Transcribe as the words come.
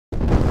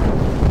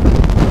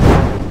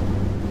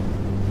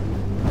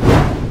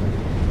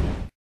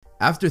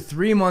After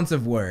 3 months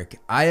of work,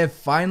 I have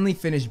finally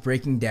finished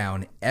breaking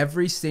down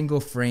every single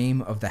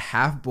frame of the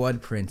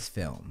Half-Blood Prince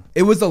film.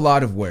 It was a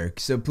lot of work,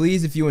 so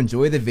please, if you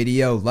enjoy the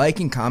video, like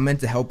and comment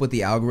to help with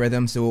the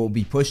algorithm so it will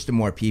be pushed to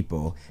more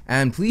people,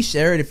 and please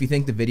share it if you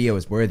think the video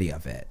is worthy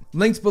of it.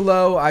 Links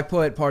below, I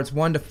put parts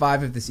 1 to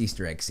 5 of this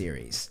Easter egg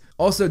series.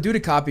 Also, due to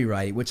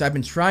copyright, which I've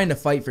been trying to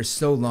fight for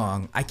so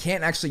long, I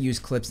can't actually use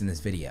clips in this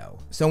video.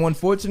 So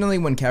unfortunately,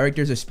 when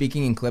characters are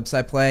speaking in clips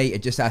I play,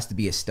 it just has to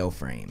be a still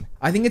frame.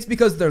 I think it's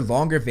because they're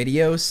longer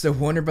videos, so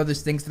Warner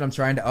Brothers thinks that I'm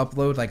trying to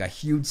upload like a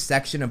huge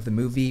section of the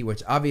movie,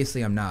 which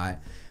obviously I'm not.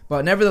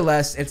 But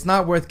nevertheless, it's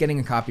not worth getting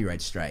a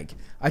copyright strike.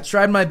 I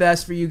tried my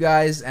best for you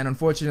guys, and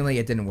unfortunately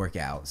it didn't work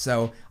out,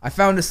 so I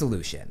found a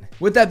solution.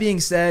 With that being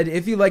said,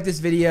 if you like this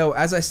video,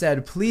 as I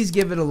said, please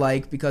give it a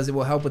like because it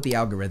will help with the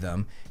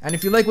algorithm. And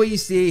if you like what you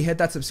see, hit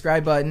that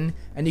subscribe button,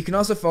 and you can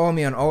also follow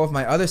me on all of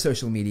my other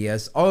social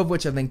medias, all of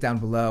which are linked down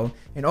below,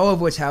 and all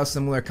of which house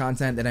similar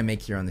content that I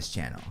make here on this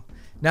channel.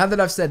 Now that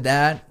I've said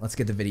that, let's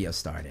get the video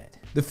started.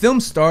 The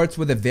film starts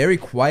with a very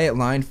quiet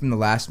line from the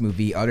last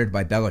movie uttered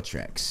by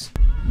Bellatrix.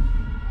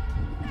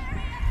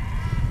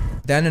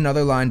 Then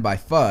another line by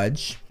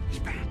Fudge,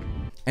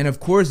 and of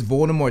course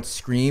Voldemort's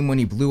scream when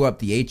he blew up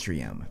the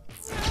atrium.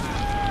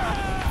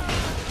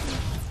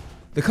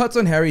 The cuts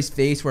on Harry's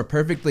face were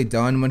perfectly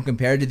done when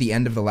compared to the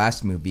end of the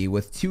last movie,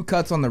 with 2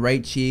 cuts on the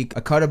right cheek,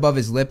 a cut above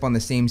his lip on the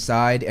same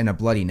side, and a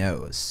bloody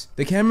nose.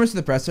 The cameras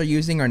the press are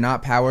using are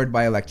not powered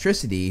by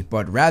electricity,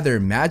 but rather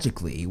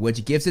magically,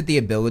 which gives it the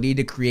ability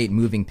to create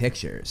moving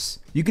pictures.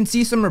 You can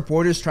see some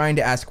reporters trying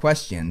to ask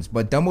questions,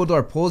 but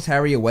Dumbledore pulls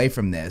Harry away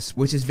from this,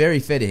 which is very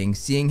fitting,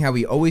 seeing how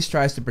he always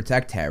tries to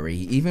protect Harry,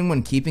 even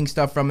when keeping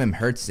stuff from him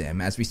hurts him,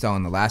 as we saw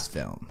in the last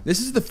film. This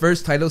is the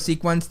first title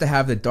sequence to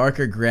have the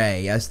darker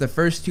gray, as the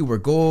first 2 were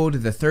gold,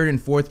 the 3rd and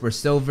 4th were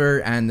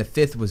silver, and the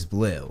 5th was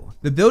blue.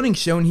 The building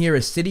shown here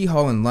is City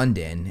Hall in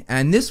London,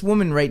 and this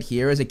woman right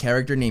here is a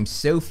character named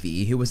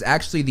Sophie, who was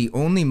actually the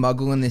only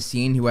muggle in this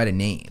scene who had a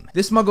name.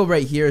 This muggle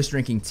right here is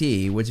drinking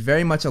tea, which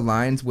very much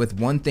aligns with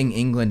one thing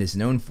England is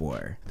known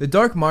for. The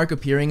dark mark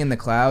appearing in the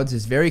clouds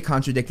is very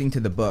contradicting to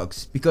the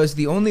books, because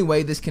the only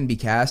way this can be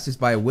cast is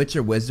by a witch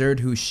or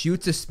wizard who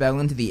shoots a spell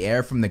into the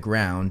air from the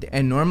ground,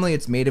 and normally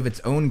it's made of its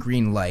own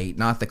green light,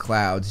 not the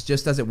clouds,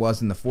 just as it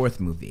was in the 4th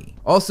movie.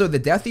 Also, the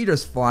Death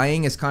Eater's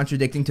flying is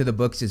contradicting to the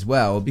books as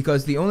well,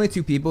 because the only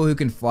 2 people who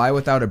can fly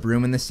without a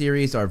broom in the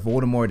series are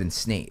Voldemort and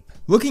Snape.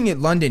 Looking at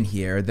London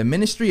here, the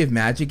Ministry of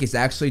Magic is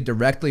actually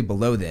directly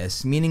below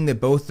this, meaning that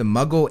both the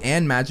Muggle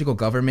and magical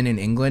government in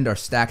England are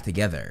stacked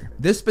together.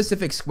 This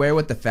specific square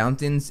with the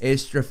fountains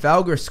is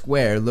Trafalgar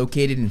Square,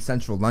 located in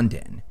central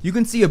London. You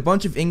can see a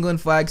bunch of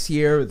England flags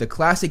here, the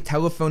classic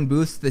telephone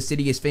booths the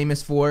city is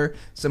famous for,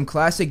 some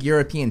classic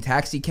European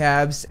taxi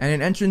cabs, and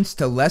an entrance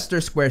to Leicester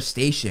Square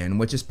Station,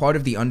 which is part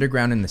of the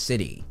underground in the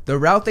city. The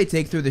route they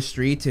take through the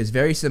streets is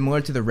very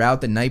similar to the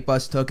route the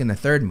Nightbus took in the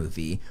 3rd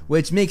movie,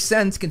 which makes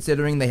sense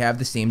considering they have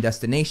the same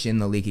destination,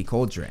 the Leaky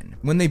Cauldron.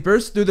 When they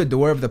burst through the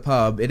door of the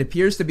pub, it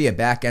appears to be a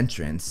back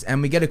entrance,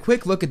 and we get a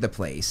quick look at the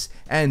place,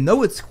 and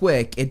though it's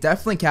quick, it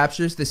definitely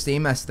captures the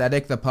same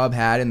aesthetic the pub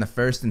had in the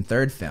 1st and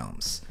 3rd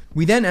films.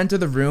 We then enter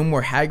the room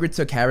where Hagrid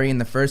took Harry in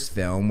the 1st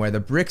film, where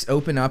the bricks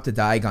open up to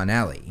Diagon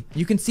Alley.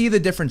 You can see the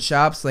different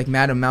shops like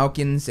Madame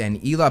Malkin's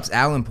and Elop's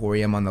Al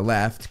Emporium on the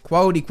left,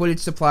 Quality Quidditch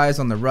Supplies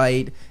on the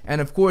right,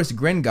 and of course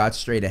Gringotts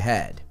straight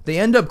ahead. They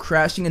end up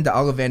crashing into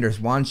Ollivander's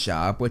wand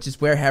shop, which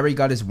is where Harry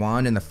got his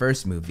wand in the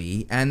 1st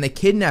movie, and they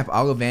kidnap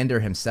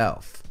Ollivander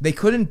himself. They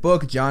couldn't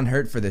book John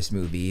Hurt for this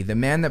movie, the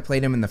man that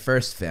played him in the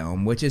 1st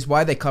film, which is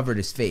why they covered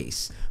his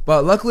face,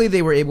 but luckily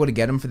they were able to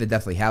get him for the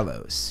Deathly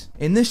Hallows.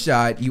 In this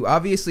shot, you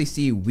obviously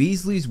see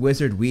Weasley's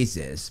Wizard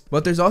Wheezes,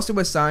 but there's also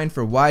a sign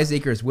for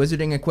Wiseacre's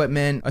wizarding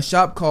equipment, a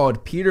shop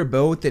called Peter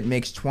Boat that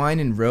makes twine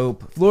and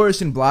rope,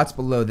 Flourish and Blots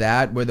below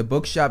that, where the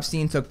bookshop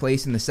scene took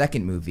place in the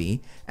 2nd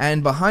movie,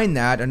 and behind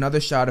that, another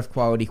shot of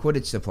Quality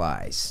Quidditch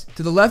Supplies.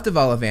 To the left of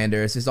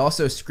Ollivander's is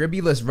also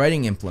Scribulus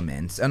Writing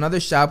Implements, another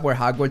shop where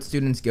Hogwarts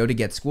students go to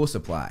get school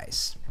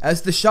supplies.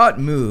 As the shot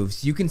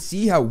moves, you can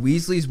see how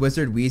Weasley's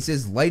Wizard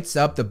Wheezes lights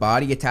up the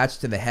body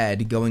attached to the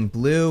head, going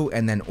blue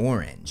and then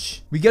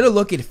orange. We get a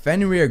look at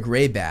Fenrir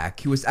Greyback,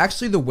 who was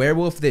actually the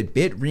werewolf that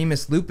bit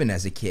Remus Lupin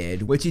as a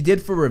kid, which he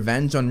did for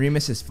revenge on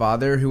Remus's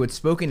father, who had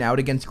spoken out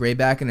against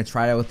Greyback in a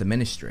trial at the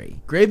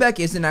Ministry. Greyback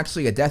isn't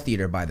actually a Death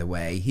Eater, by the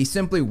way, he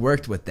simply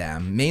worked with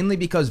them, mainly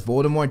because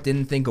Voldemort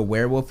didn't think a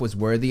werewolf was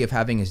worthy of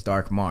having his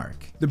dark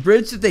mark. The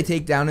bridge that they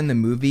take down in the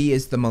movie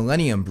is the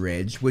Millennium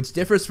Bridge, which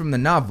differs from the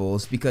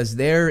novels because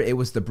there it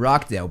was the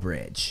Brockdale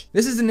Bridge.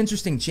 This is an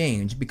interesting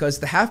change because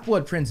the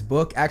Half-Blood Prince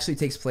book actually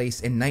takes place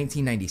in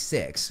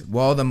 1996,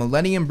 while the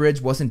Millennium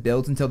Bridge wasn't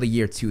built until the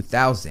year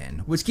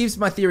 2000, which keeps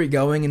my theory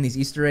going in these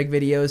Easter egg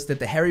videos that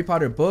the Harry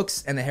Potter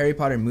books and the Harry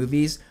Potter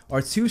movies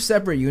are 2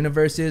 separate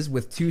universes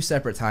with 2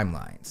 separate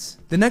timelines.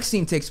 The next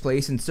scene takes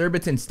place in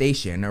Surbiton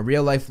Station, a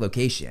real-life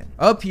location.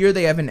 Up here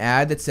they have an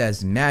ad that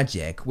says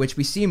magic, which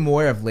we see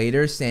more of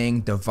later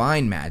saying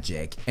divine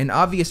magic, an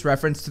obvious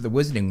reference to the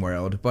Wizarding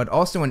World, but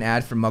also an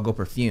ad for Muggle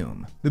Perfection.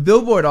 perfume. The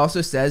billboard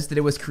also says that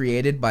it was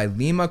created by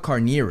Lima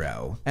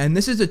Carneiro, and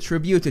this is a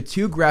tribute to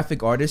two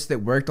graphic artists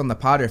that worked on the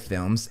Potter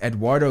films,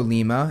 Eduardo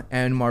Lima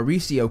and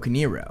Mauricio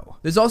Carneiro.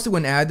 There's also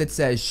an ad that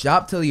says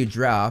 "Shop till you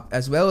drop,"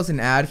 as well as an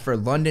ad for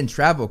London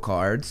travel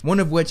cards, one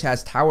of which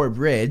has Tower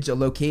Bridge, a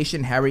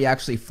location Harry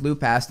actually flew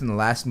past in the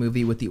last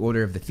movie with the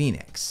Order of the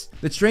Phoenix.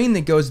 The train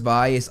that goes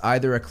by is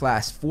either a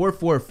Class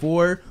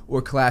 444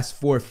 or Class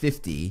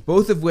 450,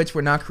 both of which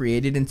were not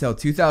created until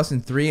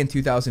 2003 and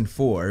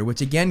 2004,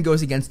 which again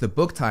goes against the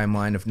book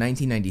timeline of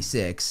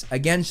 1996,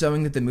 again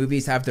showing that the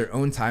movies have their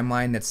own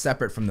timeline that's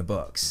separate from the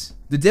books.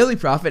 The Daily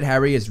Prophet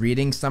Harry is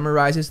reading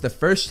summarizes the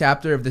first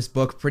chapter of this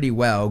book pretty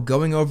well,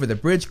 going over the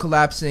bridge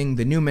collapsing,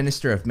 the new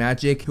Minister of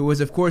Magic, who was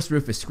of course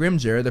Rufus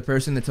Scrimgeour, the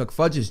person that took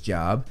Fudge's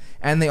job,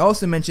 and they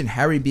also mention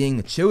Harry being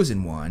the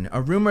Chosen One,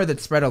 a rumor that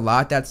spread a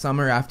lot that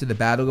summer after the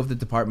Battle of the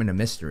Department of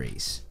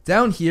Mysteries.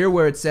 Down here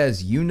where it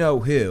says "you know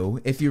who,"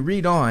 if you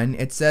read on,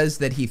 it says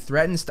that he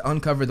threatens to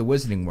uncover the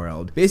Wizarding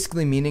World,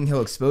 basically meaning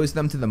he'll expose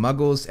them to the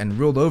Muggles and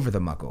rule over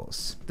the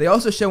Muggles. They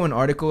also show an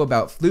article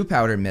about Floo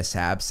powder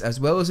mishaps, as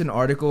well as an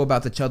article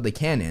about the Chudley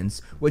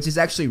Cannons, which is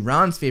actually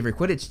Ron's favorite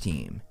Quidditch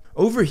team.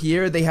 Over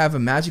here, they have a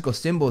magical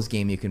symbols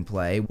game you can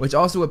play, which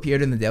also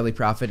appeared in the Daily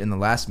Prophet in the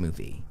last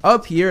movie.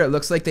 Up here, it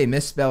looks like they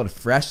misspelled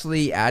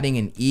freshly, adding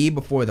an E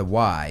before the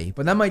Y,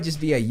 but that might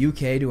just be a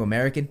UK to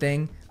American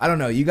thing. I don't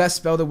know, you guys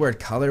spell the word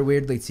color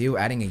weirdly too,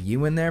 adding a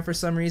U in there for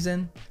some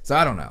reason? So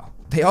I don't know.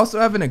 They also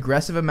have an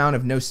aggressive amount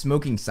of no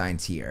smoking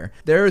signs here.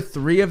 There are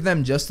 3 of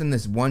them just in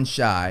this one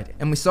shot,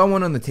 and we saw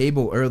one on the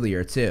table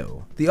earlier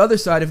too. The other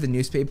side of the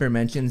newspaper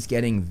mentions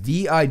getting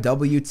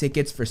VIW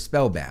tickets for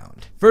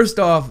Spellbound. First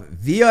off,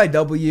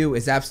 VIW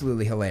is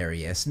absolutely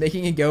hilarious,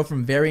 making it go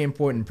from very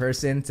important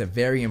person to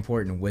very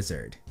important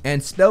wizard.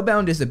 And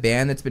Spellbound is a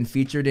band that's been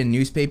featured in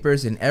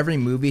newspapers in every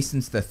movie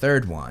since the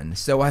 3rd one,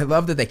 so I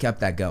love that they kept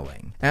that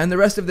going. And the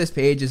rest of this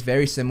page is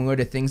very similar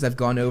to things I've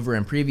gone over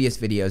in previous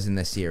videos in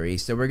this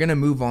series, so we're gonna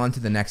move on to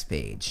the next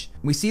page.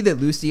 We see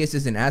that Lucius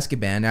is in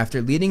Azkaban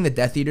after leading the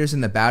Death Eaters in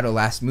the battle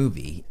last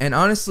movie, and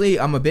honestly,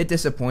 I'm a bit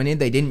disappointed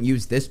they didn't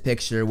use this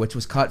picture, which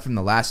was cut from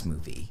the last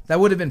movie. That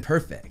would have been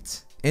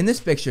perfect. In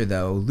this picture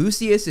though,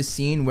 Lucius is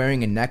seen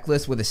wearing a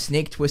necklace with a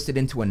snake twisted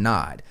into a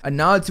nod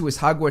to his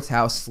Hogwarts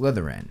house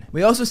Slytherin.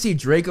 We also see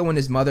Draco and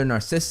his mother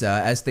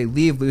Narcissa as they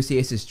leave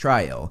Lucius's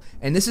trial,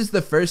 and this is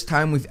the first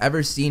time we've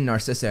ever seen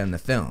Narcissa in the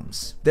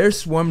films. They're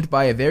swarmed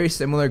by a very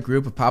similar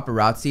group of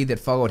paparazzi that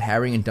followed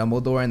Harry and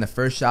Dumbledore in the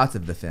first shots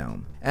of the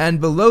film.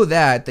 And below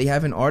that, they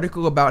have an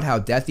article about how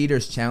Death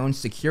Eaters challenge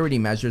security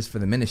measures for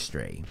the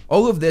Ministry.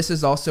 All of this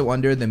is also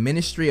under the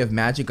Ministry of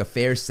Magic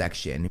Affairs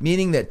section,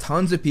 meaning that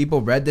tons of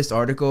people read this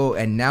article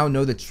and now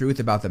know the truth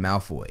about the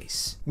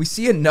Malfoys. We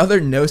see another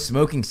no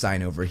smoking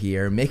sign over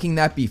here, making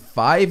that be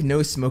 5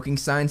 no smoking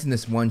signs in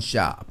this one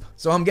shop.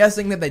 So I'm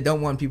guessing that they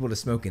don't want people to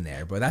smoke in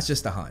there, but that's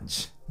just a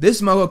hunch.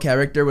 This Muggle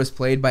character was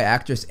played by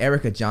actress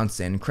Erica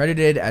Johnson,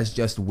 credited as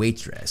just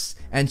Waitress,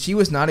 and she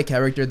was not a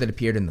character that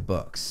appeared in the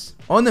books.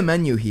 On the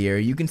menu here,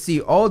 you can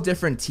see all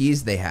different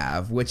teas they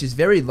have, which is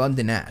very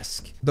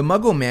London-esque. The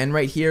Muggle man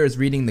right here is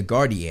reading The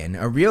Guardian,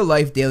 a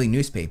real-life daily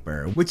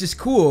newspaper, which is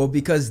cool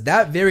because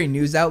that very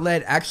news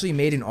outlet actually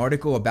made an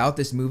article about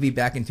this movie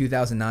back in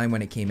 2009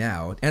 when it came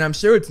out, and I'm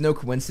sure it's no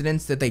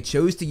coincidence that they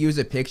chose to use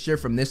a picture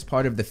from this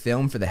part of the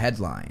film for the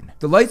headline.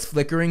 The lights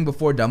flickering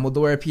before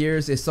Dumbledore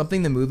appears is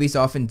something the movies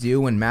often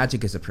do when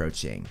magic is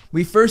approaching.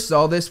 We first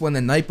saw this when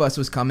the Night Bus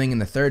was coming in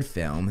the 3rd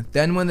film,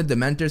 then when the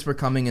Dementors were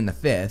coming in the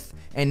 5th,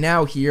 and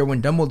now here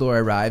when Dumbledore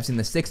arrives in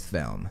the 6th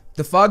film.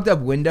 The fogged up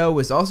window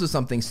is also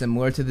something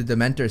similar to the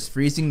Dementors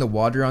freezing the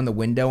water on the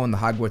window on the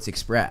Hogwarts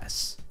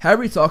Express.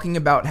 Harry talking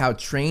about how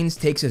trains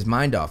takes his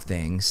mind off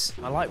things.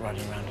 I like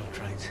riding around on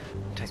trains.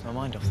 It takes my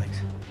mind off things.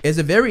 Is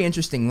a very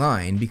interesting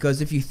line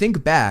because if you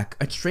think back,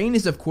 a train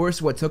is of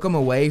course what took him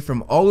away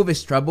from all of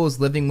his troubles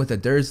living with the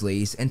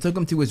Dursleys and took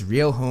him to his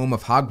real home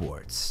of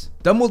Hogwarts.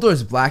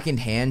 Dumbledore's blackened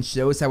hand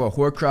shows how a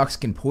Horcrux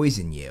can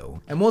poison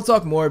you, and we'll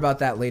talk more about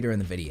that later in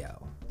the video.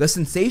 The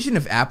sensation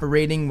of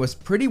apparating was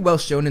pretty well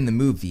shown in the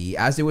movie,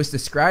 as it was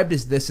described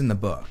as this in the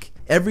book.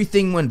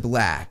 Everything went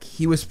black.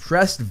 He was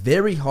pressed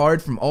very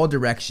hard from all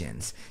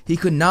directions. He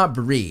could not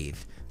breathe.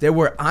 There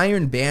were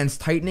iron bands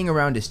tightening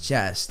around his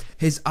chest.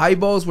 His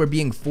eyeballs were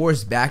being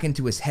forced back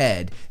into his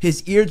head.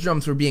 His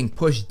eardrums were being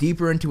pushed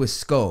deeper into his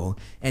skull.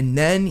 And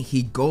then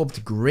he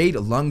gulped great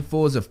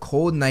lungfuls of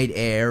cold night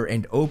air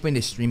and opened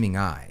his streaming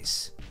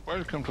eyes.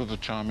 Welcome to the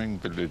charming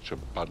village of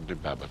Budley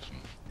Babberton.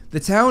 The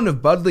town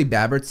of Budley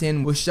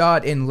Babberton was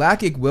shot in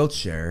Lackig,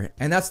 Wiltshire,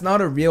 and that's not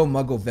a real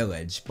Muggle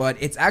village, but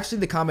it's actually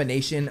the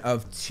combination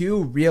of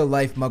 2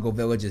 real-life Muggle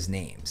villages'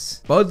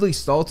 names, Budley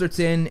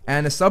Salterton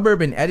and a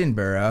suburb in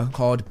Edinburgh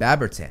called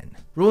Babberton.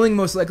 Rowling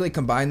most likely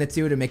combined the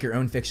two to make her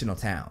own fictional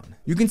town.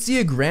 You can see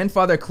a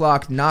grandfather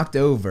clock knocked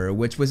over,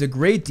 which was a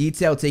great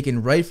detail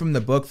taken right from the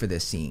book for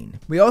this scene.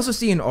 We also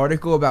see an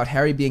article about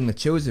Harry being the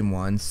chosen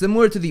one,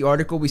 similar to the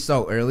article we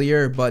saw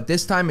earlier, but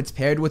this time it's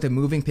paired with a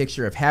moving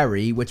picture of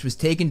Harry, which was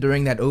taken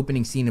during that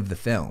opening scene of the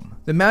film.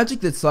 The magic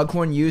that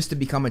Slughorn used to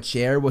become a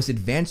chair was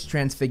advanced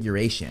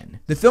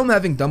transfiguration. The film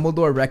having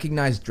Dumbledore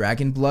recognize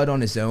dragon blood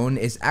on his own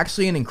is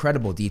actually an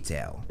incredible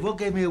detail. What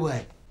gave me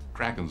away?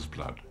 Dragon's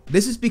blood.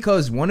 This is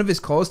because one of his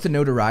calls to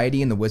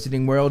notoriety in the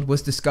wizarding world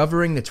was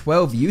discovering the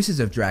 12 uses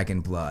of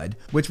dragon blood,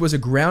 which was a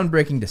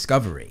groundbreaking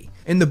discovery.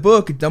 In the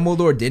book,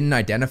 Dumbledore didn't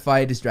identify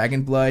it as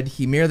dragon blood,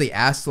 he merely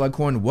asked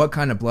Slughorn what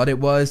kind of blood it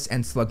was,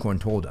 and Slughorn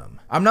told him.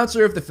 I'm not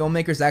sure if the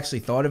filmmakers actually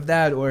thought of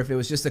that or if it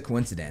was just a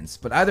coincidence,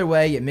 but either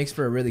way, it makes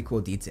for a really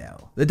cool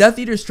detail. The Death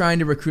Eater's trying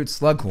to recruit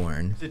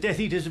Slughorn. The Death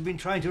Eaters have been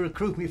trying to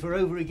recruit me for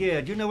over a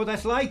year. Do you know what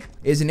that's like?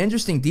 Is an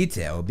interesting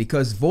detail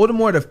because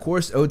Voldemort of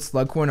course owed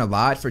Slughorn a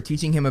lot for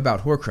teaching him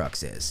about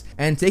Horcruxes,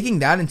 and taking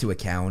that into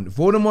account,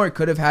 Voldemort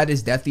could have had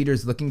his Death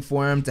Eaters looking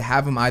for him to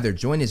have him either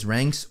join his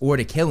ranks or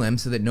to kill him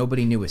so that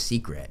nobody knew his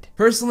secret.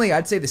 Personally,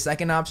 I'd say the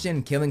second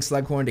option, killing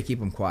Slughorn to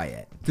keep him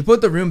quiet. To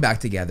put the room back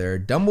together,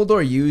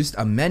 Dumbledore used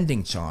a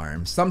mending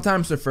charm,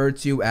 sometimes referred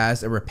to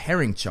as a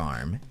repairing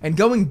charm. And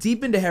going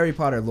deep into Harry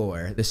Potter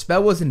lore, the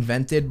spell was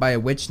invented by a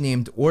witch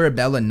named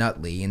Arabella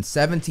Nutley in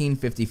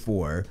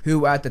 1754,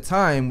 who at the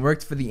time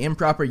worked for the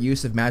Improper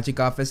Use of Magic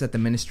office at the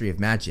Ministry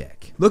of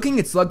Magic. Looking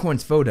at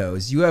Slughorn's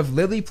photos, you have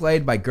Lily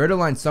played by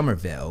Gerdaline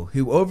Somerville,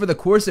 who over the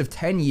course of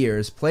 10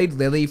 years played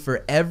Lily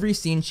for every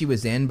scene she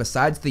was in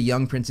besides the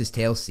Young Prince's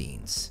Tale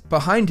scenes.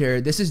 Behind her,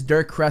 this is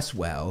Dirk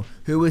Cresswell,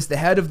 who was the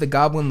head of the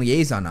Goblin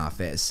Liaison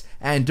Office,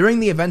 and during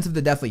the events of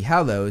the Deathly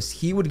Hallows,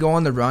 he would go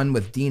on the run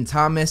with Dean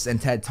Thomas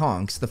and Ted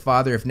Tonks, the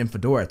father of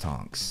Nymphadora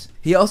Tonks.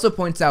 He also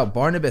points out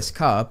Barnabas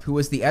Cupp, who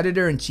was the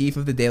editor-in-chief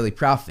of the Daily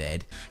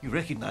Prophet. You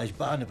recognize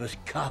Barnabas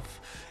Cupp,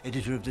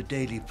 editor of the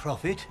Daily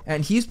Prophet?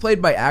 And he's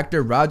played by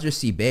actor Roger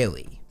C.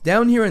 Bailey.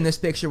 Down here in this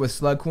picture with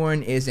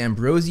Slughorn is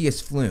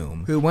Ambrosius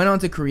Flume, who went on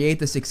to create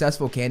the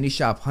successful candy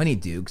shop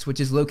Honeydukes, which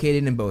is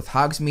located in both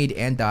Hogsmeade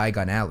and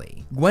Diagon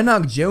Alley.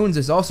 Gwenog Jones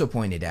is also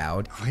pointed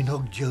out.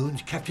 Gwenog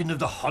Jones, captain of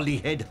the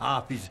Holyhead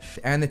Harpies.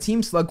 And the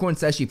team Slughorn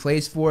says she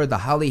plays for, the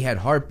Holyhead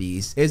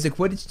Harpies, is a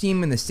Quidditch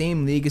team in the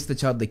same league as the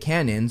Chudley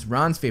Cannons,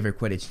 Ron's favorite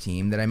Quidditch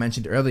team that I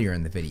mentioned earlier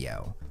in the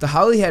video. The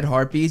Holyhead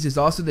Harpies is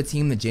also the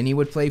team that Ginny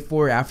would play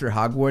for after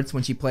Hogwarts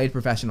when she played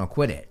professional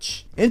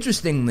Quidditch.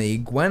 Interestingly,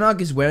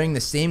 Gwenog is wearing the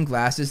same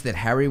glasses that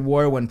Harry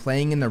wore when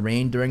playing in the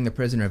rain during the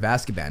Prisoner of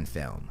Azkaban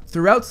film.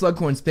 Throughout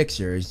Slughorn's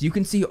pictures, you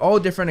can see all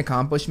different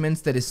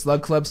accomplishments that his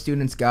Slug Club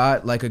students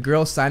got, like a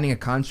girl signing a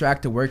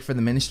contract to work for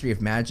the Ministry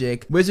of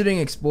Magic,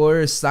 Wizarding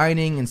Explorers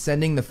signing and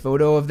sending the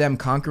photo of them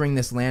conquering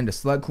this land to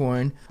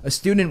Slughorn, a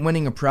student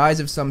winning a prize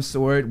of some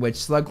sort, which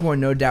Slughorn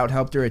no doubt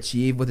helped her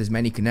achieve with his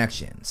many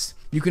connections.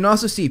 You can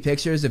also see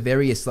pictures of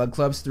various Slug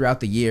Clubs throughout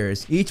the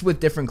years, each with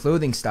different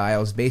clothing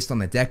styles based on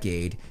the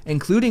decade,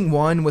 including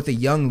one with a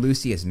young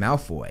Lucius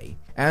Malfoy.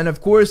 And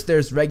of course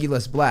there's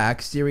Regulus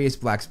Black, Sirius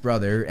Black's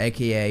brother,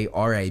 aka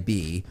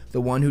R.A.B.,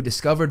 the one who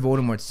discovered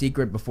Voldemort's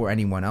secret before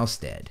anyone else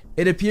did.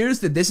 It appears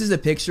that this is a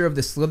picture of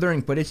the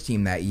Slytherin Quidditch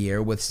team that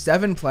year, with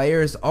 7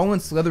 players all in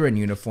Slytherin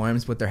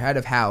uniforms with their head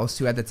of house,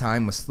 who at the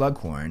time was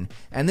Slughorn,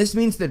 and this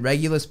means that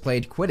Regulus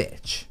played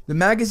Quidditch. The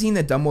magazine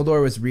that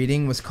Dumbledore was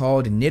reading was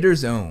called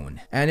Knitter's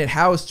Own, and it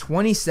housed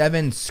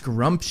 27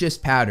 scrumptious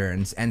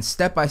patterns and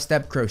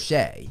step-by-step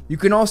crochet. You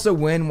can also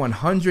win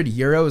 100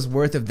 euros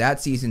worth of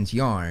that season's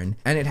yarn,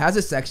 and it has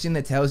a section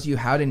that tells you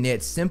how to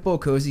knit simple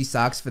cozy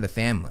socks for the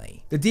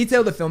family. The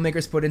detail the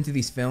filmmakers put into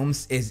these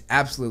films is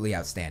absolutely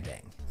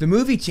outstanding. The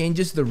movie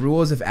changes the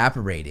rules of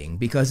apparating,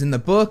 because in the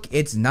book,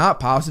 it's not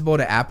possible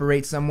to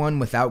apparate someone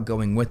without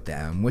going with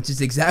them, which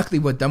is exactly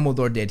what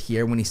Dumbledore did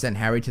here when he sent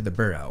Harry to the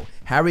Burrow.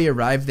 Harry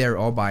arrived there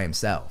all by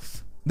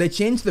himself. They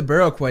changed the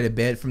Burrow quite a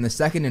bit from the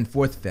second and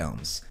fourth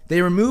films.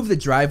 They removed the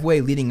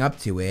driveway leading up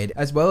to it,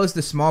 as well as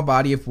the small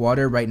body of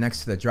water right next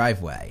to the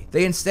driveway.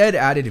 They instead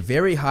added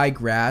very high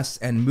grass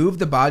and moved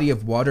the body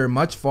of water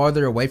much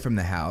farther away from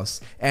the house,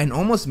 and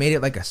almost made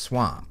it like a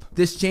swamp.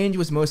 This change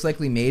was most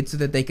likely made so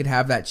that they could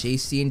have that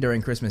chase scene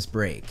during Christmas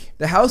break.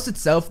 The house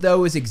itself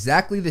though is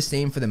exactly the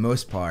same for the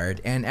most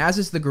part, and as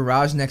is the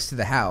garage next to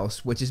the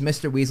house, which is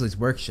Mr. Weasley's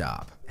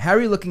workshop.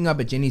 Harry looking up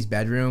at Ginny's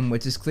bedroom,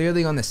 which is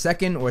clearly on the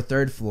second or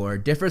third floor,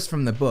 differs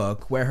from the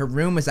book, where her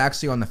room is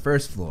actually on the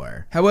first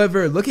floor.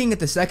 However, looking at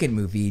the second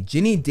movie,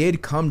 Ginny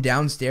did come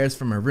downstairs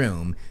from her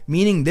room,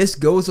 meaning this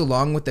goes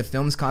along with the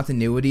film's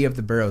continuity of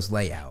the Burrow's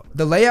layout.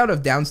 The layout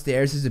of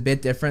downstairs is a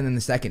bit different than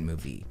the second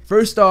movie.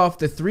 First off,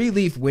 the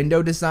 3-leaf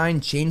window design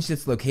changed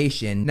its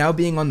location, now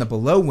being on the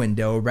below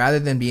window rather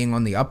than being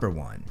on the upper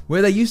one.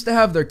 Where they used to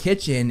have their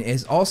kitchen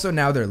is also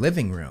now their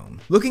living room.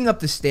 Looking up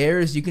the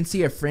stairs, you can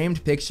see a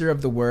framed picture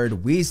of the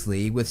word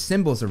Weasley with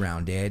symbols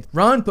around it,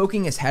 Ron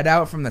poking his head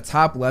out from the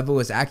top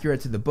level is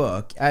accurate to the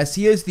book, as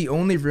he is the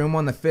only room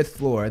on the 5th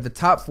floor, the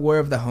top floor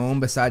of the home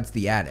besides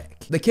the attic.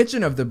 The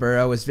kitchen of the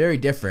burrow is very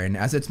different,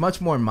 as it's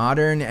much more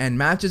modern and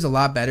matches a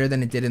lot better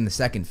than it did in the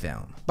second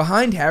film.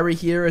 Behind Harry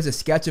here is a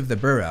sketch of the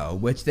burrow,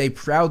 which they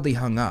proudly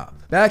hung up.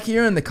 Back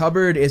here in the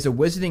cupboard is a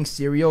wizarding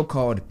cereal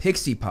called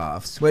Pixie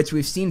Puffs, which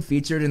we've seen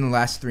featured in the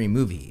last 3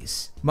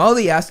 movies.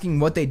 Molly asking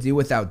what they do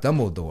without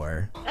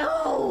Dumbledore.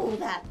 Oh,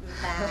 that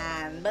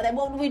man. But then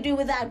what would we do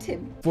without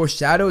him?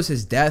 Foreshadows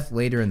his death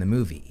later in the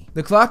movie.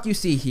 The clock you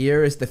see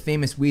here is the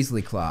famous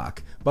Weasley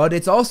clock, but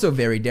it's also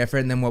very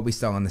different than what we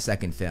saw in the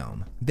second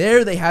film.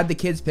 There they had the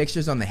kids'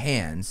 pictures on the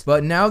hands,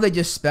 but now they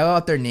just spell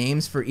out their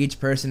names for each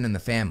person in the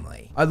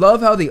family. I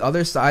love how the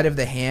other side of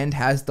the hand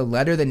has the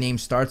letter the name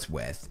starts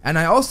with, and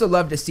I also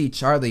love to see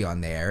Charlie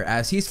on there,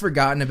 as he's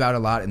forgotten about a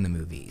lot in the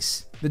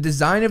movies. The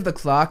design of the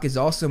clock is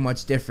also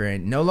much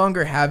different, no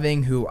longer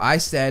having who I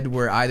said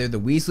were either the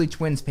Weasley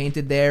twins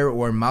painted there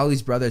or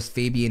Molly's brothers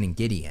Fabian and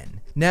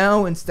Gideon.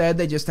 Now, instead,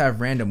 they just have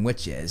random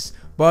witches.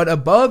 But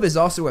above is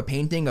also a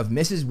painting of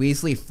Mrs.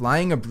 Weasley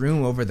flying a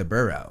broom over the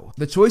burrow.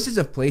 The choices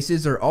of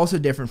places are also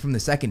different from the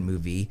second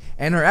movie,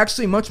 and are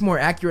actually much more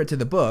accurate to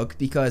the book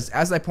because,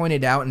 as I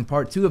pointed out in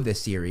part 2 of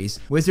this series,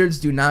 wizards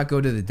do not go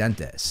to the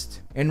dentist.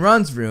 In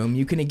Ron's room,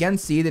 you can again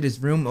see that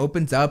his room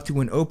opens up to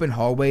an open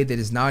hallway that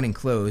is not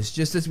enclosed,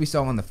 just as we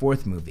saw in the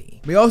 4th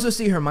movie. We also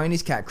see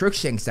Hermione's cat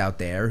Crookshanks out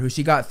there, who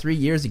she got 3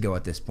 years ago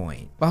at this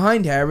point.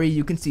 Behind Harry,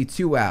 you can see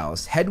 2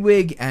 owls,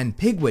 Hedwig and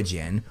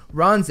Pigwidgeon,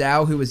 Ron's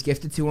owl who was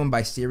gifted to him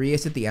by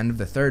Sirius at the end of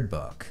the 3rd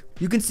book.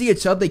 You can see a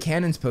Chudley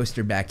Cannons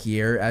poster back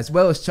here, as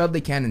well as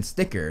Chudley Cannon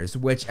stickers,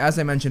 which, as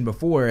I mentioned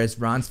before, is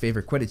Ron's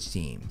favorite Quidditch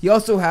team. He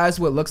also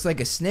has what looks like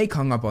a snake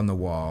hung up on the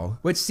wall,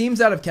 which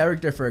seems out of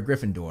character for a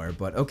Gryffindor,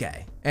 but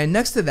okay. And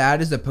next to that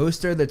is a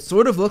poster that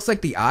sort of looks like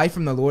the eye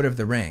from the Lord of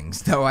the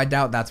Rings, though I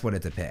doubt that's what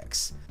it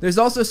depicts. There's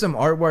also some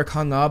artwork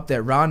hung up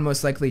that Ron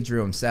most likely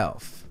drew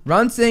himself.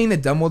 Ron saying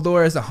that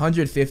Dumbledore is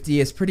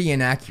 150 is pretty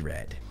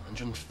inaccurate.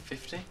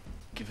 150?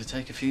 Give or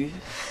take a few years?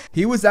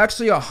 He was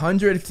actually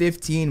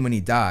 115 when he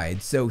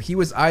died, so he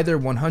was either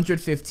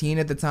 115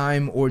 at the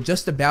time or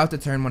just about to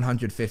turn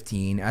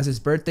 115, as his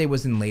birthday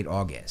was in late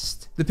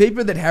August. The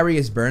paper that Harry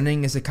is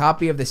burning is a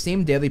copy of the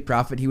same Daily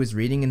Prophet he was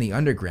reading in the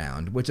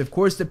Underground, which of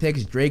course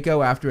depicts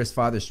Draco after his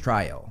father's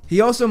trial.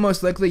 He also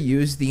most likely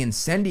used the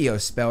Incendio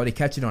spell to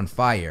catch it on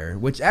fire,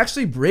 which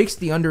actually breaks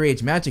the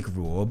underage magic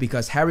rule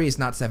because Harry is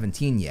not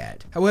 17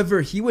 yet.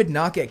 However, he would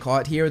not get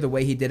caught here the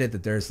way he did at the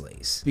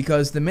Dursleys,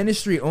 because the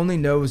Ministry only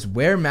knows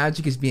where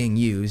magic is being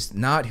used,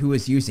 not who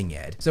is using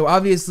it. So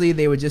obviously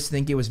they would just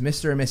think it was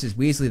Mr. and Mrs.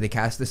 Weasley that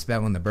cast the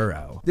spell in the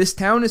burrow. This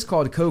town is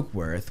called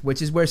Cokeworth,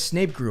 which is where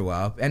Snape grew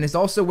up, and is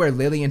also where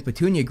Lily and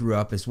Petunia grew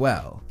up as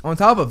well. On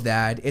top of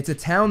that, it's a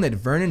town that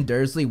Vernon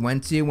Dursley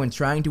went to when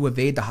trying to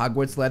evade the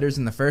Hogwarts letters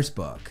in the first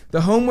book.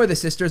 The home where the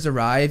sisters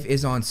arrive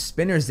is on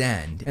Spinner's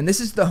End, and this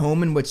is the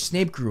home in which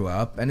Snape grew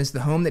up, and is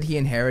the home that he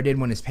inherited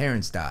when his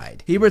parents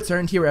died. He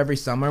returned here every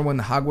summer when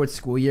the Hogwarts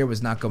school year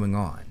was not going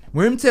on.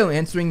 Wormtail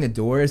answering the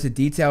door is a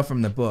detail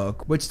from the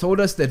book, which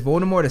told us that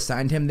Voldemort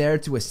assigned him there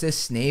to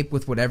assist Snape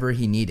with whatever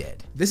he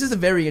needed. This is a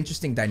very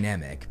interesting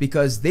dynamic,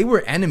 because they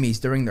were enemies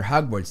during their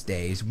Hogwarts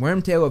days,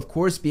 Wormtail of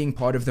course being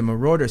part of the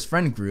Marauders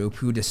friend group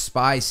who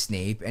despised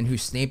Snape and who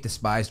Snape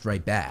despised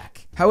right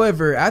back.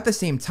 However, at the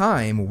same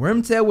time,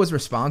 Wormtail was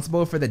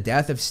responsible for the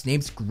death of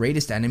Snape's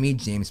greatest enemy,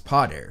 James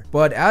Potter.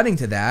 But adding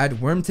to that,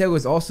 Wormtail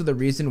was also the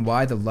reason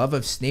why the love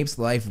of Snape's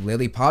life,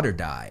 Lily Potter,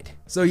 died.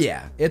 So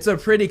yeah, it's a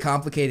pretty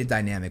complicated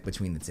dynamic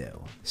between the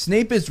two.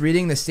 Snape is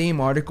reading the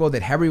same article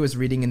that Harry was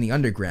reading in the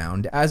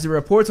Underground, as it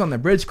reports on the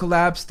bridge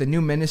collapse, the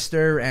new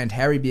minister, and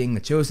Harry being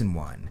the chosen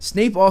one.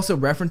 Snape also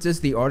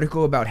references the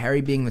article about Harry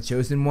being the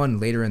chosen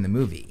one later in the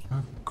movie.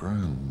 How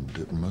grand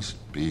it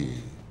must be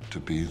to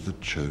be the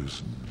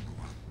chosen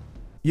one.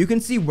 You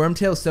can see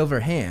Wormtail's silver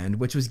hand,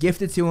 which was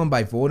gifted to him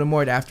by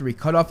Voldemort after he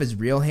cut off his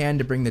real hand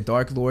to bring the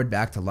Dark Lord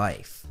back to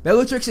life.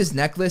 Bellatrix's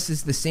necklace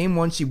is the same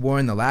one she wore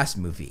in the last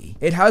movie.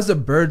 It has a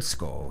bird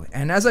skull,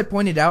 and as I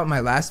pointed out in my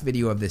last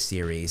video of this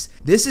series,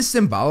 this is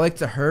symbolic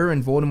to her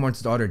and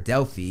Voldemort's daughter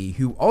Delphi,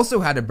 who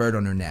also had a bird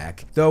on her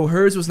neck, though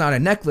hers was not a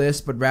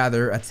necklace, but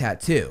rather a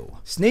tattoo.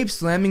 Snape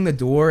slamming the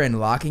door and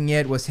locking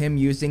it was him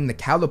using the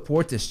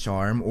Caloportus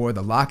charm, or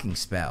the locking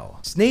spell.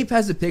 Snape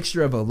has a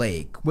picture of a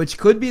lake, which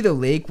could be the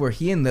lake where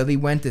he and Lily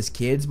went as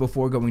kids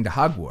before going to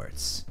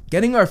Hogwarts.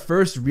 Getting our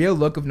first real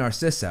look of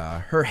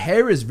Narcissa, her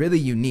hair is really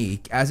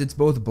unique as it's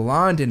both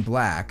blonde and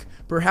black,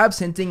 perhaps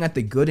hinting at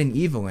the good and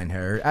evil in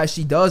her, as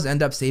she does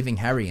end up saving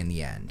Harry in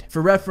the end.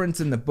 For reference,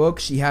 in the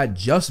book, she had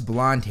just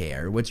blonde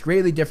hair, which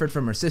greatly differed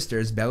from her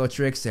sisters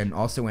Bellatrix and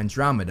also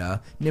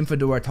Andromeda,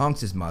 Nymphadora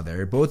Tonks'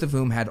 mother, both of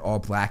whom had all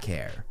black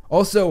hair.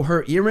 Also,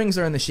 her earrings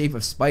are in the shape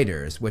of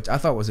spiders, which I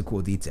thought was a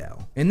cool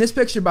detail. In this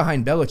picture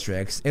behind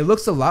Bellatrix, it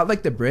looks a lot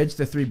like the bridge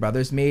the three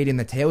brothers made in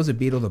the Tales of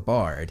Beedle the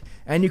Bard,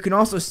 and you can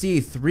also see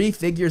 3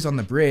 figures on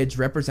the bridge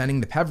representing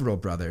the Peveril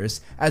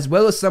brothers, as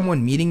well as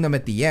someone meeting them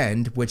at the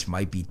end, which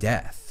might be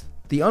Death.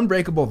 The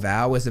unbreakable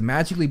vow is a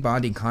magically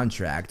bonding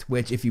contract,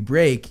 which if you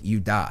break,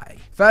 you die.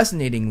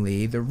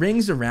 Fascinatingly, the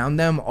rings around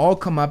them all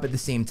come up at the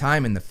same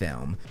time in the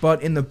film,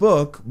 but in the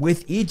book,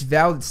 with each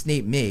vow that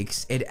Snape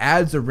makes, it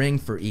adds a ring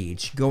for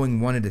each, going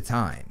one at a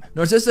time.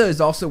 Narcissa is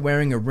also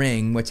wearing a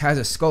ring which has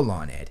a skull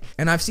on it,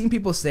 and I've seen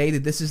people say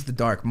that this is the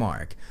Dark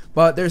Mark,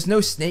 but there's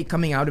no snake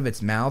coming out of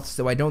its mouth,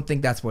 so I don't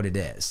think that's what it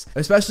is.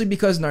 Especially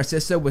because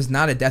Narcissa was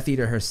not a Death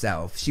Eater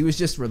herself, she was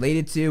just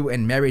related to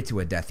and married to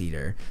a Death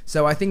Eater,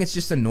 so I think it's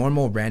just a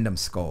normal random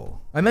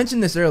skull. I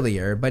mentioned this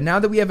earlier, but now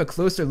that we have a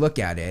closer look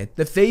at it,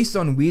 the face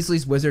on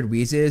Weasley's Wizard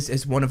Wheezes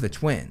is one of the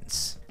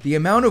twins. The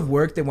amount of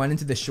work that went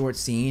into the short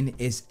scene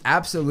is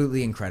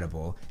absolutely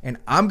incredible, and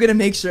I'm gonna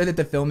make sure that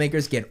the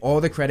filmmakers get all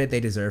the credit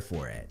they deserve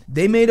for it.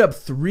 They made up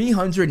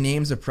 300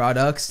 names of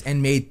products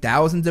and made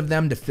thousands of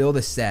them to fill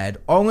the set,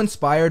 all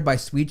inspired by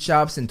sweet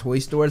shops and toy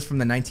stores from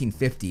the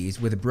 1950s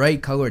with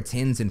bright colored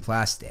tins and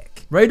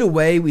plastic. Right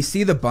away, we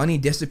see the bunny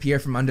disappear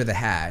from under the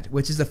hat,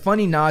 which is a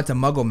funny nod to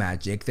Muggle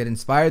magic that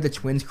inspired the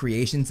twins'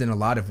 creations in a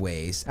lot of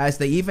ways, as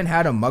they even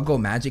had a Muggle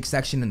magic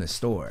section in the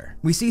store.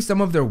 We see some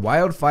of their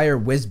wildfire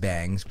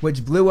whiz-bangs,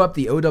 which blew up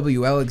the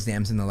OWL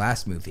exams in the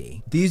last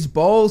movie. These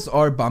balls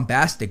are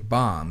bombastic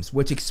bombs,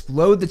 which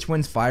explode the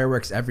twins'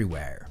 fireworks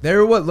everywhere. There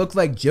are what look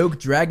like joke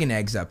dragon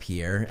eggs up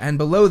here, and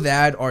below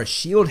that are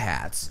shield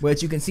hats,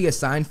 which you can see a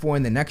sign for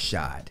in the next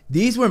shot.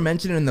 These were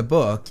mentioned in the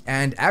book,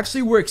 and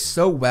actually work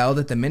so well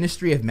that the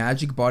Ministry of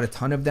Magic bought a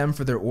ton of them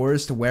for their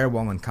Aurors to wear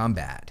while in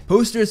combat.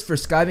 Posters for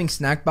skiving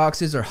snack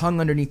boxes are hung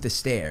underneath the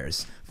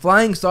stairs.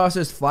 Flying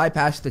saucers fly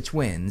past the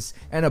twins,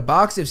 and a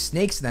box of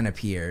snakes then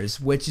appears,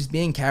 which is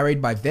being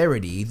carried by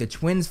Verity, the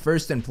twins'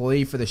 first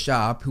employee for the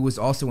shop, who was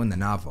also in the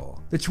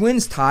novel. The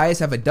twins' ties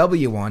have a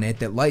W on it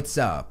that lights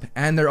up,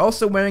 and they're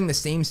also wearing the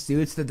same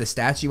suits that the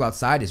statue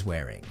outside is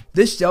wearing.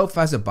 This shelf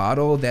has a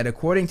bottle that,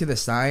 according to the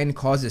sign,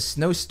 causes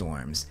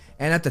snowstorms,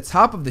 and at the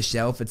top of the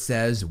shelf it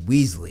says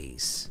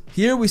Weasleys.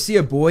 Here we see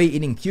a boy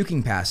eating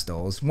puking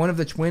pastels, one of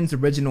the twins'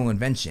 original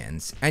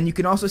inventions, and you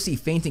can also see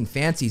fainting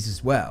fancies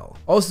as well.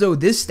 Also,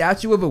 this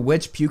statue of a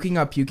witch puking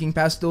up puking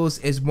pastels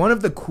is one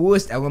of the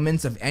coolest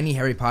elements of any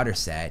Harry Potter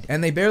set,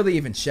 and they barely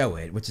even show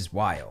it, which is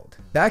wild.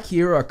 Back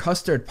here are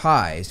custard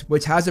pies,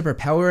 which has a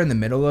propeller in the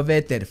middle of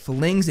it that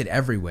flings it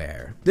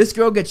everywhere. This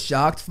girl gets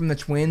shocked from the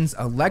twins'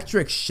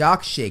 electric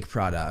shock shake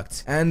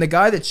product, and the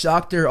guy that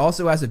shocked her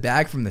also has a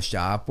bag from the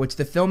shop, which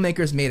the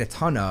filmmakers made a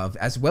ton of,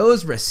 as well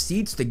as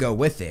receipts to go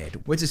with it,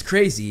 which is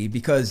crazy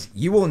because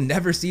you will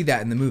never see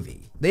that in the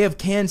movie. They have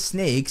canned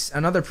snakes,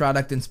 another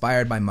product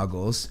inspired by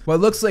Muggles, what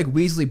looks like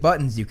Weasley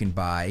buttons you can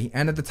buy,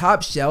 and at the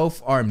top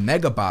shelf are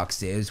mega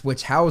boxes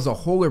which house a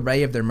whole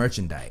array of their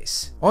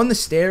merchandise. On the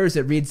stairs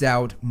it reads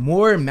out,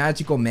 "More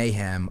magical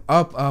mayhem,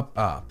 up, up,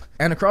 up."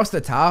 And across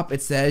the top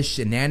it says,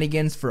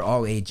 "Shenanigans for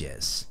all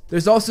ages."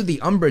 There's also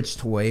the Umbridge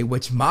toy,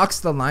 which mocks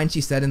the line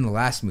she said in the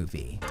last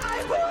movie.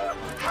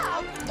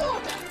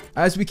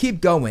 As we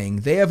keep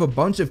going, they have a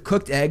bunch of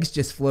cooked eggs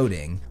just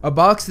floating, a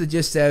box that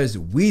just says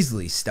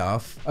Weasley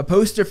stuff, a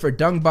poster for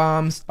dung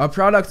bombs, a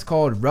product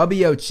called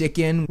Rubio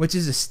Chicken, which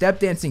is a step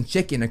dancing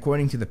chicken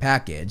according to the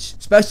package,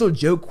 special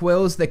joke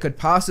quills that could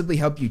possibly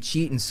help you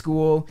cheat in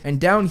school, and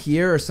down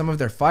here are some of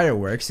their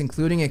fireworks,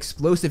 including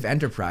Explosive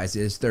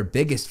Enterprises, their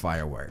biggest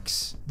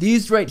fireworks.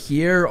 These right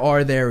here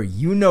are their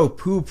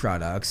you-know-poo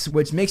products,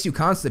 which makes you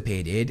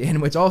constipated,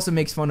 and which also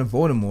makes fun of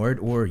Voldemort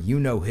or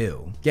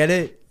you-know-who. Get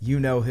it?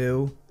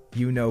 You-know-who?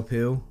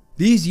 You-know-poo?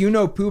 These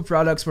you-know-poo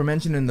products were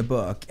mentioned in the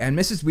book, and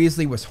Mrs.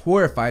 Weasley was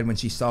horrified when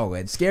she saw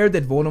it, scared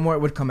that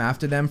Voldemort would come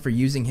after them for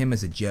using him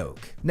as a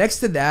joke. Next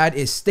to that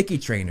is sticky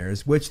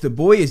trainers, which the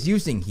boy is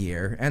using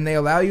here, and they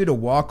allow you to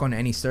walk on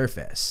any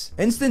surface.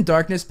 Instant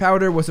darkness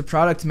powder was a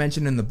product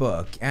mentioned in the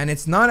book, and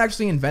it's not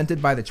actually invented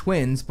by the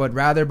twins, but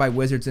rather by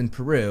wizards in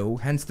Peru,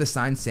 hence the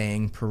sign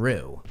saying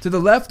Peru. To the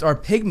left are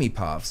pygmy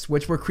puffs,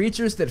 which were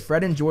creatures that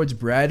Fred and George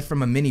bred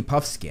from a mini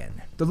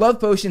puffskin. The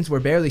love potions were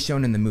barely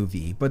shown in the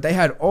movie, but they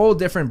had all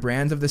different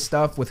brands of the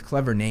stuff with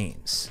clever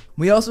names.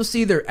 We also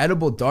see their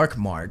edible dark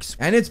marks,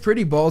 and it's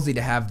pretty ballsy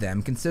to have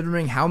them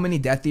considering how many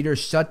Death Eaters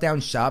shut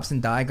down shops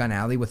in Diagon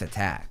Alley with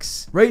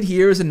attacks. Right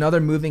here is another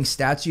moving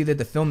statue that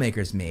the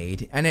filmmakers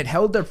made, and it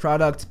held their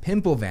product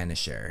Pimple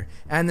Vanisher,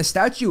 and the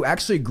statue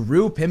actually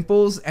grew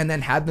pimples and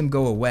then had them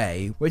go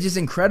away, which is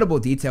incredible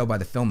detail by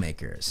the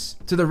filmmakers.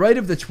 To the right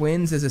of the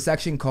twins is a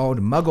section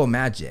called Muggle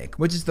Magic,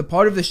 which is the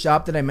part of the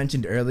shop that I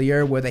mentioned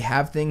earlier where they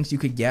have things you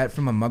could get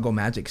from a Muggle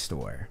Magic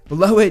store.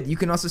 Below it, you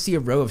can also see a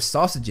row of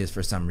sausages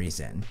for some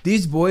reason.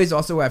 These boys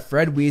also have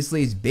Fred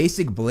Weasley's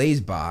basic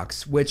blaze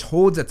box, which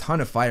holds a ton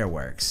of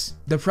fireworks.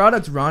 The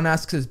product Ron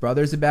asks his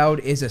brothers about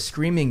is a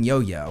screaming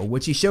yo-yo,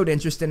 which he showed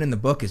interest in the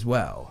book as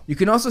well. You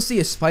can also see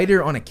a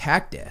spider on a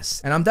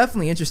cactus, and I'm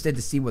definitely interested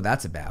to see what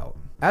that's about.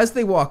 As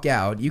they walk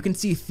out, you can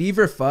see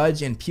Fever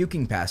Fudge and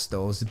Puking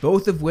Pastels,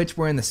 both of which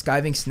were in the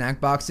skiving snack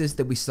boxes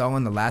that we saw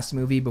in the last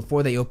movie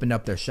before they opened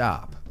up their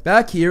shop.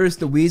 Back here is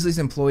the Weasley's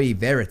employee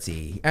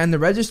Verity, and the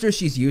register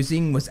she's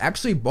using was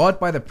actually bought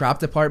by the prop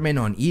department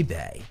on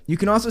eBay. You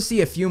can also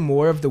see a few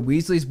more of the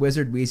Weasley's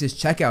Wizard Wheezes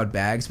checkout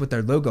bags with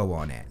their logo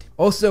on it.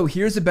 Also,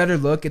 here's a better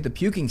look at the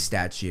puking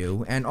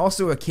statue, and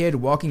also a kid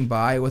walking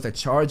by with a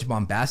charged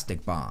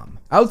bombastic bomb.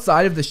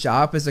 Outside of the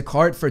shop is a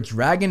cart for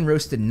dragon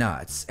roasted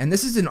nuts, and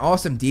this is an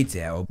awesome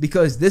detail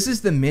because this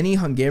is the mini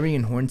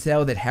Hungarian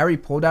horntail that Harry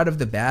pulled out of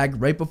the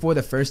bag right before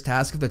the first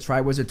task of the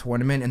Triwizard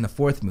Tournament in the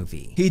 4th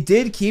movie. He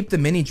did keep the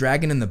mini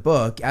dragon in the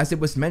book, as it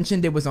was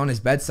mentioned it was on his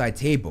bedside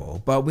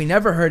table, but we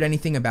never heard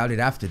anything about it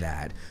after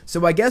that,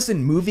 so I guess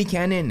in movie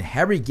canon,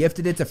 Harry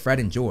gifted it to Fred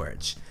and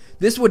George.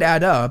 This would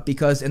add up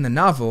because in the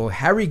novel,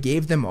 Harry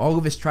gave them all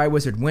of his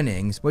Triwizard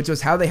winnings, which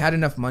was how they had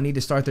enough money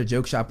to start their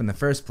joke shop in the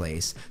first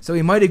place, so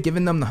he might have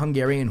given them the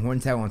Hungarian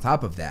horntail on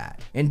top of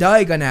that. In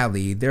Diagon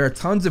Alley, there are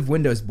tons of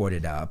windows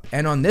boarded up,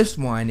 and on this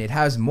one, it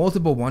has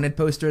multiple wanted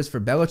posters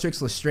for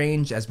Bellatrix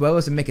Lestrange as well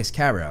as Amicus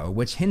Carrow,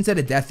 which hints at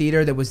a Death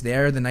Eater that was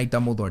there the night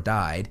Dumbledore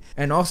died,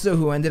 and also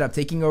who ended up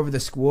taking over the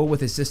school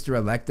with his sister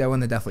Alecto in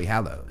the Deathly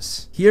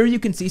Hallows. Here you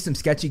can see some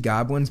sketchy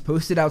goblins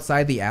posted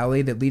outside the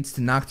alley that leads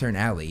to Knockturn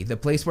Alley, the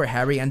place where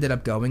Harry ended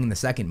up going in the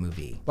 2nd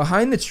movie.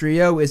 Behind the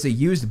trio is a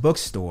used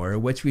bookstore,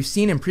 which we've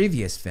seen in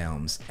previous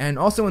films, and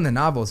also in the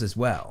novels as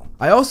well.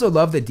 I also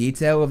love the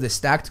detail of the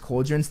stacked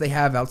cauldrons they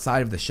have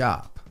outside of the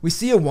shop. We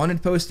see a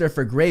wanted poster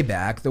for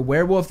Greyback, the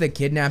werewolf that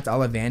kidnapped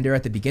Ollivander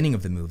at the beginning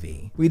of the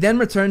movie. We then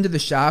return to the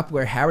shop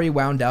where Harry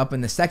wound up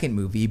in the 2nd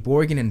movie,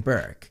 Borgin and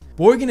Burke.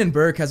 Borgin and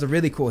Burke has a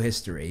really cool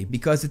history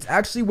because it's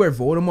actually where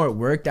Voldemort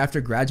worked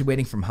after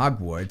graduating from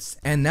Hogwarts,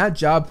 and that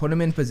job put him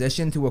in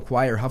position to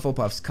acquire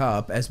Hufflepuff's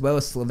cup as well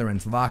as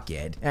Slytherin's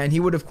locket, and he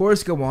would of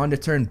course go on to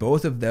turn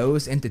both of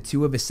those into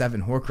 2 of his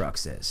 7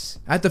 Horcruxes.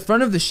 At the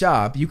front of the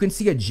shop, you can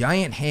see a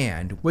giant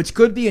hand, which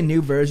could be a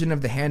new version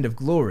of the Hand of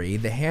Glory,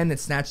 the hand that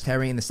snatched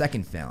Harry in the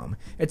 2nd film.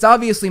 It's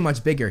obviously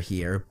much bigger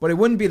here, but it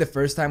wouldn't be the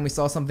first time we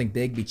saw something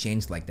big be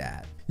changed like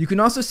that. You can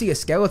also see a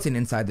skeleton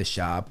inside the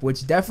shop,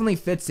 which definitely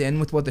fits in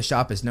with what the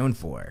shop is known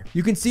for.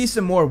 You can see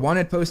some more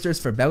wanted posters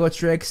for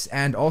Bellatrix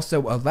and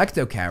also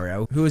Alecto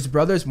Carrow, whose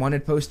brother's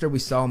wanted poster we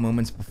saw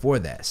moments before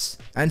this.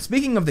 And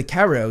speaking of the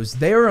Carrows,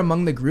 they are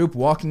among the group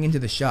walking into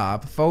the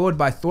shop, followed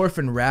by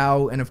Thorfinn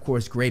Rao and of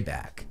course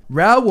Greyback.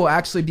 Rao will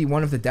actually be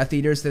one of the Death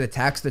Eaters that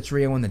attacks the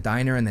trio in the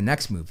diner in the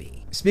next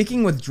movie.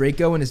 Speaking with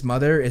Draco and his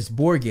mother is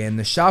Borgin,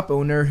 the shop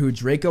owner who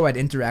Draco had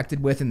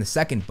interacted with in the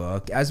 2nd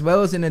book, as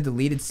well as in a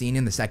deleted scene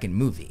in the 2nd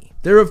movie.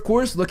 They're of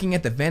course looking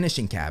at the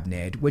Vanishing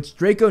Cabinet, which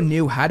Draco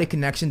knew had a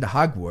connection to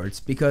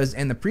Hogwarts because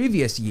in the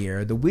previous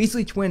year, the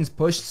Weasley twins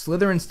pushed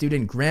Slytherin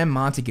student Graham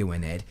Montague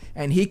in it,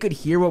 and he could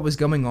hear what was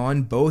going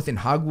on both in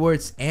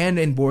Hogwarts and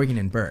in Borgin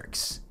and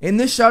Burke's. In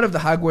this shot of the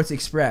Hogwarts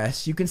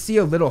Express, you can see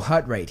a little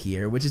hut right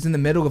here, which is in the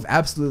middle of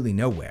absolutely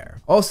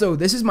nowhere. Also,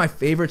 this is my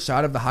favorite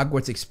shot of the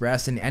Hogwarts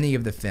Express in any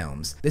of the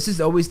films. This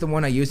is always the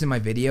one I use in my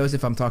videos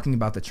if I'm talking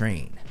about the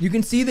train. You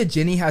can see that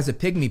Ginny has a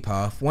pygmy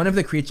puff, one of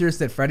the creatures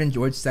that Fred and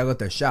George sell at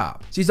their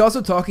shop. She's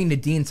also talking to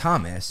Dean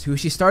Thomas, who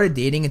she started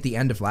dating at the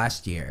end of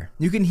last year.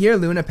 You can hear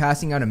Luna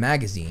passing out a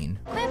magazine.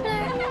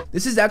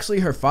 This is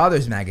actually her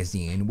father's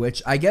magazine,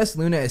 which I guess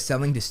Luna is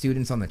selling to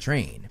students on the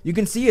train. You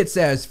can see it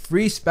says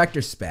Free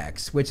Spectre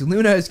Specs, which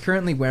Luna is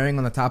currently wearing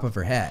on the top of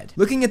her head.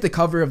 Looking at the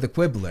cover of the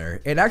Quibbler,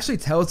 it actually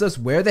tells us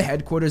where the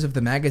headquarters of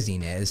the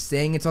magazine is,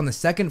 saying it's on the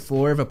 2nd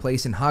floor of a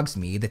place in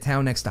Hogsmeade, the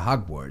town next to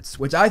Hogwarts,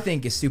 which I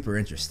think is super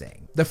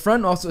interesting. The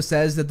front also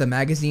says that the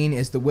magazine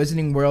is the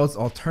Wizarding World's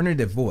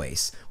alternative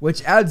voice,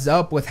 which adds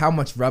up with how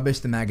much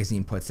rubbish the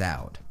magazine puts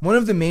out. One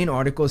of the main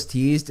articles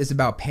teased is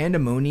about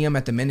pandemonium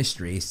at the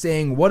Ministry,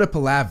 saying what a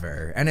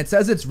palaver, and it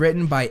says it's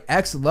written by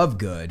X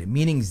Lovegood,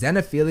 meaning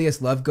Xenophilius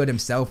Lovegood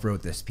himself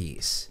wrote this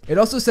piece. It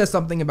also says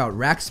something about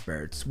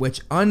Raxpert,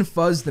 which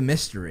unfuzz the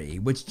mystery,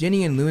 which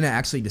Ginny and Luna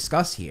actually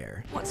discuss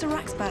here. What's a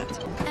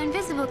Raxpert?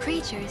 Invisible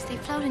creatures. They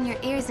float in your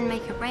ears and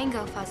make your brain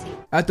go fuzzy.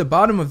 At the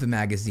bottom of the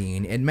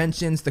magazine, it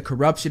mentions the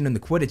corruption in the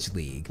Quidditch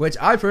League, which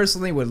I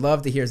personally would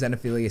love to hear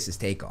Xenophilius'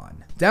 take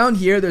on. Down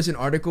here, there's an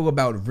article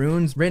about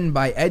runes written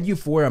by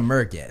Eduphora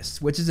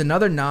Mergus, which is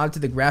another nod to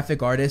the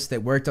graphic artist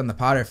that worked on the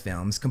Potter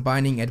films,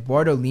 combining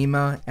Eduardo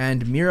Lima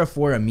and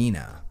Mirafora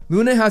Mina.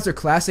 Luna has her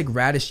classic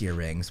radish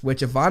earrings, which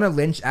Ivana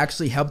Lynch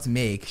actually helped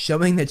make,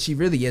 showing that she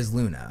really is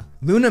Luna.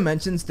 Luna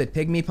mentions that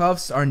Pygmy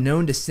Puffs are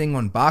known to sing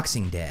on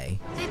Boxing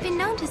Day. They've been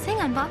known to sing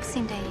on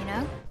Boxing Day, you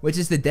know? Which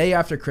is the day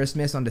after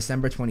Christmas on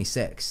December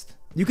 26th.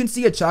 You can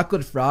see a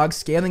chocolate frog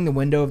scaling the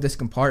window of this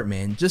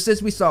compartment, just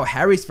as we saw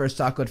Harry's first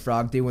chocolate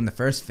frog do in the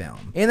first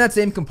film. In that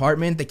same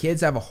compartment, the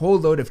kids have a whole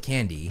load of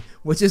candy,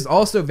 which is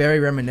also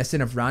very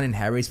reminiscent of Ron and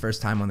Harry's first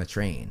time on the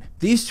train.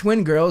 These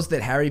twin girls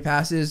that Harry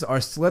passes are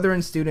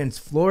Slytherin students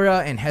Flora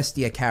and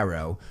Hestia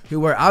Carrow,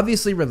 who are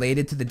obviously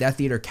related to the Death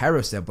Eater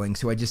Carrow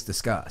siblings who I just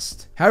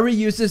discussed. Harry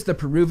uses the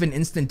Peruvian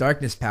Instant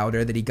Darkness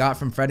powder that he got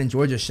from Fred and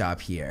George's shop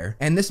here,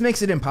 and this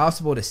makes it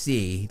impossible to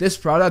see, this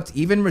product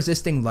even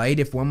resisting light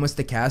if one was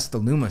to cast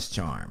the Lumos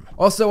charm.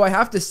 Also, I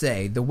have to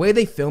say, the way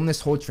they filmed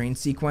this whole train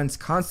sequence,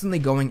 constantly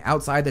going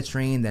outside the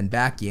train then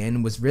back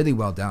in, was really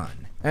well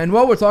done. And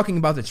while we're talking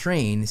about the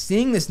train,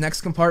 seeing this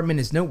next compartment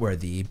is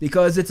noteworthy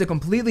because it's a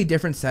completely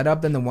different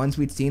setup than the ones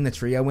we'd seen the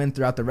trio in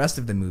throughout the rest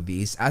of the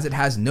movies, as it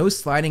has no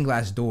sliding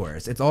glass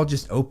doors, it's all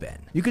just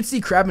open. You can see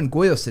Crabbe and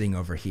Goyle sitting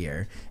over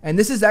here, and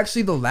this is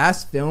actually the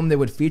last film that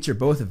would feature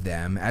both of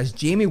them, as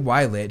Jamie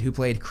Wylett, who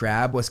played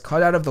Crabbe, was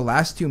cut out of the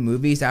last two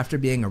movies after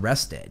being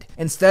arrested.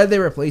 Instead, they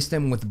replaced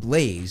him with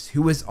Blaze,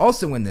 who was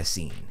also in this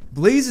scene.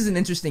 Blaze is an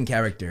interesting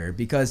character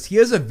because he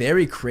has a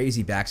very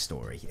crazy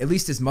backstory, at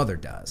least his mother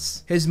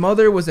does. His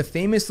mother was a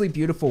famously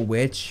beautiful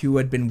witch who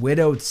had been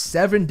widowed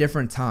 7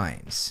 different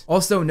times.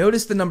 Also,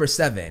 notice the number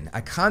 7,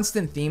 a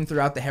constant theme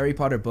throughout the Harry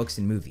Potter books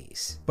and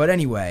movies. But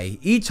anyway,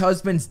 each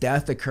husband's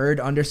death occurred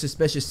under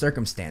suspicious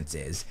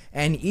circumstances,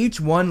 and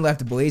each one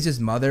left Blaze's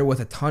mother with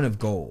a ton of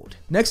gold.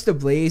 Next to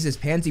Blaze is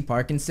Pansy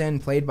Parkinson,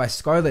 played by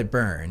Scarlett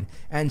Byrne,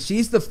 and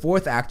she's the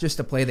 4th actress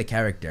to play the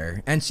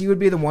character, and she would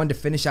be the one to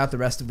finish out the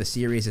rest of the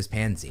series as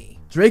Pansy.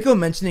 Draco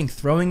mentioning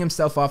throwing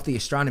himself off the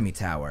astronomy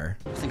tower,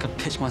 I think I'd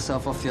pitch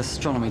myself off the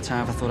astronomy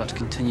tower if I thought I'd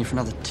continue for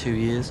another 2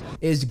 years.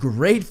 is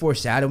great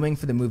foreshadowing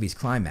for the movie's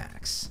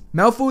climax.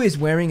 Malfoy is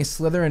wearing a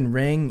Slytherin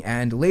ring,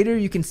 and later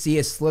you can see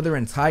a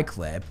Slytherin tie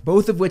clip,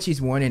 both of which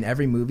he's worn in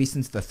every movie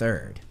since the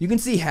 3rd. You can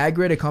see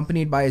Hagrid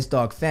accompanied by his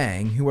dog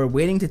Fang, who are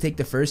waiting to take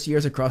the first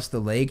years across the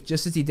lake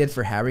just as he did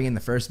for Harry in the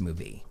first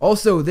movie.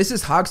 Also, this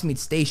is Hogsmeade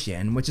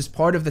Station, which is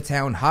part of the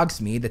town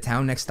Hogsmeade, the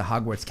town next to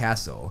Hogwarts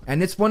Castle,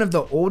 and it's one of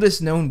the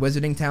oldest known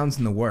wizarding towns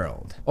in the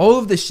world. All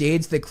of the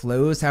shades that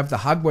close have the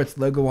Hogwarts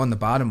logo on the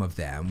bottom of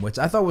them, which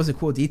I thought was a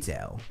cool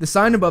detail. The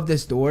sign above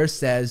this door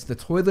says the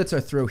toilets are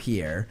through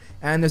here,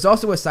 and there's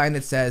also a sign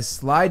that says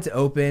slide to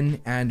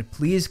open and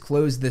please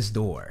close this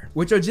door,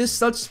 which are just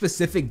such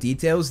specific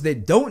details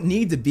that don't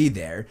need to be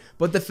there,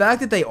 but the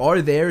fact that they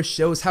are there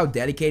shows how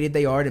dedicated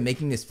they are to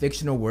making this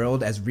fictional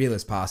world as real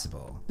as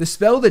possible. The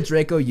spell that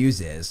Draco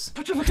uses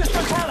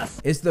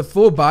is the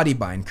full body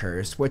bind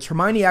curse, which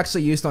Hermione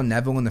actually used on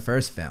Neville in the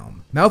first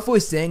film.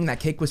 Malfoy saying that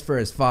cake was for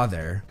his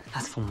father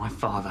That's for my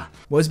father.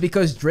 was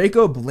because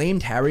Draco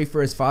blamed Harry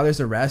for his father's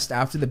arrest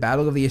after the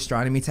Battle of the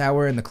Astronomy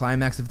Tower in the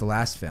climax of the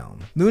last film.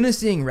 Luna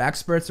seeing rack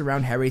spurts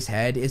around Harry's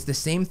head is the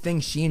same thing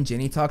she and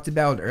Ginny talked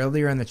about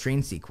earlier in the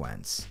train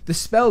sequence. The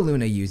spell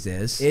Luna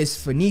uses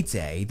is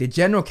Finite, the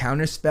general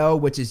counter spell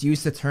which is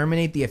used to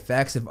terminate the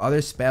effects of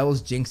other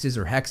spells, jinxes,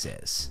 or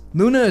hexes.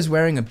 Luna is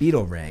wearing a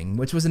beetle ring,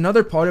 which was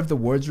another part of the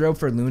wardrobe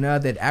for Luna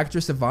that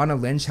actress Evanna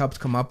Lynch helped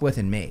come up with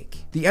and make.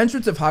 The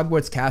entrance of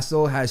Hogwarts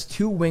Castle has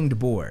 2 winged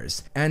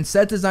boars, and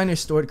set designer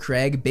Stuart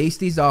Craig based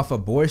these off a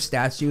boar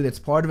statue that's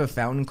part of a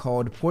fountain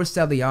called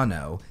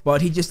Porcelliano,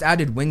 but he just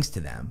added wings to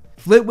them.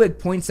 Flitwick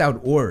points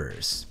out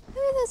Aurors. Who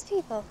are those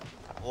people?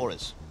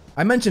 Auras.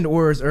 I mentioned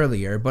Aurors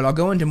earlier, but I'll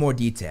go into more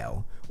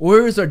detail.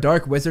 Aurors are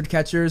dark wizard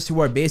catchers who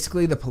are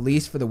basically the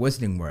police for the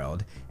wizarding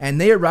world, and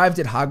they arrived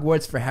at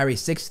Hogwarts for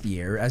Harry's 6th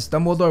year as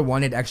Dumbledore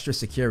wanted extra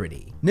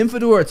security.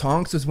 Nymphadora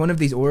Tonks was one of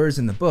these Aurors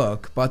in the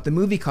book, but the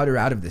movie cut her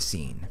out of the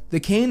scene.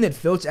 The cane that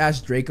Filch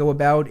asked Draco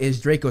about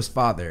is Draco's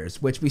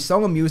father's, which we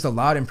saw him use a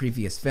lot in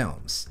previous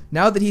films.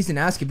 Now that he's in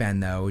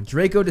Azkaban though,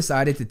 Draco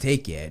decided to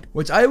take it,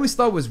 which I always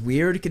thought was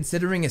weird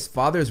considering his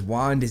father's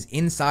wand is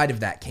inside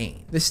of that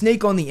cane. The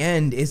snake on the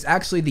end is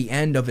actually the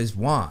end of his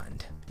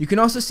wand. You can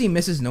also see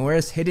Mrs.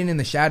 Norris hidden in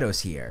the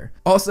shadows here.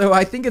 Also,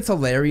 I think it's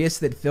hilarious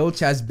that Filch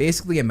has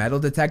basically a metal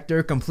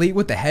detector complete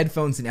with the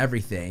headphones and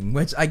everything,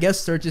 which I guess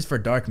searches for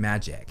dark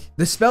magic.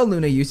 The spell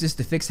Luna uses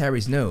to fix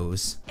Harry's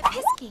nose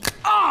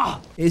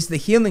is the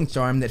healing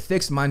charm that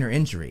fixed minor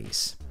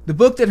injuries. The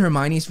book that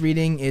Hermione's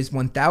reading is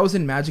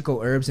 1000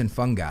 Magical Herbs and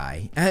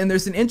Fungi, and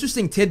there's an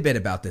interesting tidbit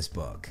about this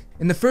book.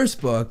 In the first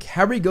book,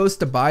 Harry goes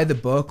to buy the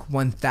book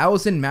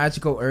 1000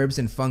 Magical Herbs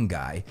and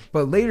Fungi,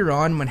 but later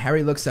on when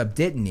Harry looks up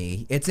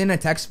Dittany, it's in a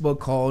textbook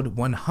called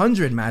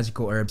 100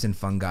 Magical Herbs and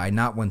Fungi,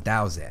 not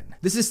 1000.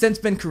 This has since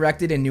been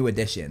corrected in new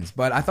editions,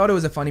 but I thought it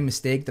was a funny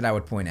mistake that I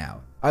would point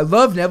out. I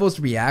love Neville's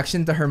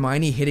reaction to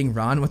Hermione hitting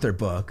Ron with her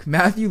book.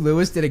 Matthew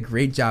Lewis did a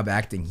great job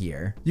acting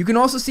here. You can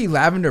also see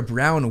Lavender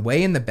Brown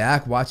way in the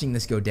back watching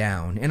this go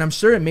down, and I'm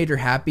sure it made her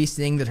happy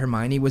seeing that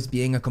Hermione was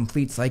being a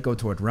complete psycho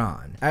toward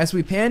Ron. As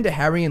we pan to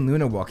Harry and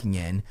Luna walking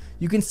in,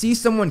 you can see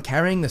someone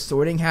carrying the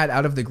sorting hat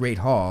out of the Great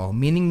Hall,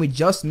 meaning we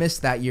just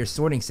missed that year's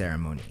sorting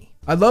ceremony.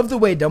 I love the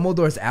way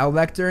Dumbledore's owl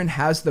lectern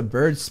has the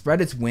bird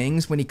spread its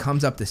wings when he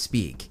comes up to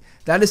speak.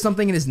 That is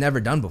something it has never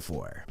done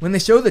before. When they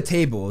show the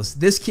tables,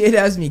 this kid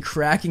has me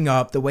cracking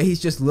up the way he's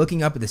just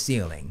looking up at the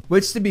ceiling,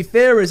 which to be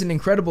fair is an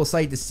incredible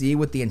sight to see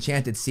with the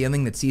enchanted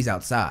ceiling that sees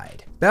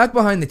outside. Back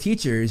behind the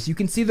teachers, you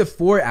can see the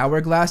 4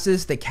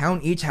 hourglasses that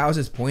count each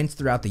house's points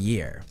throughout the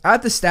year.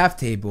 At the staff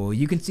table,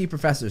 you can see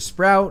Professor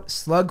Sprout,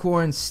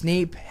 Slughorn,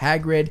 Snape,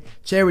 Hagrid,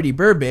 Charity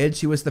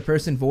Burbage, who was the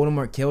person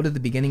Voldemort killed at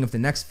the beginning of the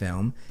next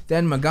film,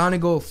 then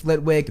McGonagall,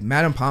 Flitwick,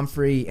 Madame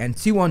Pomfrey, and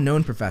 2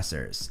 unknown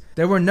professors.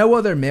 There were no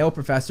other male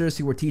professors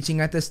who were teaching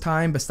at this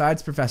time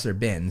besides Professor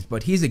Binns,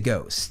 but he's a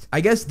ghost.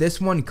 I guess this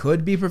one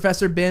could be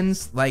Professor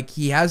Binns, like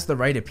he has the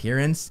right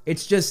appearance,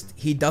 it's just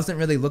he doesn't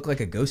really look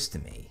like a ghost to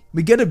me.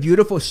 We get a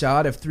beautiful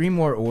shot of 3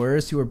 more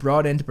Aurors who are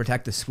brought in to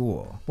protect the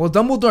school, while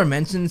Dumbledore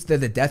mentions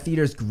that the Death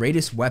Eater's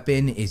greatest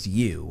weapon is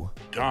you.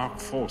 Dark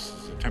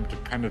forces attempt to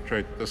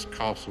penetrate this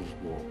castle's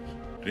walls,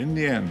 but in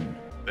the end,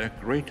 their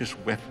greatest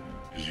weapon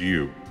is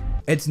you.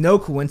 It's no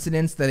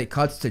coincidence that it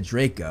cuts to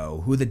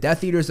Draco, who the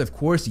Death Eaters of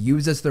course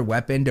use as their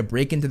weapon to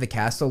break into the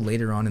castle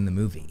later on in the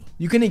movie.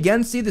 You can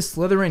again see the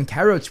Slytherin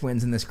Carrow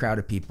twins in this crowd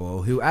of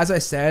people, who as I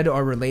said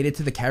are related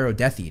to the Carrow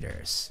Death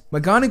Eaters.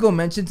 McGonagall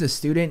mentions a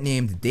student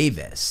named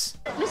Davis.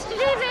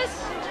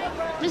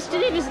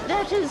 Mr. Davis,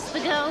 that is the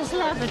girls'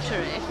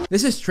 lavatory.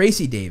 This is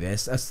Tracy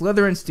Davis, a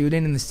Slytherin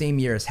student in the same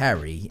year as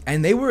Harry,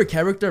 and they were a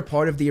character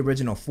part of the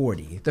original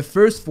 40, the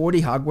first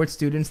 40 Hogwarts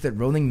students that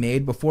Rowling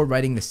made before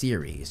writing the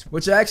series,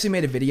 which I actually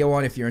made a video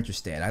on if you're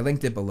interested. I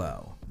linked it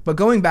below. But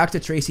going back to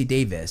Tracy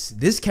Davis,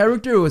 this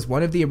character was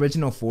one of the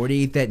original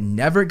 40 that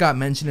never got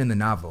mentioned in the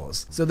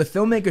novels, so the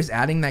filmmakers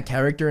adding that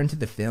character into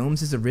the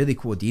films is a really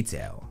cool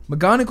detail.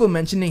 McGonagall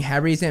mentioning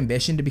Harry's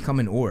ambition to become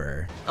an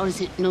Auror, Or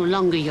is it no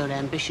longer your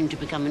ambition to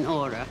become an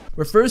Auror?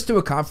 refers to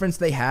a conference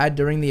they had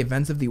during the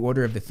events of the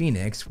Order of the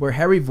Phoenix, where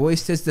Harry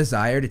voiced his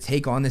desire to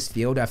take on this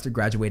field after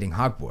graduating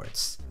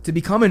Hogwarts. To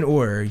become an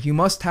Auror, you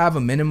must have a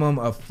minimum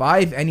of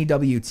 5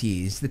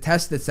 NEWTs, the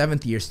test that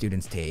 7th year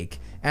students take,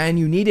 and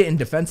you need it in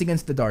Defense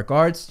Against the Dark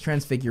Arts,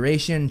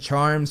 Transfiguration,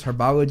 Charms,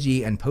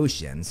 Herbology, and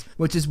Potions,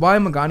 which is why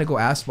McGonagall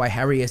asked why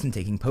Harry isn't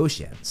taking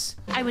potions.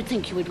 I would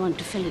think you would want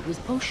to fill it with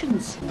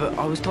potions. But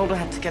I was told I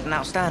had to get an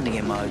outstanding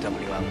in my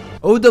OWL.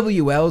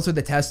 OWLs are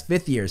the test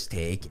 5th years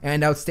take,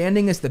 and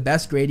outstanding is the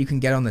best grade you can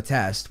get on the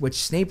test,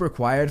 which Snape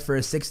required for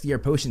his 6th year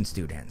potion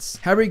students.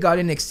 Harry got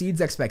in Exceeds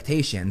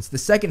Expectations, the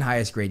 2nd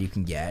highest grade you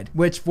can get,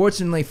 which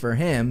fortunately for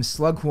him,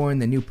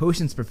 Slughorn, the new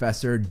potions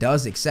professor,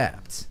 does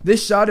accept.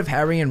 This shot of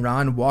Harry and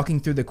Ron walking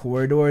through the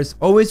corridors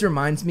always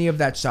reminds me of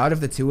that shot of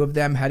the two of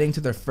them heading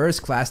to their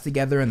first class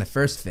together in the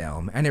first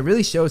film, and it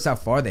really shows how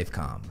far they've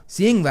come.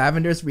 Seeing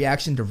Lavender's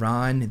reaction to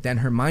Ron, then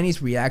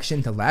Hermione's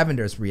reaction to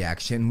Lavender's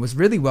reaction was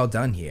really well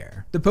done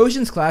here. The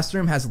potions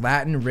classroom has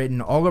Latin written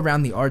all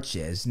around the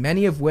arches,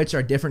 many of which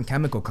are different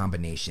chemical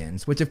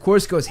combinations, which of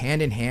course goes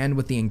hand in hand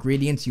with the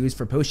ingredients used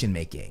for potion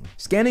making.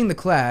 Scanning the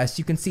class,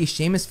 you can see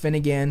Seamus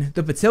Finnegan,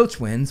 the Patil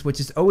twins,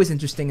 which is always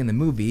interesting in the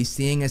movie,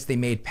 seeing as they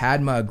made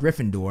Padma a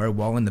Gryffindor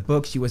while in the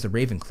book she was a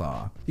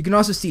Ravenclaw. You can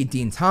also see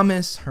Dean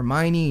Thomas,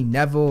 Hermione,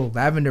 Neville,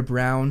 Lavender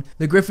Brown,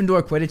 the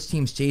Gryffindor Quidditch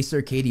team's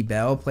chaser Katie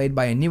Bell, played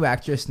by a new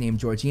actress named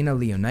Georgina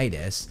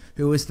Leonidas,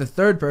 who was the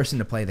 3rd person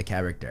to play the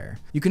character.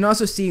 You can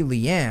also see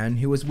Leanne,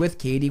 who was with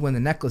Katie when the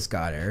necklace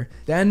got her,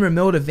 then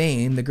Romilda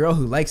Vane, the girl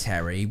who likes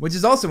Harry, which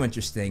is also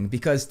interesting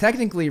because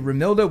technically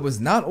Romilda was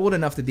not old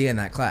enough to be in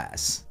that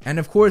class. And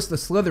of course the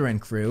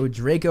Slytherin crew,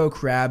 Draco,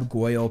 Crabbe,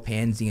 Goyle,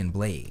 Pansy, and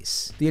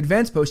Blaze. The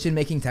advanced potion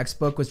making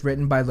textbook was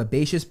written by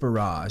Labatius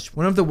Barrage,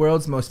 one of the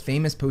world's most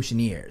famous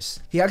potioneers.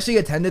 He actually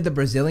attended the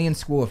Brazilian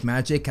School of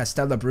Magic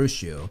Castelo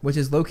Bruxo, which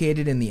is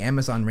located in the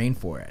Amazon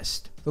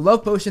rainforest. The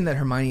love potion that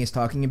Hermione is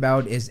talking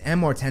about is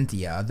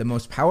Amortentia, the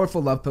most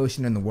powerful love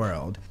potion in the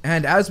world,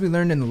 and as we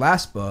learned in the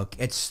last book,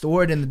 it's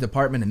stored in the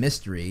Department of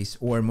Mysteries,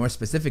 or more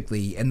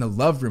specifically, in the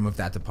love room of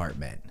that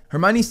department.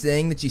 Hermione's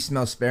saying that she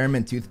smells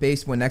spearmint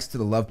toothpaste when next to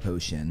the love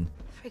potion.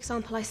 For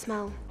example, I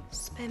smell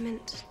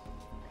spearmint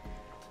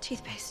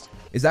toothpaste.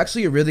 Is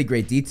actually a really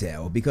great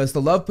detail because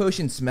the love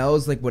potion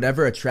smells like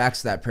whatever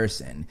attracts that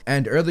person.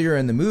 And earlier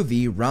in the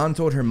movie, Ron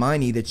told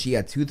Hermione that she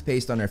had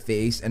toothpaste on her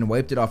face and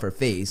wiped it off her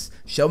face,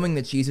 showing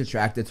that she's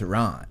attracted to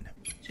Ron.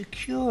 It's a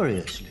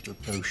curious little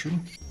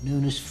potion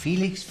known as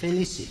Felix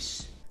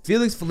Felicis.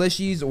 Felix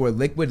Felicis, or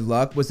liquid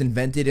luck, was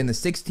invented in the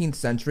 16th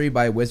century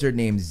by a wizard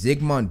named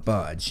Zygmunt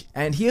Budge,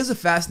 and he has a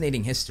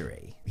fascinating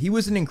history. He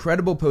was an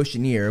incredible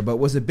potioneer, but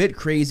was a bit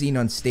crazy and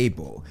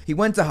unstable. He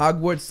went to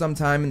Hogwarts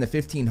sometime in the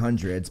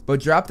 1500s,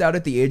 but dropped out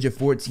at the age of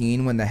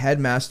 14 when the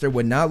headmaster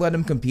would not let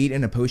him compete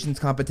in a potions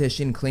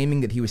competition,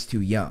 claiming that he was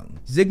too young.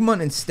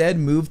 Zygmunt instead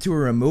moved to a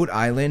remote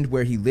island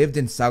where he lived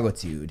in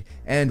solitude,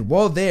 and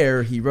while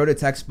there, he wrote a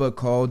textbook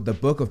called The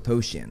Book of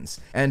Potions,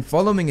 and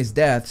following his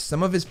death,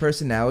 some of his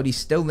personality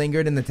still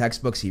lingered in the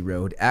textbooks he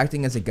wrote,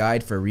 acting as a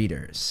guide for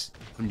readers.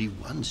 Only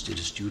once did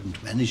a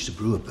student manage to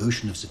brew a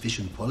potion of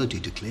sufficient quality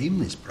to claim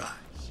this prize.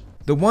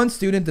 The one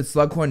student that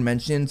Slughorn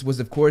mentions was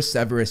of course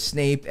Severus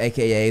Snape,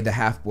 aka the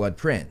Half-Blood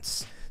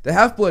Prince. The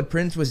Half-Blood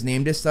Prince was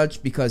named as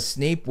such because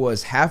Snape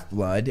was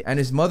half-blood and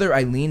his mother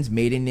Eileen's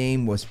maiden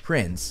name was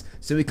Prince,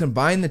 so he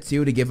combined the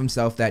two to give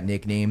himself that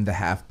nickname, the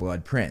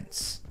Half-Blood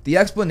Prince. The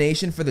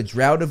explanation for the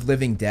Draught of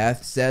Living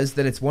Death says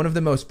that it's one of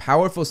the most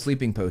powerful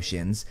sleeping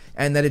potions,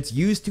 and that it's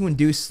used to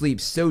induce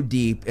sleep so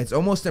deep it's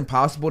almost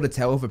impossible to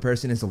tell if a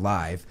person is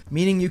alive,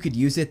 meaning you could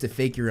use it to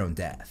fake your own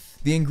death.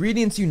 The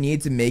ingredients you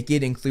need to make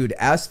it include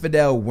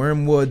asphodel,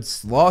 wormwood,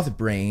 sloth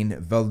brain,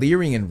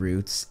 valerian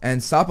roots,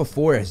 and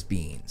saprophoris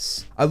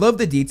beans. I love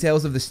the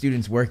details of the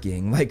students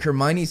working, like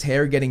Hermione's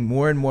hair getting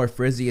more and more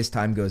frizzy as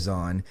time goes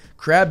on,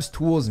 Crabbe's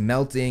tools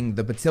melting,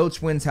 the Patil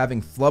twins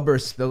having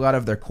flubber spill out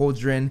of their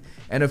cauldron,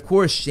 and and of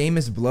course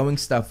Seamus blowing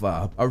stuff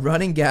up, a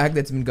running gag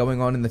that's been going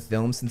on in the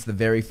film since the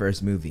very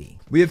first movie.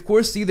 We of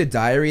course see the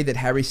diary that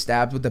Harry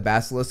stabbed with the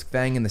basilisk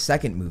fang in the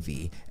second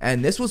movie,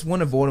 and this was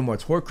one of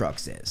Voldemort's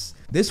Horcruxes.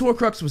 This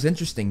Horcrux was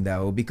interesting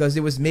though, because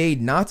it was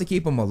made not to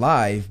keep him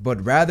alive,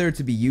 but rather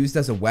to be used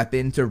as a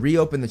weapon to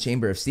reopen the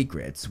Chamber of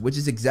Secrets, which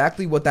is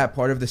exactly what that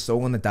part of the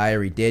soul in the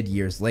diary did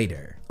years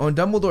later. On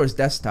Dumbledore's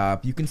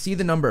desktop, you can see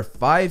the number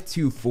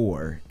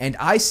 524, and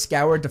I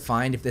scoured to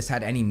find if this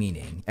had any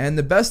meaning, and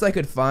the best I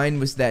could find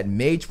was that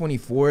May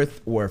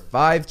 24th, or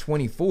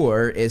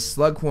 524, is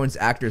Slughorn's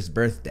actor's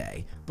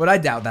birthday, but I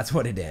doubt that's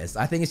what it is.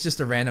 I think it's just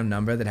a random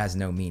number that has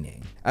no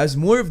meaning. As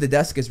more of the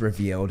desk is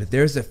revealed,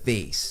 there's a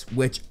face,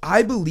 which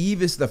I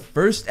believe is the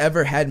first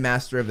ever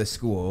headmaster of the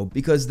school,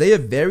 because they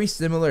have very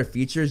similar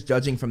features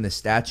judging from the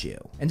statue.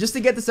 And just to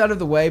get this out of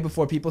the way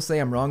before people say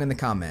I'm wrong in the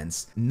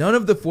comments, none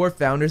of the 4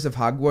 founders of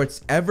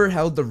Hogwarts ever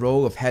held the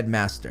role of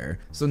headmaster,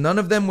 so none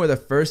of them were the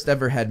first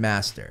ever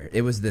headmaster.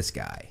 It was this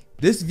guy.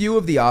 This view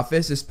of the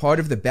office is part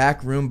of the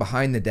back room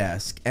behind the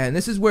desk, and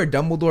this is where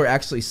Dumbledore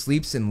actually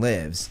sleeps and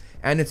lives,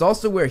 and it's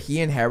also where he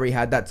and Harry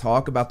had that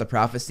talk about the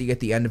prophecy at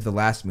the end of the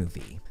last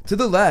movie. To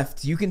the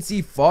left, you can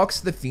see Fawkes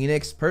the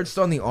Phoenix perched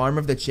on the arm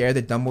of the chair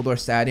that Dumbledore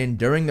sat in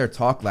during their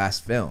talk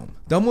last film.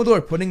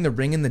 Dumbledore putting the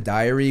ring in the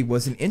diary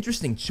was an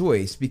interesting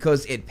choice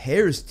because it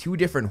pairs 2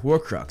 different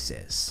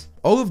Horcruxes.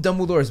 All of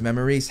Dumbledore's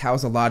memories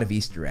house a lot of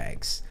Easter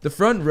eggs. The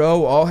front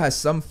row all has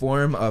some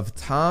form of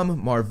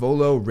Tom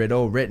Marvolo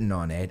Riddle written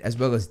on it, as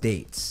well as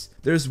dates.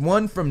 There's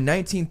one from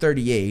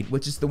 1938,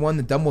 which is the one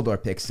that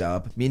Dumbledore picks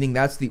up, meaning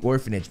that's the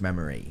orphanage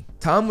memory.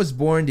 Tom was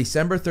born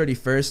December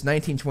 31st,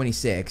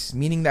 1926,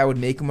 meaning that would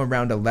make him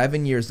around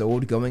 11 years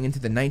old going into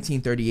the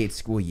 1938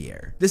 school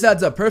year. This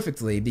adds up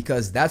perfectly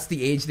because that's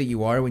the age that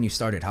you are when you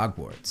start at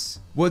Hogwarts.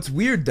 What's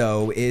weird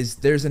though is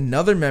there's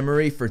another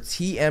memory for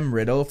T.M.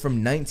 Riddle from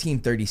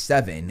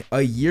 1937,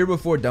 a year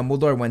before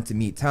Dumbledore went to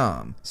meet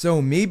Tom.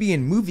 So maybe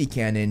in movie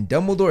canon,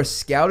 Dumbledore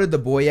scouted the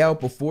boy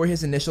out before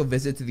his initial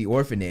visit to the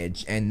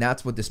orphanage, and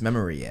that's what this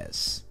memory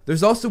is.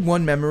 There's also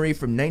one memory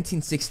from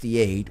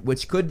 1968,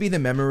 which could be the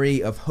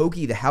memory of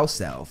Hoki the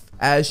house elf,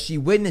 as she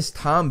witnessed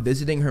Tom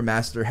visiting her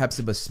master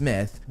Hepzibah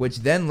Smith, which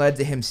then led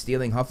to him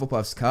stealing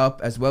Hufflepuff's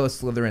cup as well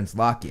as Slytherin's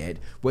locket,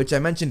 which I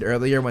mentioned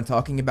earlier when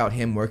talking about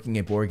him working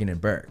at Borgin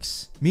 &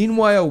 Burkes.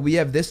 Meanwhile, we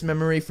have this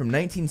memory from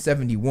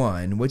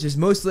 1971, which is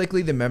most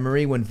likely the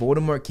memory when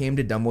Voldemort came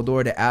to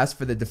Dumbledore to ask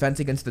for the Defense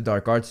Against the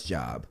Dark Arts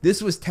job.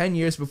 This was 10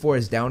 years before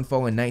his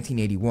downfall in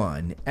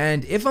 1981,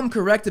 and if I'm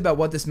correct about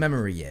what this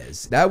memory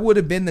is, that would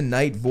have been the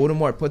night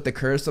Voldemort put the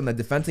curse on the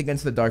Defense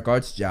Against the Dark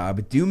Arts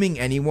job, dooming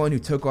anyone who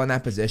took on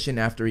that position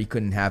after he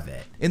couldn't have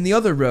it. In the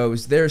other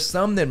rows, there are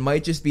some that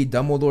might just be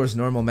Dumbledore's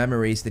normal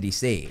memories that he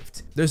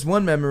saved. There's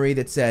one memory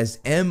that says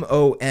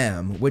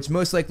MOM, which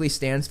most likely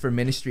stands for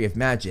Ministry of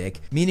Magic,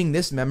 meaning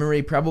this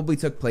memory probably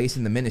took place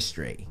in the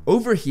Ministry.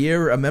 Over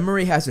here, a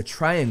memory has a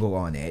triangle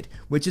on it,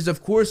 which is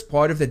of course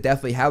part of the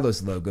Deathly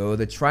Hallows logo,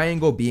 the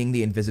triangle being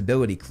the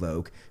invisibility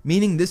cloak,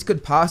 meaning this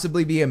could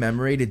possibly be a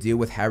memory to do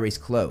with Harry's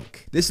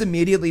cloak. This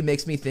immediately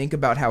makes me think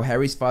about how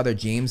Harry's father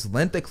James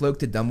lent the cloak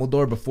to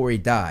Dumbledore before he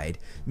died,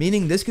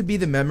 meaning this could be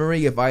the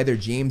memory of either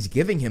James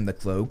giving him the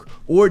cloak,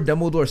 or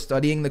Dumbledore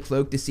studying the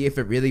cloak to see if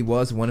it really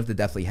was one of the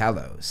Deathly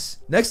Hallows.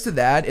 Next to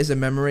that is a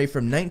memory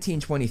from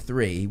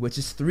 1923, which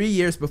is 3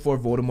 years before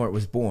Voldemort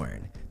was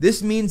born.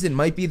 This means it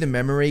might be the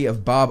memory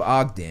of Bob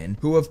Ogden,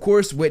 who of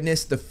course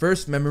witnessed the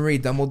first memory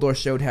Dumbledore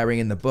showed Harry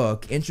in the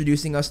book,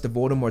 introducing us to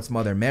Voldemort's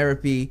mother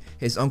Merope,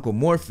 his uncle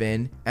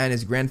Morphin, and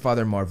his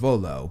grandfather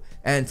Marvolo,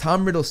 and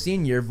Tom Riddle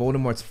Sr.,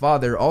 Voldemort's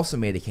father, also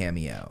made a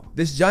cameo.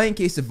 This giant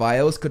case of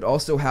vials could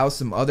also house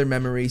some other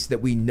memories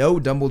that we know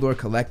Dumbledore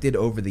collected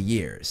over the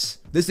years.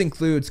 This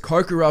includes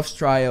Karkaroff's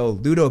trial,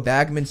 Ludo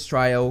Bagman's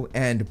trial,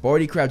 and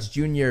Barty Crouch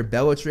Jr.,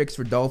 Bellatrix,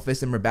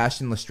 Rodolphus, and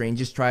Sebastian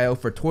Lestrange's trial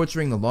for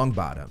torturing the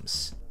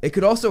Longbottoms. It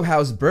could also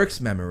house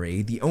Burke's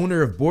memory, the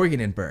owner of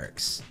Borgin &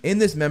 Burkes. In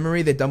this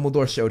memory that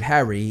Dumbledore showed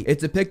Harry, it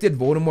depicted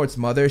Voldemort's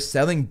mother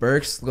selling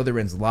Burke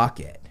Slytherin's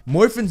locket.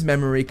 Morphin's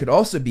memory could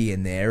also be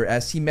in there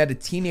as he met a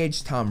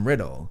teenage Tom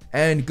Riddle.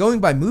 And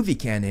going by movie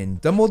canon,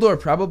 Dumbledore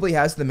probably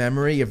has the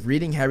memory of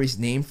reading Harry's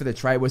name for the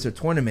Triwizard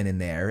Tournament in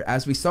there,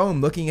 as we saw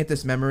him looking at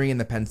this memory in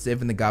the Pensieve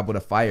in the Goblet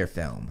of Fire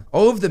film.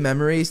 All of the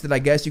memories that I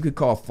guess you could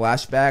call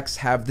flashbacks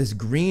have this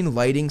green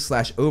lighting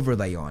 /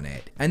 overlay on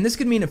it, and this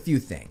could mean a few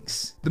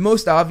things. The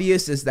most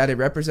obvious is that it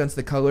represents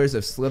the colors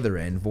of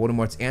Slytherin,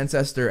 Voldemort's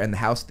ancestor and the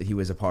house that he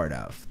was a part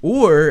of.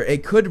 Or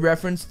it could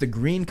reference the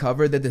green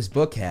cover that this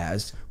book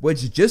has,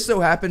 which just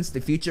so happens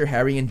to feature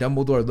Harry and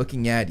Dumbledore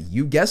looking at,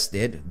 you guessed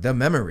it, the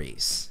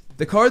memories.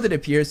 The car that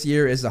appears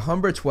here is a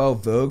Humber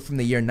 12 Vogue from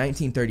the year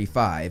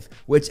 1935,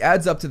 which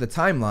adds up to the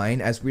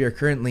timeline as we are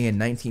currently in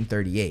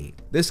 1938.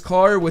 This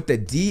car with the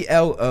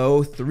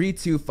DLO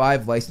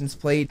 325 license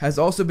plate has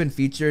also been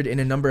featured in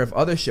a number of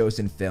other shows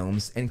and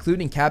films,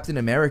 including Captain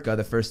America: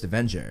 The First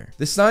Avenger.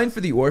 The sign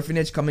for the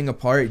orphanage coming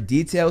apart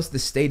details the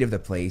state of the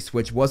place,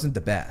 which wasn't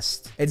the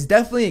best. It's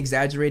definitely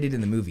exaggerated in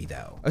the movie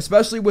though,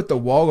 especially with the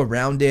wall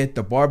around it,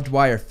 the barbed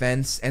wire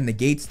fence, and the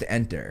gates to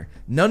enter.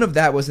 None of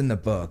that was in the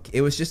book,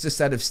 it was just a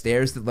set of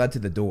stairs that led to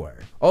the door.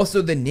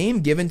 Also, the name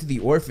given to the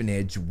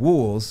orphanage,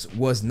 Wools,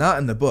 was not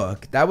in the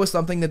book. That was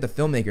something that the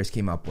filmmakers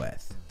came up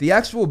with. The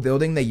actual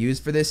building they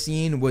used for this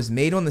scene was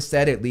made on the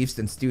set at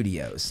Leavesden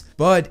Studios,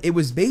 but it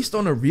was based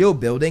on a real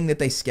building that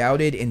they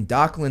scouted in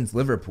Docklands,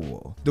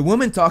 Liverpool. The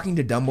woman talking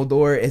to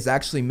Dumbledore is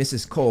actually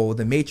Mrs. Cole,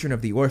 the matron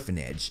of the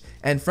orphanage,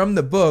 and from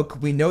the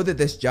book, we know that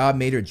this job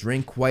made her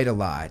drink quite a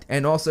lot,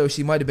 and also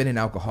she might have been an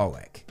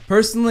alcoholic.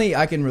 Personally,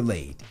 I can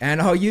relate,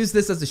 and I'll use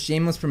this as a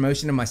shameless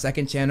promotion of my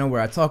second channel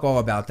where I talk all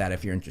about that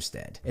if you're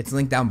interested. It's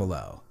linked down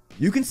below.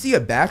 You can see a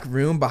back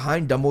room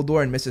behind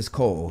Dumbledore and Mrs.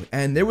 Cole,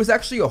 and there was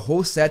actually a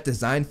whole set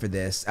designed for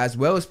this, as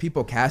well as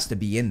people cast to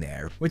be in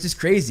there, which is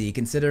crazy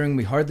considering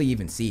we hardly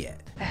even see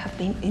it. There have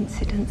been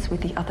incidents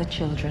with the other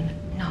children,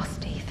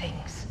 nasty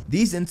things.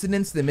 These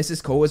incidents that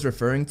Mrs. Cole is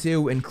referring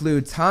to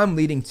include Tom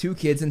leading 2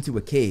 kids into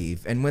a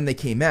cave, and when they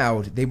came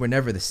out, they were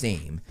never the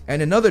same.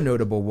 And another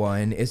notable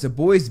one is a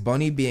boy's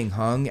bunny being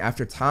hung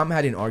after Tom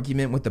had an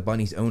argument with the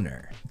bunny's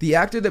owner. The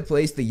actor that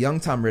plays the young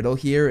Tom Riddle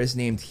here is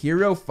named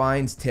Hero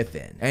Fiennes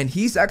Tiffin, and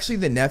he's actually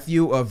the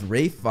nephew of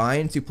Ralph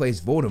Fiennes who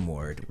plays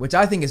Voldemort, which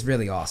I think is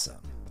really awesome.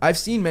 I've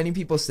seen many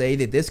people say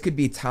that this could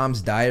be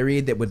Tom's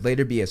diary that would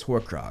later be his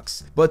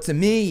Horcrux, but to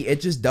me,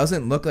 it just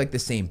doesn't look like the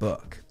same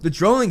book. The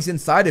drawings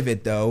inside of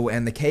it though,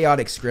 and the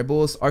chaotic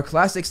scribbles, are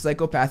classic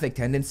psychopathic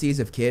tendencies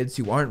of kids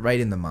who aren't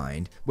right in the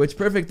mind, which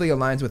perfectly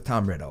aligns with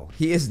Tom Riddle.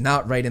 He is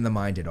not right in the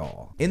mind at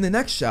all. In the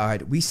next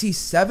shot, we see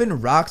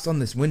 7 rocks on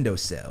this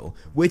windowsill,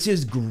 which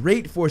is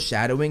great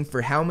foreshadowing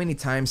for how many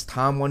times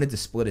Tom wanted to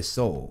split his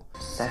soul.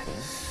 7.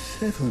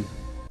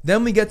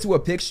 Then we get to a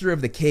picture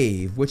of the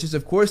cave, which is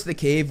of course the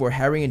cave where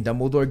Harry and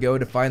Dumbledore go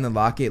to find the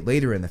locket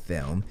later in the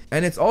film,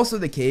 and it's also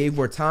the cave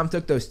where Tom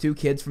took those 2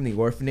 kids from the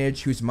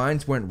orphanage whose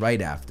minds weren't right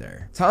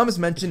after. Tom is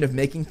mentioned of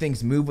making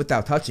things move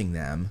without touching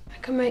them. I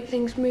can make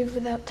things move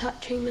without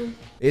touching them.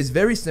 It is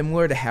very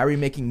similar to Harry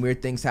making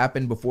weird things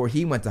happen before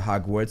he went to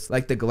Hogwarts,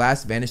 like the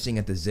glass vanishing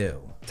at the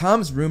zoo.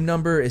 Tom's room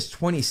number is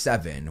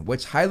 27,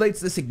 which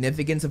highlights the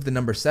significance of the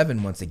number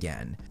 7 once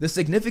again. The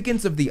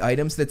significance of the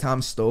items that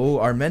Tom stole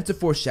are meant to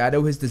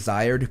foreshadow his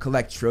desire to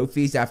collect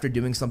trophies after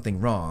doing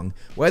something wrong,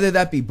 whether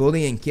that be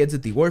bullying kids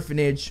at the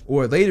orphanage,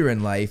 or later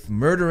in life,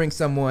 murdering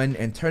someone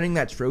and turning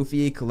that trophy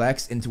he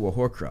collects into a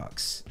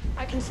Horcrux.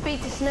 I can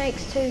speak to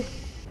snakes too.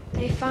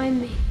 They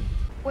find me,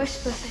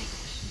 whisper things.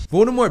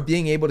 Voldemort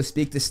being able to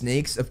speak to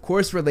snakes of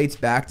course relates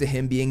back to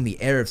him being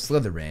the heir of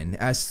Slytherin,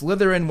 as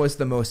Slytherin was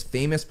the most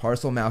famous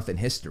Parselmouth in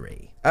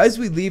history. As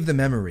we leave the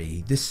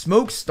memory, the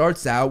smoke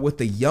starts out with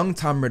the young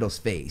Tom Riddle's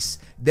face,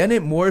 then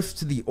it morphs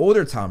to the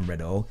older Tom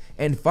Riddle,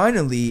 and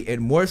finally it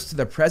morphs to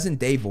the present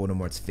day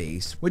Voldemort's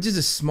face, which is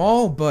a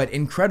small but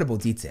incredible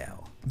detail.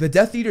 The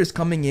Death Eaters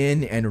coming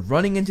in and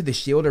running into the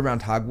shield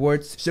around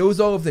Hogwarts shows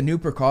all of the new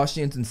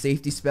precautions and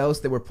safety spells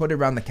that were put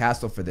around the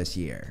castle for this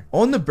year.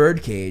 On the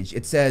birdcage,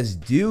 it says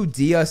 "Do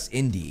Deus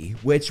Indi,"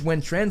 which when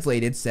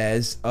translated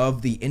says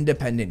 "of the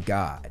independent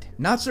god."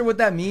 Not sure what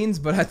that means,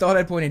 but I thought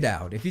I'd point it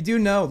out. If you do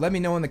know, let me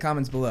know in the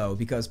comments below,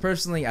 because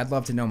personally I'd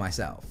love to know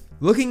myself.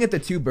 Looking at the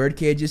 2 bird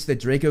cages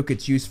that Draco could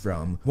choose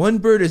from, one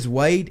bird is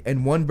white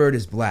and one bird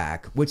is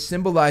black, which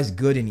symbolize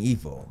good and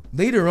evil.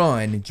 Later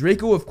on,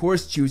 Draco of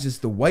course chooses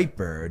the white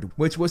bird,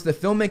 which was the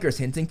filmmakers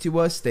hinting to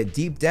us that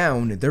deep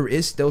down, there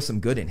is still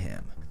some good in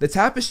him. The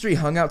tapestry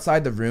hung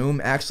outside the room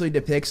actually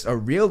depicts a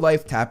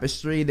real-life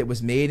tapestry that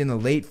was made in the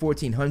late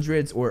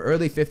 1400s or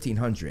early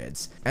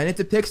 1500s, and it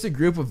depicts a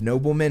group of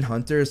noblemen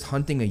hunters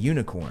hunting a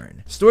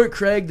unicorn. Stuart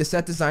Craig, the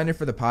set designer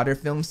for the Potter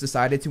films,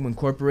 decided to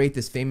incorporate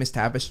this famous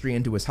tapestry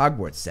into his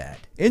Hogwarts set.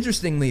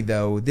 Interestingly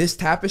though, this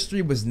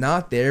tapestry was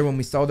not there when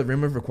we saw the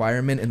Room of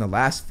Requirement in the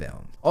last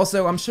film.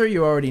 Also, I'm sure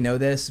you already know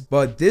this,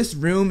 but this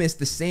room is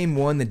the same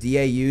one the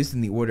DA used in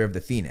the Order of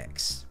the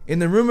Phoenix. In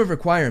the Room of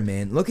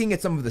Requirement, looking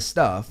at some of the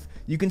stuff,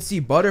 you can see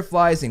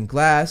butterflies and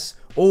glass,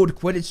 old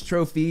Quidditch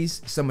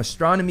trophies, some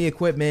astronomy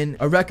equipment,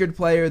 a record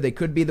player that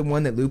could be the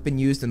one that Lupin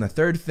used in the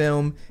 3rd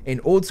film, an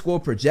old school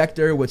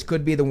projector which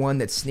could be the one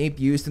that Snape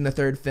used in the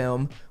 3rd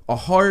film, a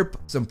harp,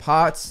 some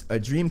pots, a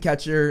dream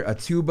catcher, a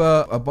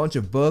tuba, a bunch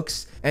of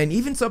books, and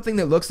even something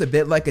that looks a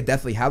bit like a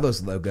Deathly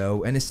Hallows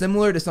logo and is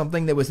similar to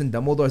something that was in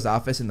Dumbledore's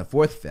office in the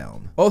 4th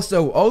film.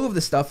 Also, all of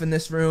the stuff in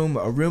this room,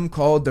 a room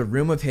called the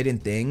Room of Hidden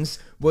Things,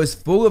 was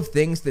full of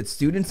things that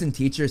students and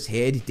teachers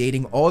hid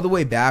dating all the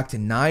way back to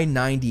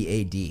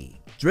 990 AD.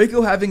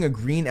 Draco having a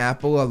green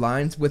apple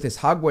aligns with his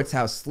Hogwarts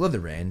house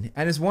Slytherin,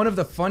 and is one of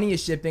the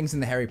funniest shippings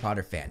in the Harry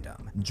Potter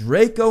fandom.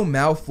 Draco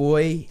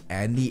Malfoy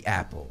and the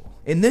apple.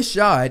 In this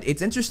shot,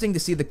 it's interesting to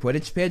see the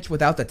Quidditch pitch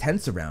without the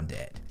tents around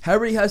it.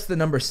 Harry has the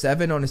number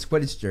 7 on his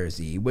Quidditch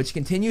jersey, which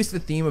continues the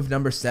theme of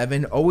number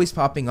 7 always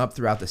popping up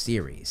throughout the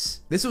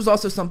series. This was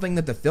also something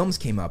that the films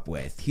came up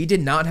with. He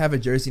did not have a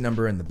jersey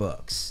number in the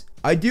books.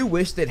 I do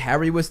wish that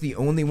Harry was the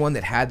only one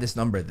that had this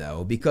number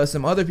though, because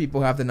some other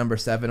people have the number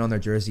 7 on their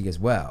jersey as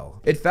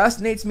well. It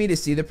fascinates me to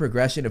see the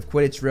progression of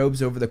Quidditch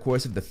robes over the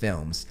course of the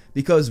films,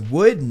 because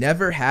Wood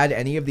never had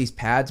any of these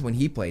pads when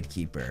he played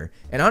Keeper,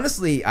 and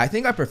honestly, I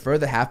think I prefer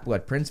the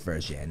Half-Blood Prince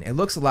version. It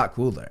looks a lot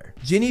cooler.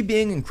 Ginny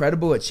being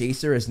incredible at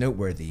Chaser is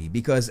noteworthy,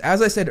 because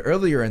as I said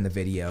earlier in the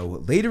video,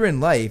 later in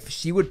life,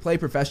 she would play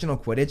professional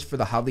Quidditch for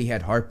the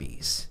Holyhead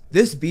Harpies.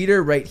 This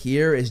beater right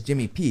here is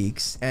Jimmy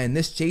Peaks, and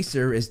this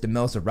chaser is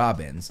Demelza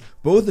Robbins,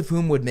 both of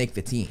whom would make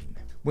the team.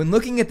 When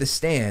looking at the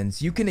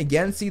stands, you can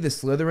again see the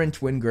Slytherin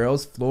twin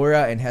girls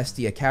Flora and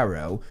Hestia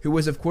Caro, who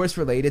was of course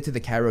related to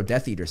the Caro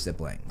Death Eater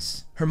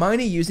siblings.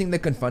 Hermione using the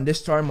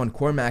Confundus charm on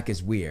Cormac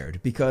is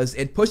weird, because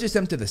it pushes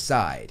him to the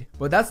side,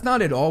 but that's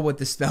not at all what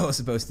this spell is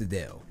supposed to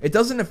do. It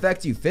doesn't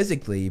affect you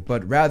physically,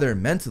 but rather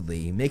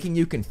mentally, making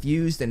you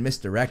confused and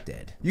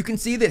misdirected. You can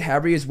see that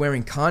Harry is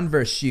wearing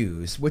Converse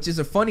shoes, which is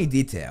a funny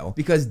detail,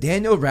 because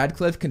Daniel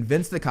Radcliffe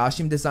convinced the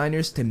costume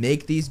designers to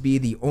make these be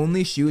the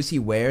only shoes he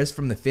wears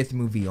from the 5th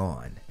movie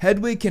on.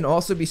 Hedwig can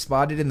also be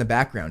spotted in the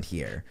background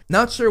here.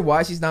 Not sure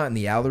why she's not in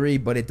the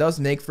Allery, but it does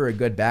make for a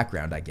good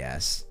background, I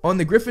guess. On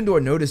the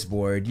Gryffindor notice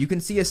board, you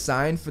can see a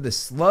sign for the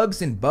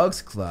Slugs and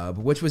Bugs Club,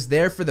 which was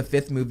there for the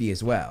 5th movie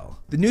as well.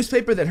 The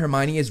newspaper that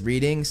Hermione is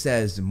reading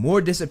says more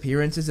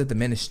disappearances at the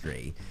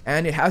Ministry,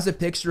 and it has a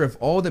picture of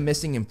all the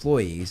missing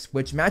employees,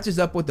 which matches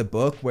up with the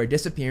book where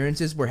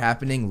disappearances were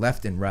happening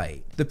left and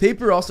right. The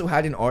paper also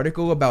had an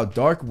article about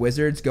dark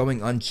wizards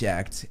going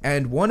unchecked,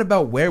 and one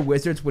about where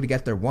wizards would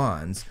get their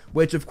wands,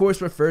 which of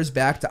course refers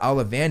back to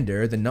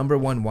Ollivander, the number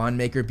 1 wand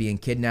maker, being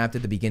kidnapped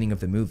at the beginning of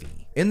the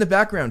movie. In the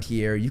background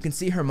here, you can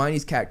see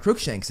Hermione's cat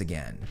Crookshanks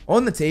again.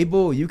 On the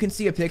table, you can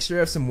see a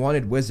picture of some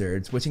wanted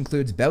wizards, which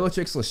includes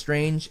Bellatrix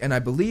Lestrange and I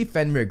believe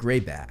Fenrir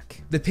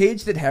Greyback. The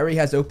page that Harry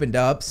has opened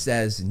up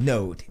says,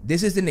 "Note,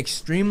 this is an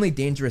extremely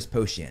dangerous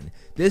potion.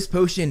 This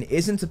potion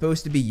isn't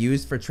supposed to be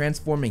used for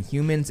transforming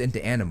humans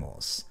into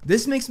animals."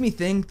 This makes me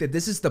think that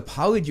this is the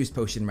Polyjuice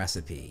potion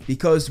recipe,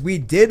 because we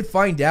did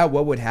find out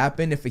what would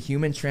happen if a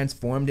human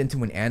transformed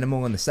into an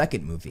animal in the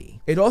 2nd movie.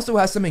 It also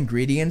has some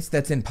ingredients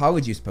that's in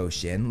Polyjuice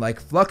potion,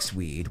 like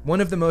fluxweed,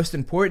 one of the most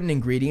important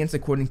ingredients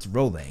according to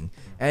Rowling,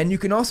 and you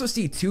can also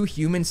see 2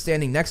 humans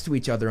standing next to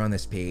each other on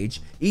this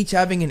page, each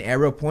having an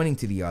arrow pointing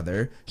to the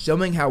other,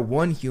 showing how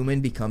one human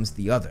becomes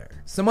the other.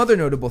 Some other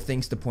notable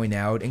things to point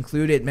out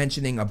include it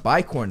mentioning a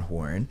bicorn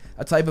horn,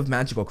 a type of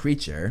magical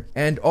creature,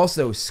 and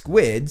also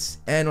squids,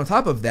 and on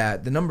top of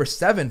that, the number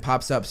 7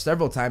 pops up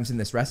several times in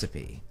this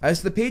recipe.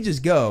 As the pages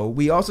go,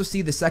 we also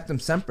see the Sectum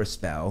Sempra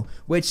spell,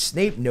 which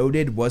Snape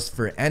noted was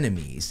for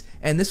enemies,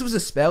 and this was a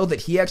spell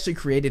that he actually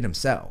created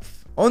himself.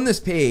 On this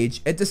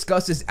page, it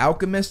discusses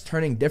alchemists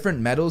turning different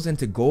metals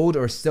into gold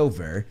or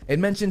silver. It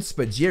mentions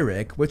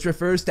spagyric, which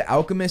refers to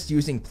alchemists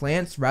using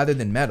plants rather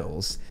than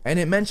metals, and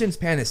it mentions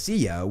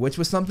panacea, which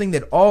was something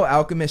that all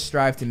alchemists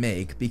strive to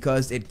make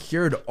because it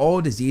cured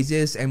all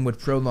diseases and would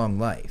prolong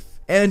life.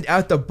 And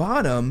at the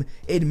bottom,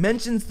 it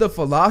mentions the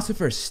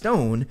Philosopher's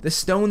Stone, the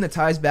stone that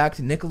ties back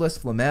to Nicholas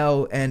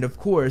Flamel and of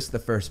course the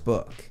first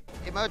book.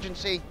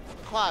 Emergency.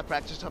 Choir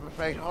practice, I'm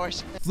afraid,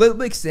 Horace.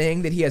 Flitwick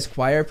saying that he has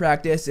choir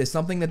practice is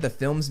something that the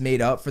films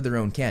made up for their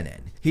own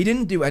canon. He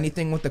didn't do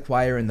anything with the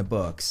choir in the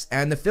books,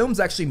 and the films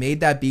actually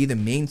made that be the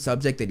main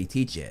subject that he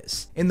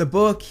teaches. In the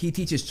book, he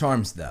teaches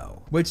charms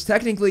though, which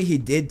technically he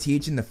did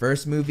teach in the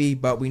 1st movie,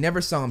 but we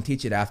never saw him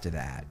teach it after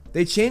that.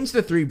 They changed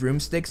the 3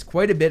 broomsticks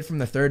quite a bit from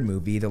the 3rd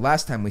movie, the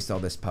last time we saw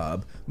this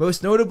pub,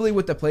 most notably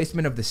with the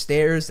placement of the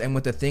stairs and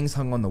with the things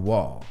hung on the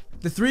wall.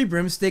 The 3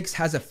 broomsticks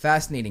has a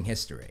fascinating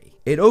history.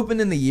 It opened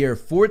in the year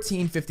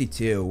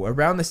 1452,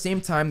 around the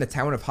same time the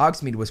town of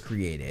Hogsmeade was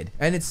created,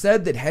 and it's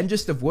said that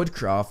Hengist of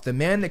Woodcroft, the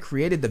man that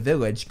created the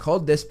village,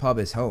 called this pub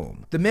his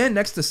home. The man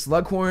next to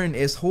Slughorn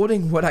is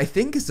holding what I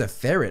think is a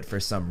ferret for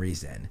some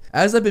reason.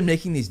 As I've been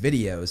making these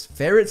videos,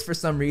 ferrets for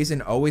some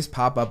reason always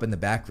pop up in the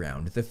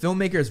background. The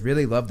filmmakers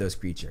really love those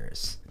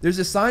creatures. There's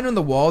a sign on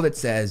the wall that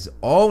says,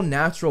 "All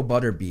natural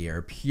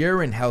butterbeer,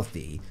 pure and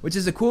healthy," which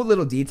is a cool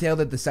little detail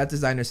that the set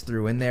designers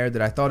threw in there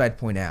that I thought I'd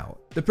point out.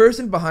 The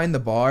person behind the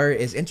bar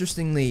is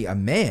interestingly a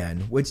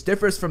man, which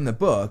differs from the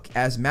book,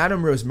 as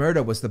Madame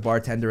Rosmerta was the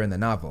bartender in the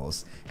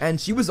novels, and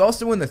she was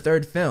also in the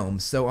 3rd film,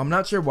 so I'm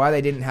not sure why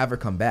they didn't have her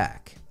come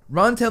back.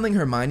 Ron telling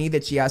Hermione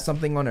that she has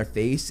something on her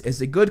face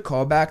is a good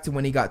callback to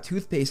when he got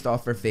toothpaste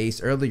off her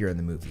face earlier in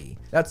the movie.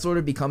 That sort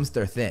of becomes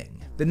their thing.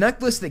 The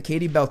necklace that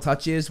Katie Bell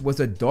touches was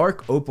a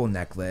dark opal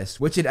necklace,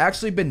 which had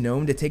actually been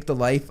known to take the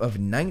life of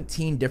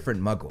 19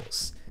 different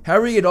muggles.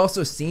 Harry had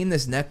also seen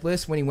this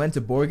necklace when he went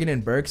to Borgin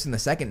and Burke's in the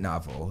 2nd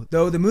novel,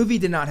 though the movie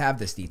did not have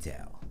this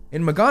detail.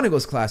 In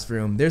McGonagall's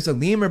classroom, there's a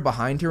lemur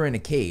behind her in a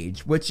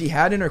cage, which she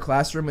had in her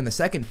classroom in the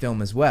second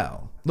film as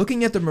well.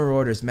 Looking at the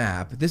Marauders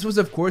map, this was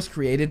of course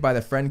created by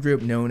the friend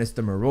group known as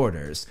the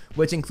Marauders,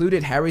 which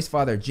included Harry's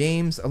father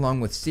James,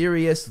 along with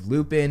Sirius,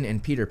 Lupin,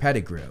 and Peter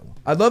Pettigrew.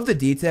 I love the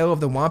detail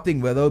of the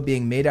Whomping Willow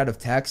being made out of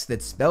text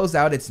that spells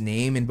out its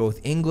name in both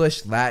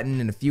English,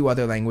 Latin, and a few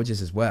other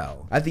languages as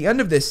well. At the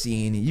end of this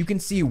scene, you can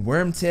see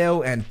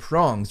Wormtail and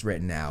Prongs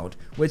written out,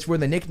 which were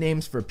the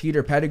nicknames for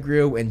Peter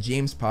Pettigrew and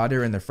James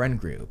Potter and their friend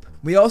group.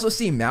 We also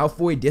see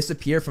Malfoy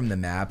disappear from the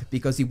map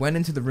because he went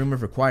into the Room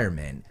of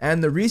Requirement,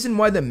 and the reason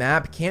why the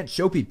map can't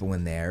show people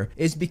in there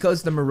is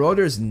because the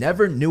Marauders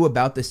never knew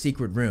about the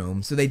secret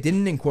room, so they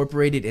didn't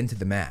incorporate it into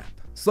the map.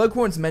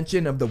 Slughorn's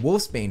mention of the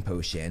Wolfsbane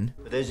potion,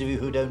 for those of you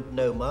who don't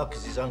know,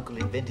 Marcus's uncle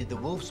invented the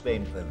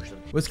Wolfsbane potion,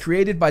 was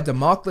created by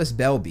Damocles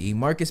Belby,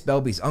 Marcus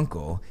Belby's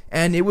uncle,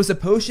 and it was a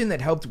potion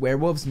that helped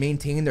werewolves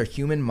maintain their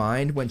human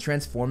mind when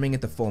transforming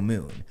at the full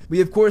moon.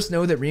 We of course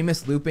know that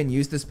Remus Lupin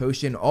used this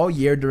potion all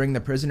year during the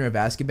Prisoner of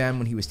Azkaban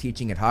when he was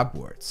teaching at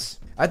Hogwarts.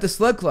 At the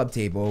Slug Club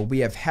table, we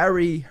have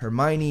Harry,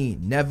 Hermione,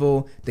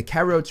 Neville, the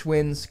Carrow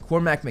twins,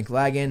 Cormac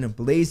McLaggen,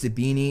 Blaise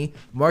Zabini,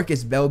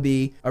 Marcus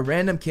Belby, a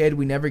random kid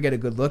we never get a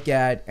good look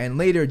at, and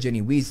later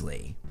Ginny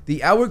Weasley.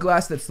 The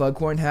hourglass that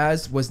Slughorn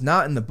has was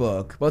not in the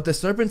book, but the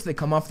serpents that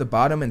come off the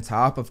bottom and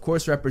top of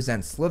course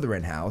represent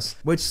Slytherin House,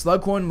 which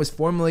Slughorn was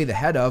formerly the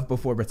head of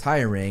before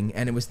retiring,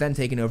 and it was then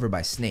taken over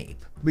by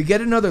Snape. We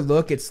get another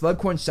look at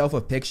Slughorn's shelf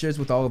of pictures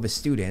with all of his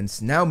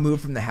students, now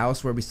moved from the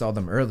house where we saw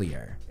them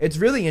earlier. It's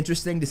really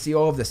interesting to see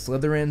all of the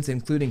Slytherins,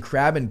 including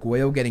Crabbe and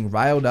Goyle, getting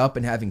riled up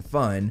and having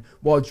fun,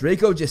 while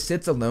Draco just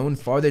sits alone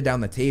farther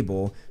down the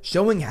table,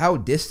 showing how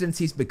distant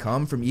he's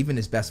become from even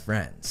his best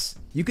friends.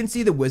 You can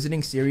see the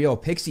wizarding cereal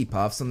Pixie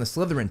Puffs on the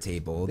Slytherin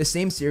table, the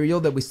same cereal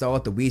that we saw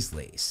at the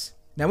Weasleys.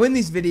 Now in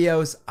these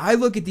videos, I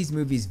look at these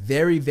movies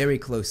very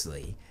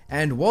closely,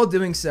 and while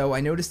doing so,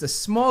 I noticed a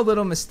small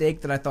little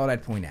mistake that I thought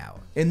I'd point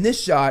out. In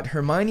this shot,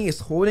 Hermione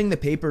is holding the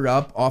paper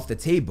up off the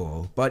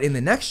table, but in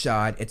the next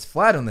shot, it's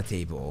flat on the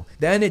table.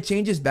 Then it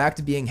changes back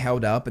to being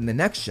held up in the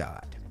next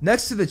shot.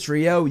 Next to the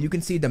trio, you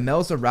can see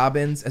Demelza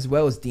Robbins as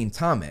well as Dean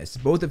Thomas,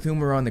 both of whom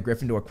were on the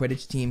Gryffindor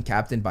Quidditch team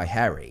captained by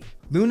Harry.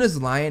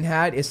 Luna's lion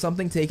hat is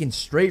something taken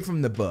straight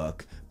from the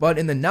book, but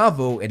in the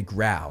novel, it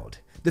growled.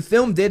 The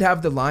film did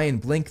have the lion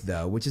blink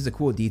though, which is a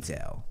cool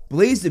detail.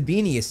 Blaise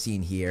Zabini is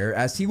seen here,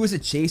 as he was a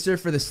chaser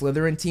for the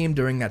Slytherin team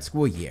during that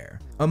school year.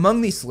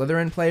 Among these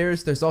Slytherin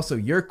players, there's also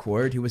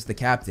Urquhart, who was the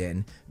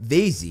captain,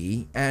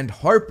 Vasey, and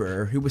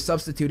Harper, who was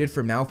substituted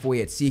for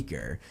Malfoy at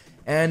Seeker.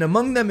 And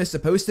among them is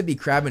supposed to be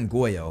Crabbe and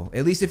Goyle,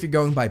 at least if you're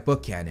going by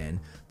book canon,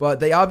 but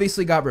they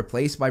obviously got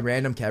replaced by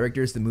random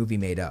characters the movie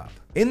made up.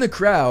 In the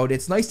crowd,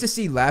 it's nice to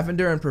see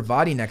Lavender and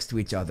Pravati next to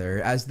each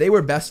other, as they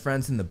were best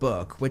friends in the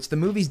book, which the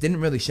movies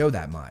didn't really show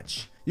that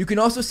much. You can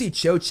also see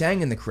Cho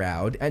Chang in the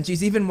crowd, and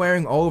she's even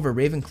wearing all of her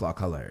Ravenclaw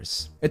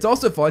colors. It's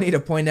also funny to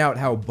point out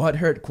how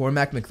butthurt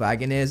Cormac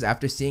McLaggen is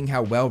after seeing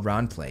how well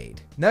Ron played.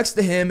 Next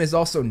to him is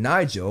also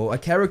Nigel, a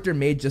character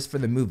made just for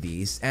the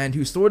movies, and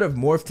who sort of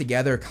morphed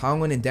together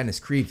Colin and Dennis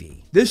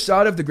Creevey. This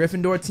shot of the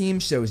Gryffindor team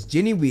shows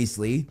Ginny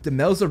Weasley,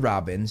 Demelza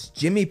Robbins,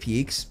 Jimmy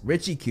Peakes,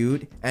 Richie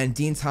Coote, and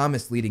Dean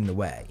Thomas leading the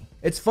way.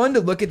 It's fun to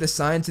look at the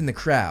signs in the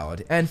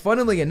crowd, and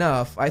funnily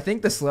enough, I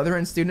think the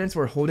Slytherin students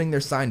were holding their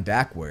sign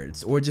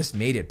backwards, or just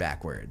made it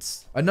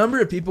backwards. A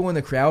number of people in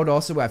the crowd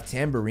also have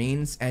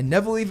tambourines, and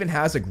Neville even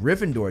has a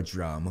Gryffindor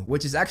drum,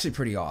 which is actually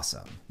pretty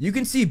awesome. You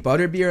can see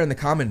Butterbeer in the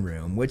common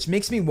room, which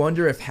makes me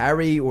wonder if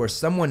Harry or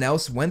someone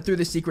else went through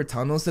the secret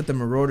tunnels that the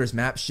Marauders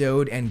map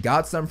showed and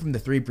got some from the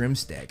Three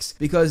Broomsticks,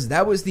 because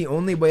that was the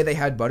only way they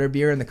had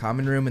Butterbeer in the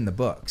common room in the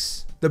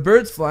books. The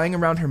birds flying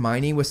around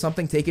Hermione was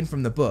something taken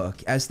from the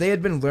book, as they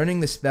had been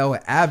learning the spell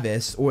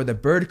Avis, or the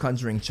bird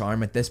conjuring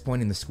charm, at this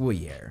point in the school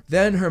year.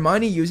 Then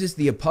Hermione uses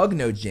the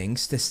Apugno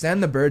Jinx to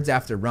send the birds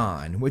after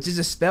Ron, which is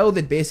a spell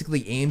that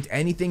basically aimed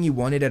anything you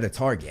wanted at a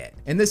target.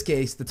 In this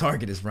case, the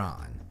target is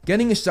Ron.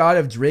 Getting a shot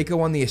of Draco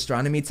on the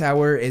astronomy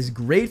tower is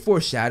great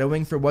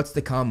foreshadowing for what's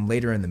to come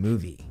later in the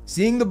movie.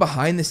 Seeing the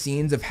behind the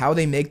scenes of how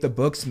they make the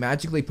books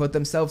magically put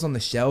themselves on the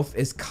shelf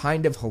is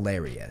kind of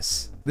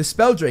hilarious. The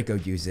spell Draco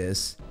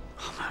uses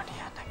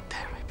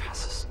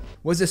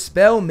was a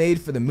spell made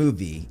for the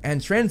movie,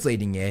 and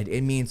translating it,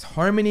 it means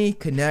harmony,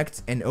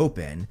 connect, and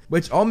open,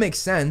 which all makes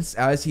sense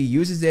as he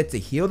uses it to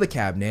heal the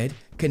cabinet,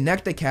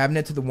 connect the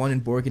cabinet to the one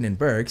in Borgin and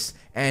Burke's,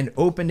 and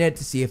open it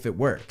to see if it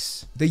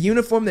works. The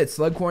uniform that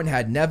Slughorn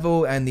had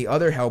Neville and the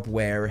other help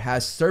wear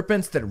has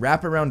serpents that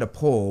wrap around a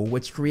pole,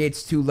 which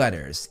creates two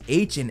letters,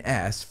 H and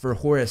S, for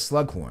Horace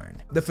Slughorn.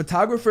 The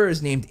photographer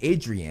is named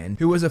Adrian,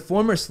 who was a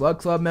former Slug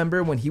Club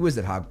member when he was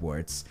at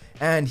Hogwarts,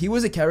 and he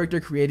was a character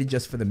created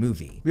just for the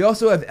movie. We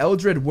also have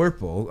Eldred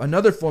Werple,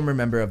 another former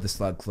member of the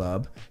Slug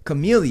Club,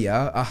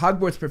 Camellia, a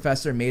Hogwarts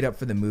professor made up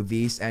for the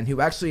movies and who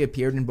actually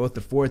appeared in both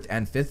the 4th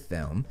and 5th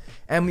film,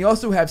 and we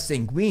also have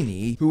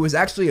Sanguini, who was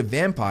actually a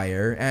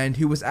vampire and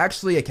who was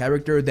actually a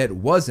character that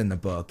was in the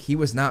book. He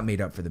was not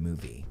made up for the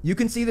movie. You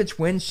can see the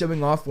twins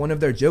showing off one of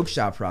their joke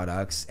shop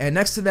products, and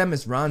next to them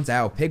is Ron's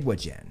owl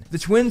Pigwidgeon. The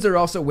twins are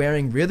also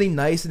wearing really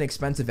nice and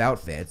expensive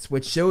outfits,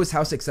 which shows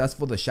how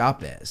successful the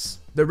shop is.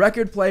 The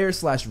record player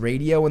 /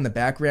 radio in the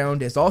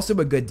background is also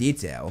a good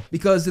detail,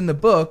 because in the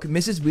book,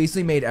 Mrs.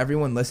 Weasley made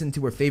everyone listen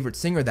to her favorite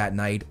singer that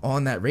night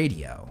on that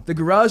radio. The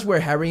garage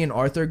where Harry and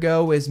Arthur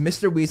go is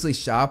Mr. Weasley's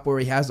shop where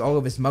he has all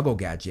of his muggle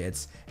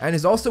gadgets, and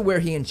is also where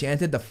he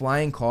enchanted the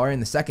flying car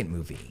in the second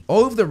movie.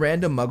 All of the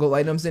random muggle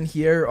items in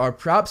here are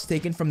props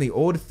taken from the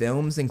old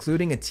films,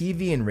 including a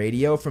TV and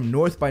radio from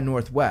North by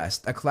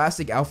Northwest, a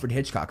classic Alfred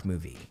Hitchcock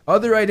movie.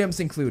 Other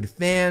items include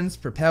fans,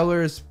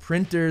 propellers,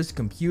 printers,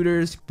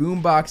 computers,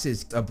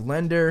 boomboxes, a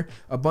blender,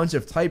 a bunch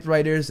of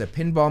typewriters, a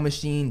pinball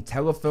machine,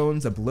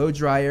 telephones, a blow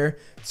dryer,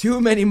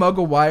 too many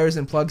muggle wires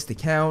and plugs to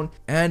count,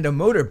 and a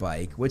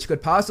motorbike, which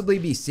could possibly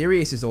be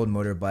Sirius's old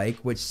motorbike,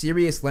 which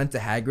Sirius lent to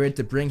Hagrid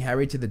to bring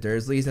Harry to the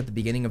Dursleys at the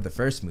beginning of the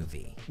first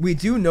movie. We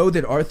do know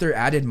that Arthur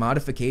added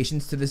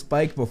modifications to this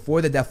bike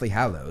before the Deathly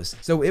Hallows,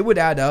 so it would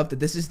add up that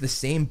this is the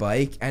same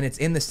bike and it's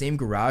in the same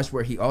garage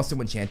where he also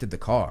enchanted the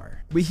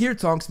car. We hear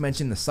Tonks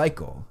mention the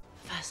cycle,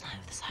 First night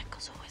of the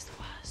cycle's always the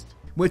worst.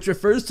 which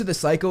refers to the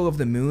cycle of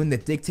the moon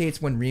that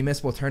dictates when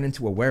Remus will turn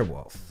into a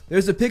werewolf.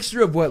 There's a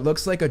picture of what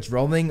looks like a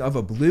drawing of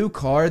a blue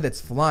car that's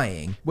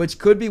flying, which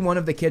could be one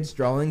of the kids'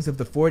 drawings of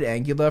the Ford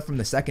Angula from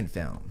the second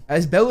film.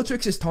 As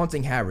Bellatrix is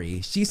taunting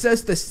Harry, she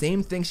says the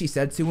same thing she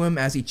said to him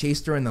as he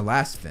chased her in the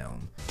last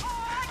film.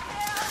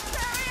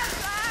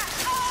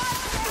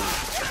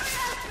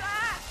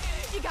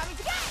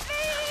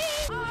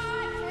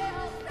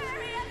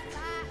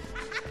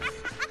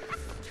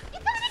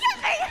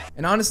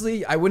 And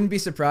honestly, I wouldn't be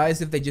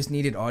surprised if they just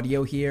needed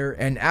audio here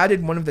and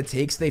added one of the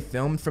takes they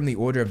filmed from the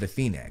Order of the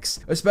Phoenix,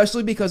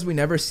 especially because we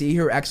never see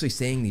her actually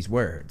saying these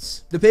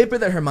words. The paper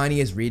that Hermione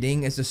is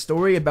reading is a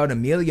story about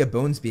Amelia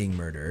Bones being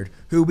murdered,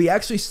 who we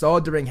actually saw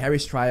during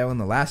Harry's trial in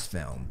the last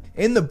film.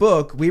 In the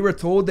book, we were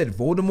told that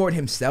Voldemort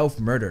himself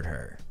murdered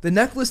her. The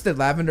necklace that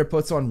Lavender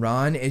puts on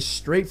Ron is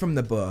straight from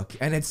the book,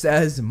 and it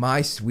says,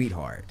 "My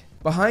sweetheart."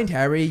 Behind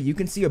Harry, you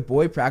can see a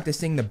boy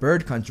practicing the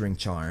bird conjuring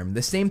charm,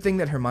 the same thing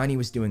that Hermione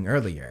was doing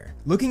earlier.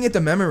 Looking at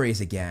the memories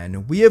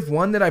again, we have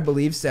one that I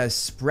believe says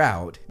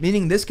Sprout,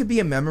 meaning this could be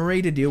a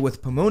memory to do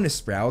with Pomona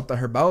Sprout, the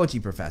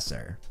herbology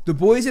professor. The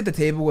boys at the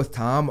table with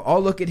Tom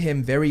all look at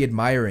him very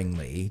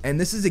admiringly, and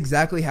this is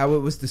exactly how it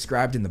was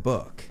described in the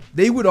book.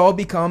 They would all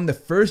become the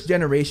first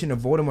generation of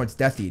Voldemort's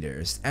Death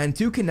Eaters, and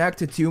to connect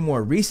to two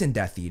more recent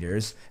Death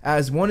Eaters,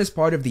 as one is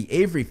part of the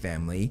Avery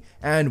family,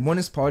 and one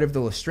is part of the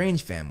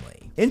Lestrange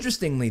family.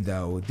 Interestingly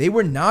though, they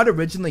were not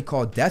originally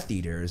called Death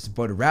Eaters,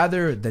 but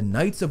rather the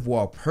Knights of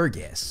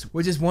Walpurgis,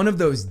 which is one of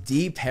those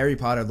deep Harry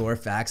Potter lore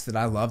facts that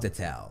I love to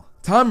tell.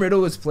 Tom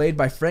Riddle is played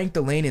by Frank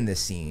Delane in this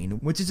scene,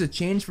 which is a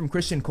change from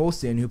Christian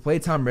Coulson, who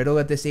played Tom Riddle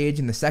at this age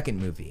in the second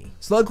movie.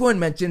 Slughorn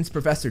mentions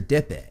Professor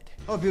Dippet,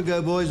 Off you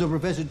go, boys, or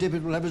Professor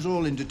Dippet will have us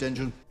all in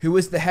detention. who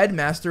was the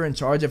headmaster in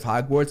charge of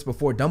Hogwarts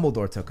before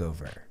Dumbledore took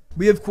over.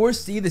 We of course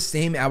see the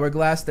same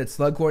hourglass that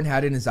Slughorn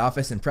had in his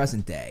office in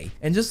present day,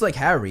 and just like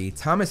Harry,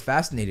 Tom is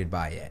fascinated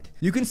by it.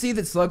 You can see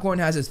that Slughorn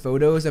has his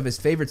photos of his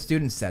favorite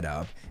students set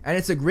up, and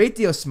it's a great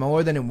deal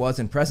smaller than it was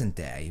in present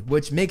day,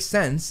 which makes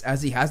sense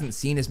as he hasn't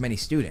seen as many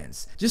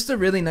students. Just a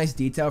really nice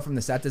detail from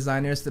the set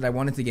designers that I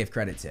wanted to give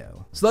credit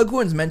to.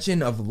 Slughorn's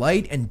mention of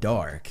light and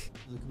dark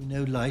There can be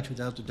no light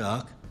without the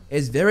dark.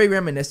 is very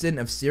reminiscent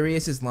of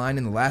Sirius's line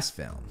in the last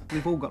film.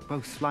 We've all got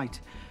both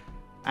light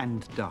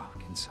and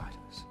dark inside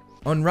us.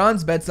 On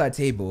Ron's bedside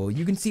table,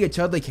 you can see a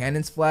Chudley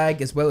Cannons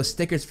flag as well as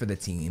stickers for the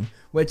team,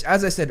 which,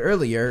 as I said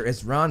earlier,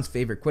 is Ron's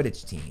favorite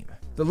Quidditch team.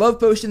 The love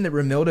potion that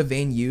Romilda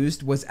Vane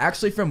used was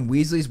actually from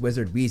Weasley's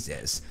Wizard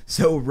Wheezes,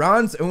 so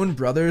Ron's own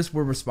brothers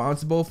were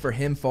responsible for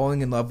him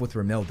falling in love with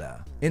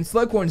Romilda. In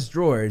Slughorn's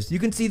drawers, you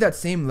can see that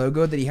same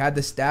logo that he had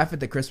the staff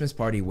at the Christmas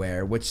party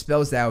wear, which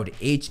spells out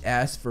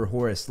HS for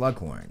Horace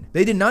Slughorn.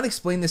 They did not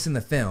explain this in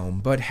the film,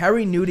 but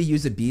Harry knew to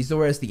use a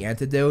Bezoar as the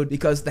antidote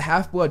because the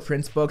Half-Blood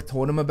Prince book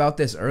told him about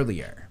this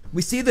earlier.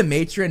 We see the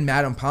matron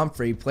Madame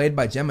Pomfrey, played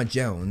by Gemma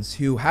Jones,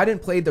 who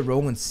hadn't played the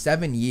role in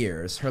 7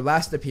 years, her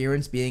last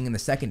appearance being in the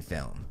second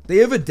film. They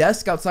have a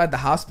desk outside the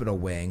hospital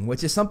wing,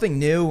 which is something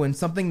new and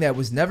something that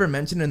was never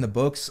mentioned in the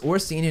books or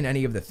seen in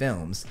any of the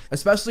films,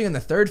 especially in the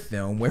third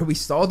film where we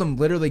saw them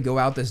literally go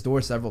out this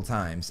door several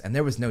times and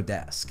there was no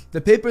desk.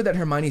 The paper that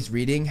Hermione's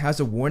reading has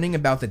a warning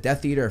about the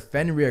Death Eater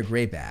Fenrir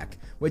Greyback,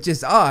 which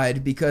is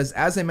odd because,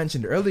 as I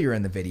mentioned earlier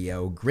in the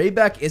video,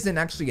 Greyback isn't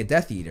actually a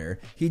Death Eater,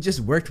 he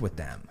just worked with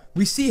them.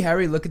 We see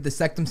Harry look at the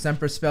Sectum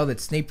Semper spell that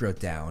Snape wrote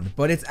down,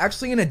 but it's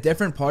actually in a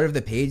different part of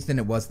the page than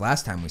it was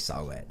last time we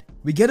saw it.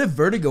 We get a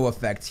vertigo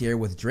effect here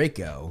with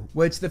Draco,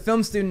 which the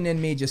film student in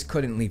me just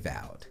couldn't leave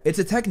out. It's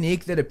a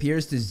technique that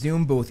appears to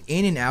zoom both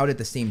in and out at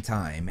the same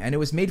time, and it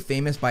was made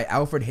famous by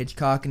Alfred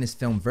Hitchcock in his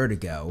film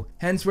Vertigo,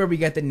 hence where we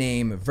get the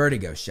name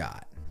Vertigo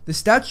Shot. The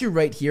statue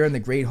right here in the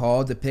Great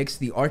Hall depicts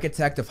the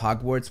architect of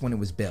Hogwarts when it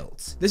was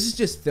built. This is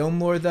just film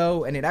lore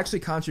though, and it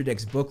actually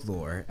contradicts book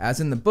lore, as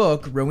in the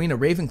book, Rowena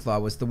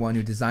Ravenclaw was the one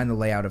who designed the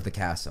layout of the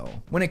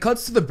castle. When it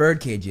cuts to the bird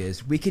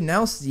cages, we can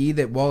now see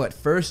that while at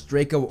first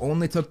Draco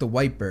only took the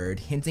white bird,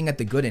 hinting at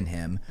the good in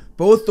him,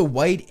 both the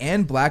white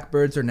and black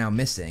birds are now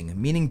missing,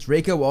 meaning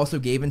Draco also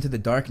gave into the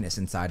darkness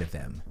inside of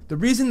him. The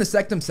reason the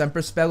Sectum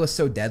Semper spell is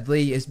so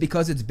deadly is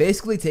because it's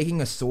basically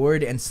taking a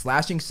sword and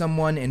slashing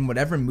someone in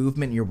whatever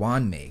movement your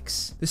wand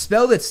makes. The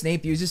spell that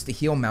Snape uses to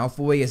heal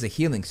Malfoy is a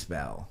healing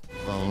spell.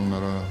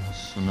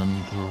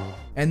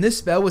 And this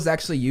spell was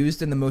actually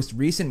used in the most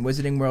recent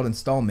Wizarding World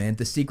installment,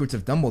 The Secrets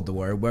of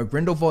Dumbledore, where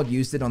Grindelwald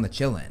used it on the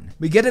Qilin.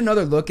 We get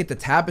another look at the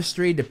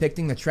tapestry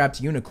depicting the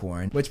trapped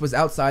unicorn, which was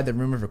outside the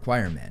Room of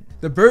Requirement.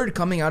 The bird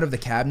coming out of the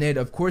cabinet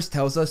of course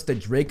tells us that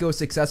Draco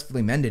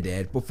successfully mended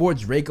it, before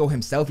Draco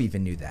himself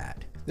even knew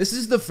that. This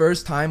is the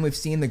first time we've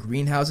seen the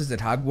greenhouses at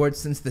Hogwarts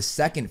since the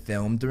second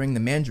film during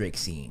the Mandrake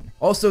scene.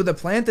 Also, the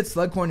plant that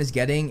Slughorn is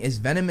getting is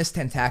Venomous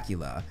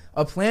Tentacula,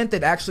 a plant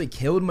that actually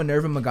killed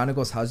Minerva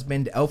McGonagall's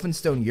husband,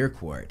 Elphinstone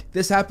Urquhart.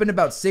 This happened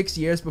about 6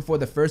 years before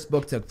the first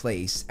book took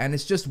place, and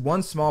it's just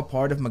one small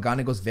part of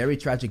McGonagall's very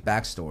tragic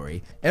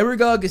backstory.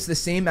 Aragog is the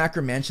same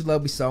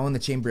Acromantula we saw in the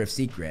Chamber of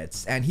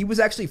Secrets, and he was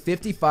actually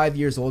 55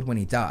 years old when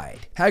he died.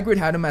 Hagrid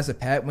had him as a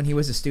pet when he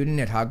was a student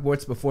at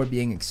Hogwarts before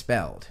being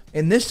expelled.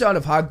 In this shot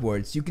of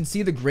Hogwarts, you can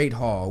see the Great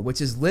Hall, which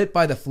is lit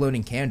by the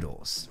floating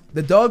candles.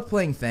 The dog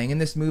playing Fang in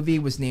this movie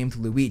was named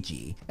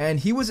Luigi, and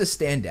he was a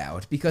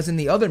standout because in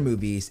the other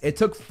movies, it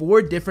took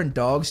 4 different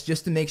dogs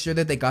just to make sure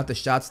that they got the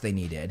shots they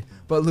needed,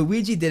 but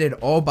Luigi did it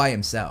all by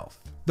himself.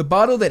 The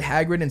bottle that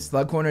Hagrid and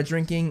Slughorn are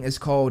drinking is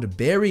called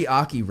Berry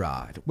Aki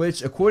Rod,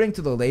 which according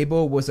to the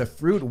label was a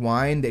fruit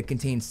wine that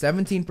contained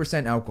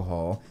 17%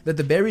 alcohol, that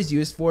the berries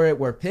used for it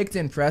were picked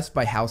and pressed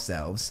by house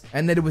elves,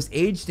 and that it was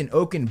aged in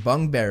oaken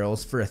bung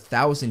barrels for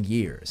 1,000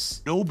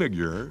 years. No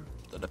bigger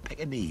than a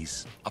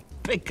Pekingese. A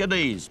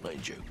Pekingese,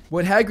 mind you.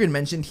 What Hagrid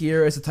mentioned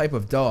here is a type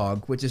of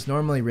dog, which is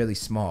normally really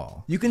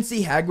small. You can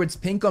see Hagrid's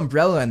pink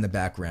umbrella in the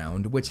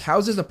background, which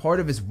houses a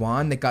part of his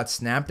wand that got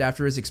snapped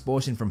after his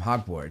expulsion from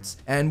Hogwarts,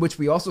 and which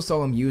we also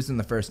saw him use in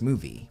the first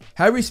movie.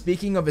 Harry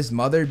speaking of his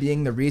mother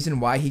being the reason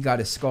why he got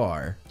his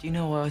scar. Do you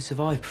know why I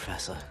survived,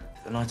 Professor?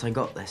 The night I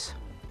got this.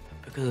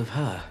 Because of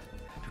her.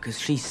 Because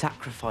she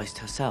sacrificed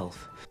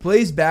herself.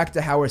 Plays back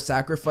to how her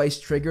sacrifice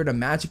triggered a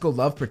magical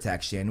love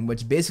protection,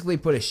 which basically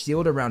put a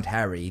shield around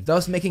Harry,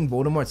 thus making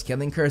Voldemort's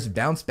killing curse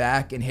bounce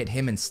back and hit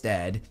him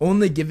instead,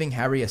 only giving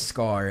Harry a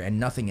scar and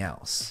nothing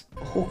else.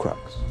 A Horcrux.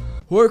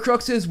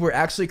 Horcruxes were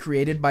actually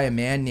created by a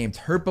man named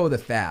Herpo the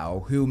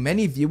Foul, who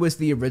many view as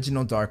the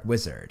original Dark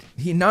Wizard.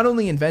 He not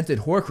only invented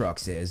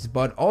Horcruxes,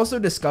 but also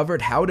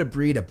discovered how to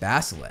breed a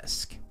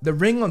basilisk. The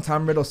ring on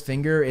Tom Riddle's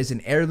finger is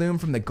an heirloom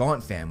from the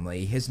Gaunt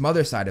family, his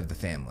mother's side of the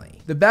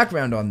family. The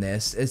background on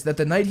this is that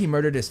the night he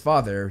murdered his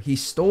father, he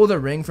stole the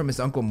ring from his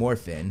uncle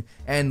Morphin,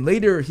 and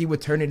later he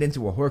would turn it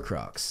into a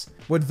Horcrux.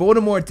 What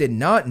Voldemort did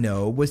not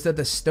know was that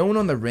the stone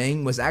on the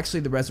ring was actually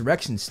the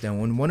Resurrection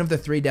Stone, one of the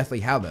 3 Deathly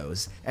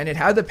Hallows, and it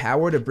had the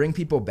power to bring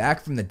people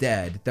back from the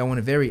dead, though in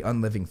a very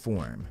unliving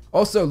form.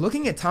 Also,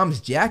 looking at Tom's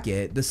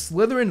jacket, the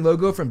Slytherin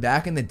logo from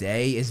back in the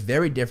day is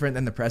very different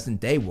than the present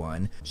day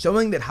one,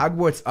 showing that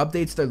Hogwarts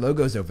updates their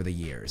logos over the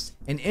years.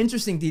 An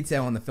interesting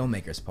detail on the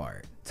filmmaker's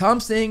part. Tom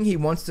saying he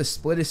wants to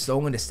split his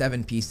soul into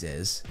 7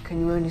 pieces. Can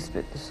you only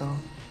split the soul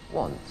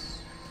once?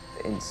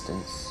 For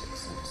instance,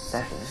 6 and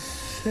 7.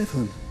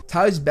 7.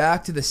 Ties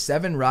back to the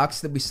 7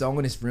 rocks that we saw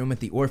in his room at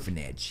the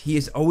orphanage. He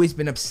has always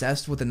been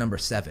obsessed with the number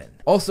 7.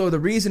 Also, the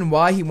reason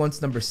why he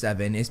wants number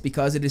 7 is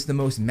because it is the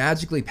most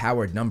magically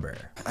powered number.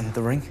 And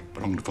the ring?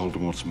 Belonged to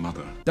Voldemort's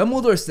mother.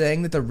 Dumbledore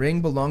saying that the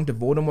ring belonged to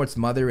Voldemort's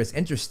mother is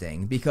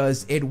interesting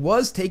because it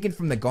was taken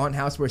from the Gaunt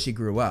house where she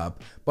grew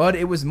up, but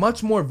it was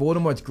much more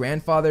Voldemort's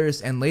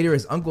grandfather's and later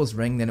his uncle's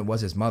ring than it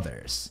was his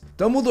mother's.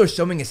 Dumbledore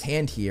showing his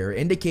hand here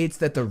indicates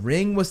that the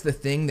ring was the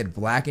thing that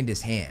blackened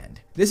his hand.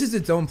 This is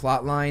its own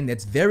plotline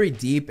that's very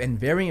deep and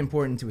very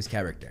important to his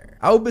character.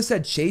 Albus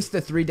had chased the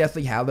 3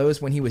 Deathly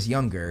Hallows when he was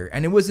younger,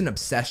 and it was an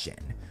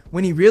obsession.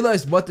 When he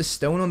realized what the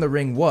stone on the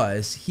ring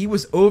was, he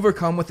was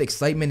overcome with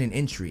excitement and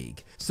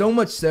intrigue, so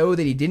much so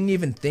that he didn't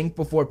even think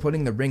before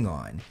putting the ring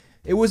on.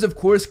 It was of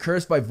course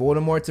cursed by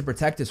Voldemort to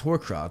protect his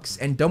Horcrux,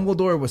 and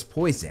Dumbledore was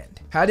poisoned.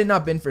 Had it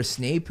not been for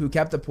Snape, who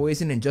kept the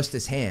poison in just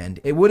his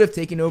hand, it would have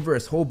taken over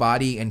his whole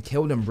body and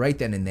killed him right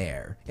then and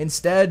there.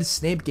 Instead,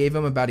 Snape gave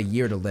him about a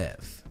year to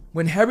live.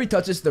 When Harry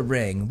touches the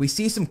ring, we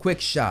see some quick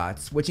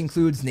shots, which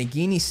includes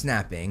Nagini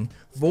snapping,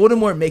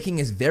 Voldemort making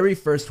his very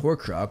first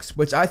Horcrux,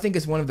 which I think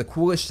is one of the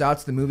coolest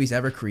shots the movie's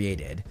ever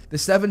created, the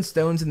 7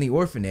 stones in the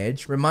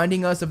orphanage,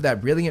 reminding us of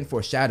that brilliant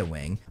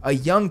foreshadowing, a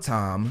young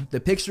Tom,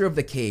 the picture of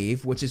the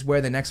cave, which is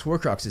where the next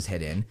Horcrux is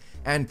hidden,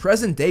 and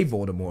present-day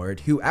Voldemort,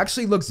 who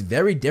actually looks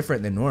very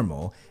different than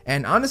normal,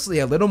 and honestly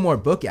a little more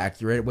book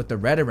accurate with the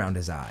red around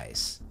his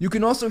eyes. You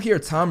can also hear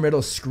Tom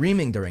Riddle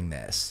screaming during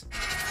this.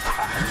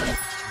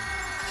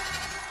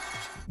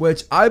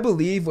 which I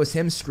believe was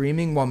him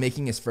screaming while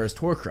making his first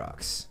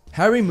Horcrux.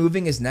 Harry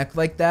moving his neck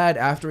like that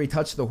after he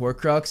touched the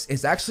Horcrux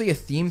is actually a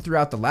theme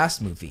throughout the last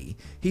movie.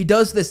 He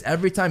does this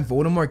every time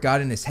Voldemort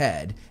got in his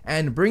head,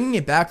 and bringing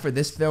it back for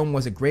this film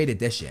was a great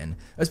addition,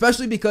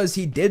 especially because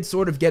he did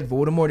sort of get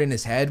Voldemort in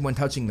his head when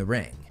touching the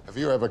ring. Have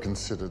you ever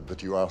considered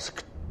that you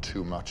ask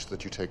too much,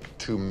 that you take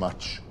too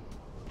much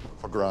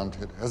for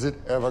granted? Has it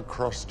ever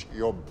crossed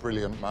your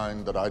brilliant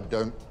mind that I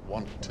don't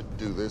want to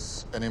do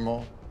this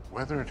anymore?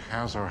 Whether it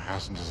has or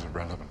hasn't is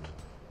irrelevant.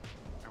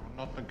 I will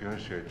not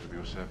negotiate with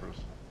you, Severus.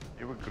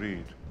 You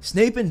agreed.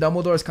 Snape and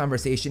Dumbledore's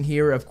conversation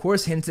here of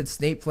course hints at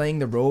Snape playing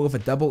the role of a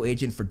double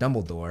agent for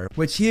Dumbledore,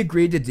 which he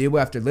agreed to do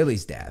after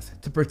Lily's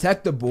death, to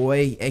protect the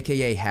boy,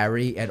 aka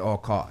Harry, at all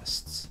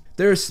costs.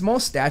 There are small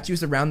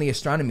statues around the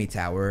astronomy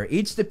tower,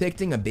 each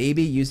depicting a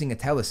baby using a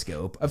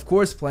telescope, of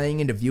course playing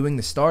into viewing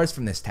the stars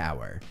from this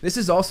tower. This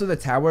is also the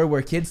tower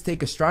where kids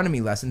take astronomy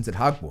lessons at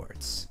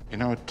Hogwarts. You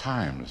know, at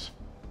times,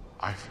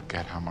 I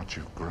forget how much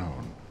you've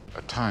grown.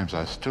 At times,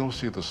 I still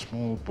see the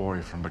small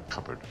boy from the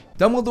cupboard.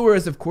 Dumbledore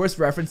is of course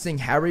referencing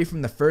Harry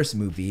from the first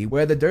movie,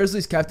 where the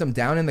Dursleys kept him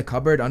down in the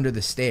cupboard under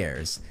the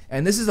stairs,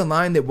 and this is a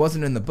line that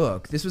wasn't in the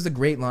book. This was a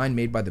great line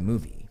made by the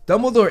movie.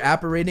 Dumbledore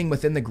apparating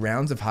within the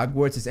grounds of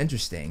Hogwarts is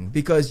interesting,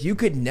 because you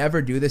could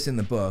never do this in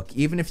the book,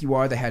 even if you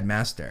are the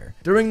headmaster.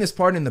 During this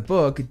part in the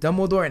book,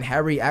 Dumbledore and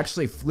Harry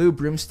actually flew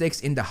broomsticks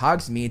into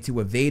Hogsmeade to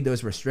evade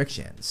those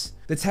restrictions.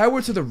 The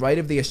tower to the right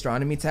of the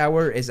astronomy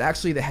tower is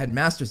actually the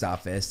headmaster's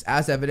office,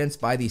 as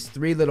evidenced by these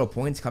 3 little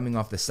points coming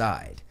off the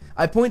side.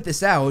 I point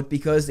this out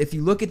because if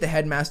you look at the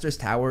headmaster's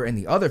tower in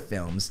the other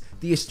films,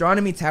 the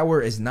astronomy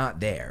tower is not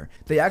there.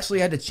 They actually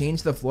had to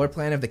change the floor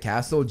plan of the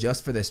castle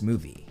just for this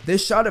movie.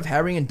 This shot of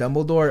Harry and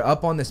Dumbledore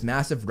up on this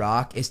massive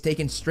rock is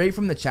taken straight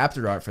from the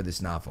chapter art for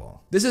this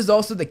novel. This is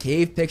also the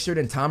cave pictured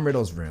in Tom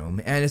Riddle's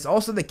room, and it's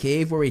also the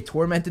cave where he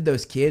tormented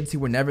those kids who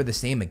were never the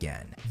same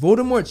again.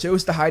 Voldemort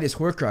chose to hide his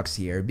Horcrux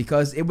here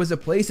because it was a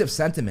place of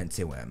sentiment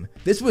to him.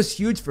 This was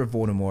huge for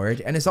Voldemort,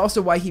 and it's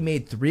also why he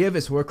made 3 of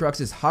his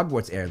Horcruxes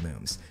Hogwarts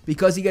heirlooms,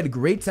 because he had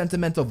great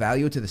sentimental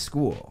value to the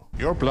school.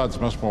 Your blood's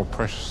much more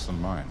precious than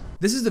mine.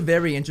 This is a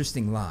very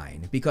interesting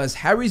line, because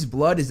Harry's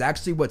blood is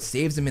actually what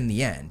saves him in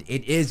the end.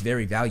 It is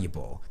very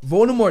valuable.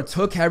 Voldemort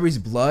took Harry's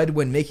blood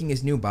when making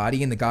his new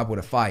body in the Goblet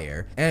of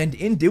Fire, and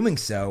in doing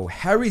so,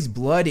 Harry's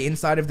blood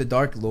inside of the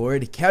Dark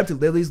Lord kept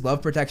Lily's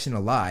love protection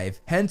alive,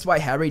 hence why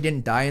Harry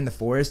didn't die in the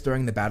forest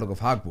during the Battle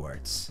of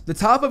Hogwarts. The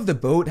top of the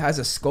boat has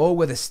a skull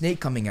with a snake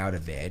coming out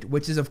of it,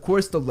 which is of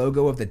course the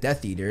logo of the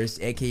Death Eaters,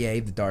 aka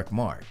the Dark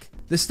Mark.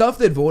 The stuff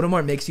that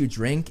Voldemort makes you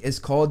drink is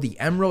called the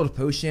Emerald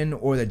Potion,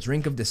 or the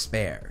Drink of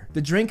Despair.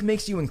 The drink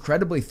makes you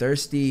incredibly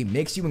thirsty,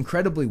 makes you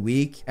incredibly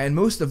weak, and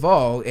most of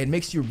all, it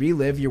makes you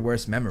relive your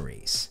worst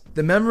memories.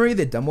 The memory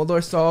that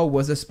Dumbledore saw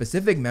was a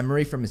specific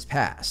memory from his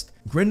past.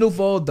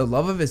 Grindelwald, the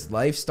love of his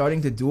life,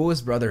 starting to duel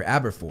his brother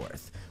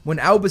Aberforth. When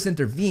Albus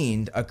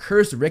intervened, a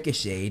curse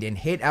ricocheted and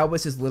hit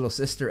Albus's little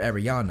sister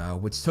Ariana,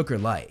 which took her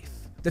life.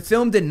 The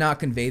film did not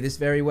convey this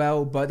very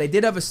well, but they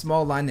did have a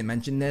small line that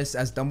mentioned this,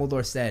 as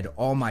Dumbledore said,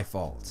 "All my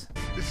fault."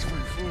 It's my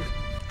fault.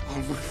 All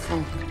my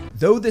fault.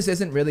 Though this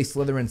isn't really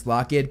Slytherin's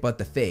locket, but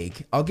the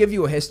fake, I'll give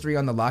you a history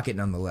on the locket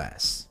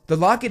nonetheless. The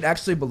locket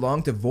actually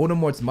belonged to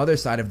Voldemort's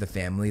mother's side of the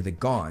family, the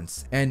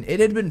Gaunts, and it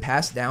had been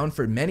passed down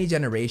for many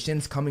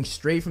generations, coming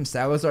straight from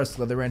Salazar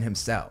Slytherin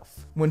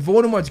himself. When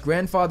Voldemort's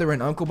grandfather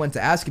and uncle went to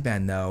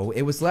Azkaban though,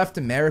 it was left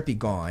to Merope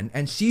Gaunt,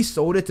 and she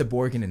sold it to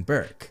Borgin and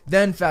Burke.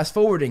 Then fast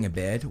forwarding a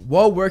bit,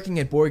 while working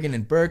at Borgin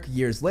and Burke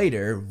years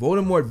later,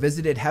 Voldemort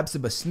visited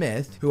Hepzibah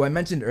Smith, who I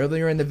mentioned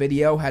earlier in the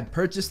video had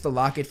purchased the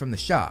locket from the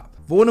shop.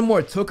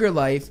 Voldemort took her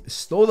life,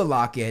 stole the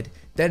locket,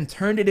 then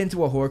turned it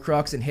into a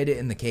Horcrux and hid it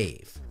in the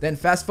cave. Then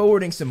fast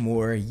forwarding some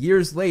more,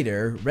 years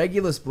later,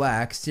 Regulus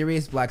Black,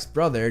 Sirius Black's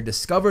brother,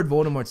 discovered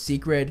Voldemort's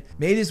secret,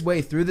 made his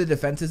way through the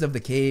defenses of the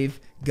cave,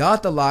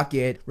 got the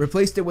locket,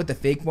 replaced it with the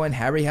fake one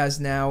Harry has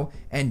now,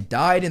 and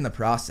died in the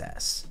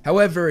process.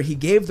 However, he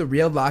gave the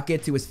real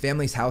locket to his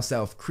family's house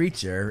elf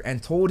Kreacher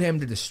and told him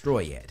to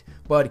destroy it,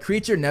 but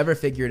Kreacher never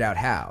figured out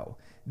how.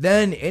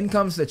 Then in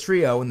comes the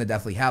trio in the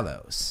Deathly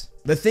Hallows.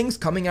 The things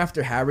coming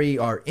after Harry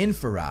are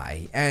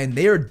Inferi, and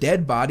they are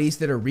dead bodies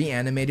that are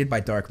reanimated by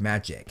dark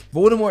magic.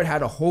 Voldemort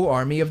had a whole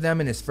army of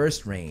them in his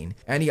first reign,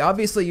 and he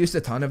obviously used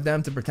a ton of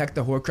them to protect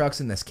the Horcrux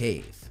in this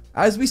cave.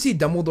 As we see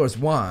Dumbledore's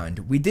wand,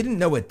 we didn't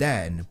know it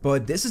then,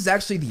 but this is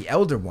actually the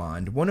Elder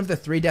Wand, one of the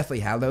 3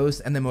 Deathly Hallows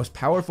and the most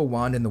powerful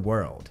wand in the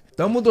world.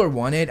 Dumbledore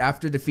won it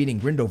after defeating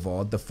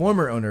Grindelwald, the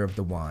former owner of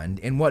the wand,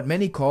 in what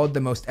many called the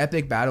most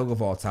epic battle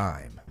of all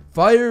time.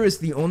 Fire is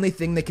the only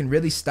thing that can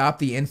really stop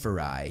the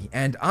Inferi,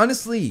 and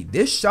honestly,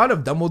 this shot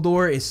of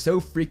Dumbledore is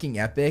so freaking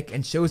epic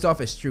and shows off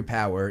his true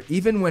power,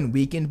 even when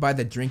weakened by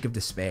the Drink of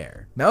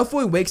Despair.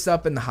 Malfoy wakes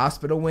up in the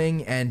hospital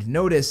wing, and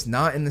notice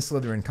not in the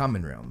Slytherin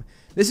common room.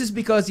 This is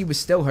because he was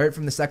still hurt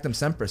from the Sectum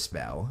Sempra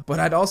spell, but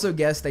I'd also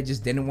guess they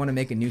just didn't want to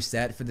make a new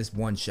set for this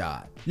one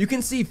shot. You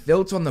can see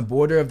Filch on the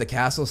border of the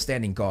castle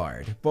standing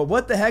guard, but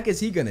what the heck is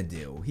he gonna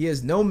do? He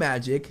has no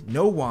magic,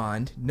 no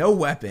wand, no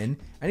weapon,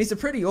 and he's a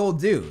pretty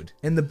old dude.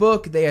 In the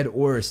book, they had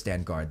Auror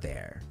stand guard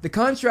there. The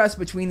contrast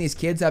between these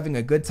kids having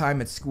a good time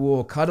at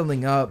school,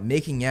 cuddling up,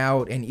 making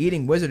out, and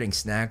eating wizarding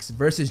snacks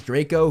versus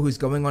Draco who's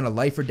going on a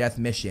life or death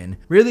mission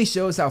really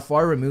shows how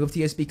far removed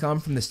he has become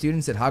from the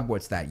students at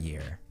Hogwarts that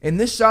year. In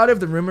this shot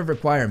of the Room of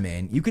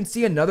Requirement, you can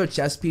see another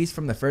chess piece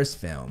from the first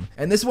film,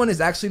 and this one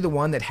is actually the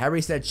one that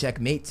Harry said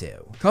checkmate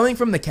to. Coming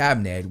from the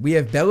cabinet, we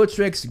have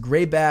Bellatrix,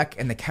 Greyback,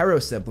 and the Carrow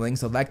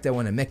siblings, Alecto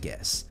and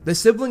Amicus. The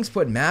siblings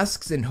put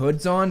masks and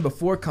hoods on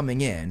before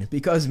coming in,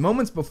 because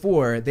moments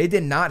before, they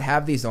did not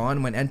have these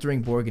on when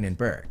entering Borgin and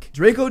Burke.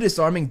 Draco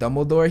disarming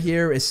Dumbledore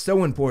here is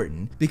so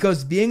important,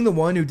 because being the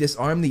one who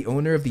disarmed the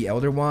owner of the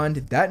Elder Wand,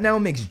 that now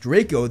makes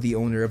Draco the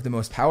owner of the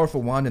most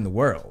powerful wand in the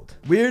world.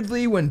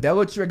 Weirdly, when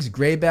Bellatrix,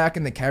 Greyback,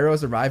 and the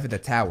Carrows arrive at the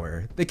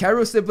tower, the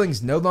Carrow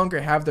siblings no longer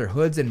have their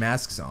hoods and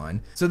masks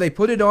on, so they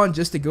put it on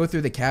just to go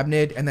through the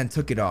cabinet and then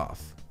took it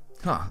off.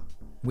 Huh,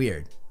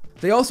 weird.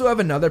 They also have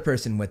another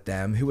person with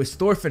them, who is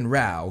Thorfinn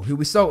Rao, who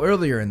we saw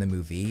earlier in the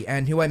movie,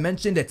 and who I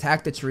mentioned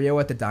attacked the trio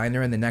at the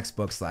diner in the next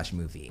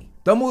book/movie.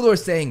 Dumbledore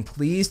saying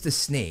please to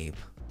Snape,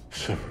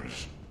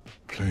 Severus,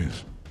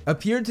 please,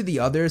 appeared to the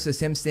others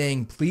as him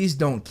saying please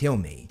don't kill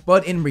me,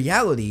 but in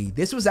reality,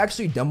 this was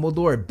actually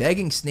Dumbledore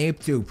begging Snape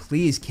to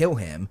please kill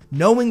him,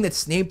 knowing that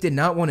Snape did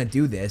not want to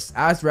do this,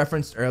 as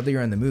referenced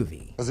earlier in the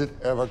movie. Has it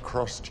ever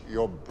crossed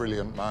your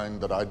brilliant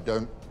mind that I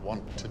don't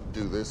want to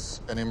do this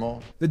anymore?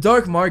 The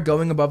Dark Mark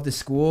going above the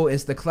school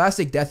is the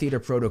classic Death Eater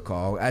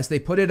protocol, as they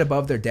put it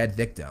above their dead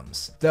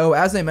victims, though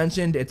as I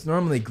mentioned, it's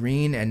normally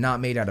green and not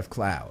made out of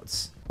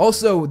clouds.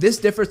 Also, this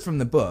differs from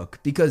the book,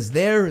 because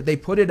there, they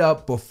put it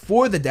up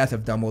before the death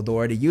of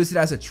Dumbledore to use it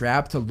as a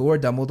trap to lure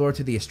Dumbledore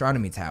to the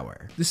Astronomy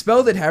Tower. The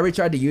spell that Harry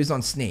tried to use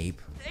on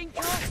Snape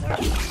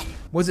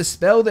was a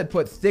spell that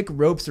put thick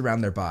ropes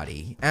around their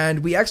body, and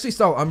we actually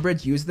saw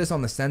Umbridge use this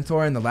on the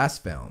Centaur in the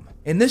last film.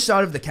 In this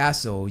shot of the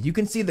castle, you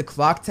can see the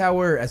clock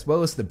tower as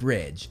well as the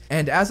bridge,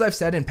 and as I've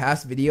said in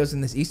past videos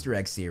in this Easter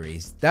egg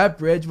series, that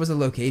bridge was a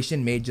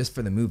location made just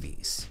for the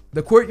movies.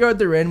 The courtyard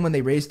they're in when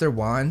they raise their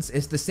wands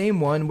is the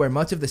same one where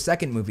much of the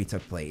second movie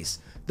took place,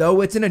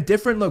 though it's in a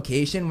different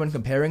location when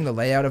comparing the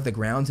layout of the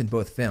grounds in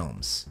both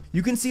films.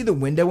 You can see the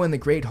window in the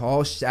Great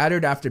Hall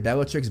shattered after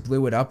Bellatrix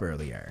blew it up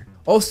earlier.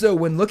 Also,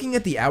 when looking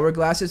at the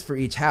hourglasses for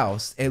each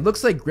house, it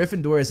looks like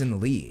Gryffindor is in the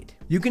lead.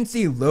 You can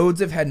see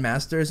loads of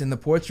headmasters in the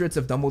portraits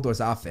of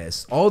Dumbledore's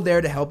office, all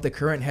there to help the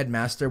current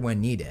headmaster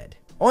when needed.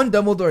 On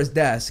Dumbledore's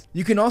desk,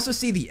 you can also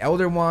see the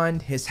Elder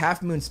Wand, his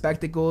half-moon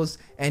spectacles,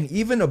 and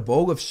even a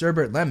bowl of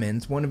sherbet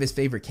lemons, one of his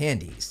favorite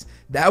candies.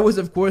 That was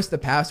of course the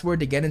password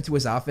to get into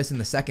his office in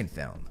the second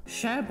film.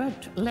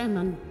 Sherbet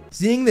lemon.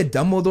 Seeing that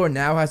Dumbledore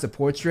now has a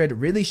portrait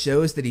really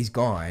shows that he's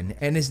gone,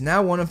 and is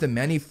now one of the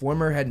many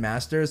former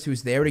headmasters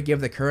who's there to give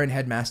the current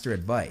headmaster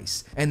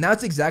advice. And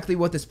that's exactly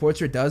what this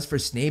portrait does for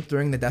Snape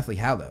during the Deathly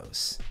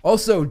Hallows.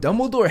 Also,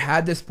 Dumbledore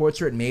had this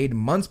portrait made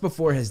months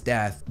before his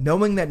death,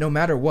 knowing that no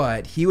matter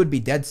what, he would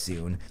be dead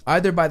soon,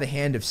 either by the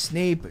hand of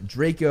Snape,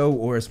 Draco,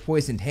 or his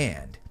poisoned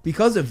hand.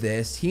 Because of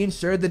this, he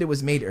ensured that it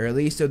was made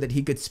early so that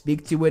he could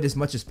speak to it as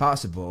much as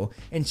possible,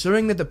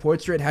 ensuring that the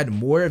portrait had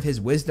more of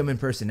his wisdom and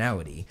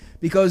personality,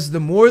 because the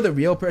more the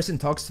real person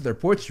talks to their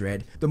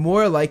portrait, the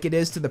more alike it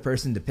is to the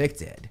person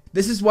depicted.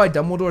 This is why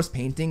Dumbledore's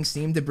paintings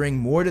seem to bring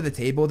more to the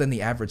table than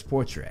the average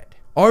portrait.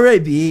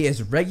 R.A.B.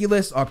 is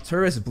Regulus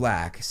Arcturus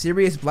Black,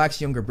 Sirius Black's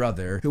younger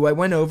brother, who I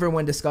went over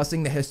when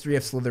discussing the history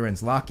of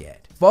Slytherin's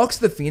locket. Fawkes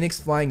the Phoenix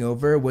flying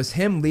over was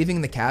him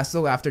leaving the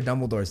castle after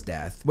Dumbledore's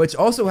death, which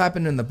also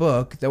happened in the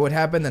book, though it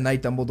happened the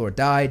night Dumbledore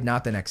died,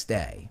 not the next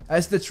day.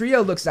 As the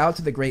trio looks out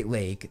to the Great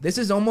Lake, this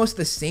is almost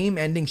the same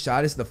ending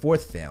shot as the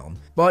fourth film,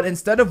 but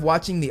instead of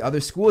watching the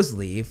other schools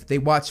leave, they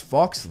watch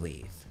Fawkes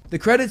leave. The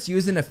credits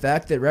use an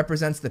effect that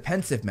represents the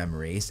pensive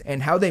memories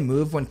and how they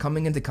move when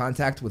coming into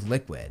contact with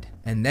liquid.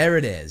 And there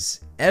it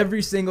is,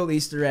 every single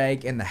Easter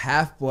egg in the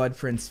Half-Blood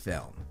Prince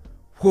film.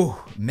 Whew,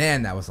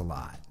 man, that was a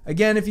lot.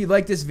 Again, if you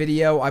like this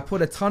video, I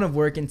put a ton of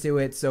work into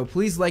it, so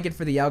please like it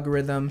for the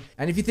algorithm,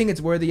 and if you think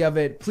it's worthy of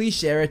it, please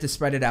share it to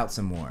spread it out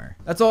some more.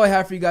 That's all I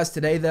have for you guys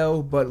today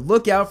though, but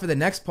look out for the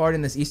next part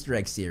in this Easter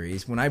egg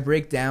series when I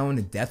break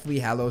down Deathly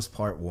Hallows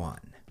Part 1.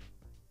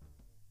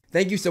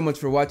 Thank you so much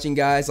for watching,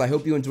 guys. I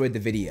hope you enjoyed the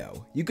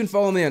video. You can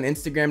follow me on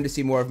Instagram to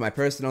see more of my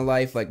personal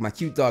life, like my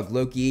cute dog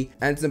Loki,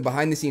 and some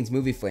behind the scenes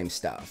movie flame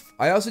stuff.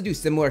 I also do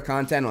similar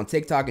content on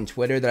TikTok and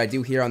Twitter that I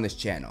do here on this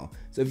channel,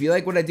 so if you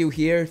like what I do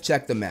here,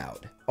 check them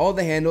out. All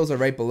the handles are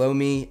right below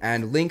me,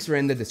 and links are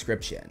in the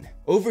description.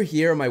 Over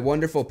here are my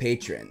wonderful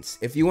patrons.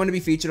 If you want to be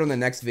featured on the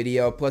next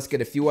video, plus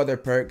get a few other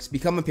perks,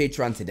 become a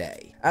patron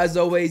today. As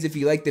always, if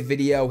you liked the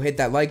video, hit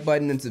that like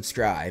button and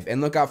subscribe,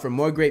 and look out for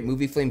more great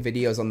movie flame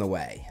videos on the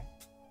way.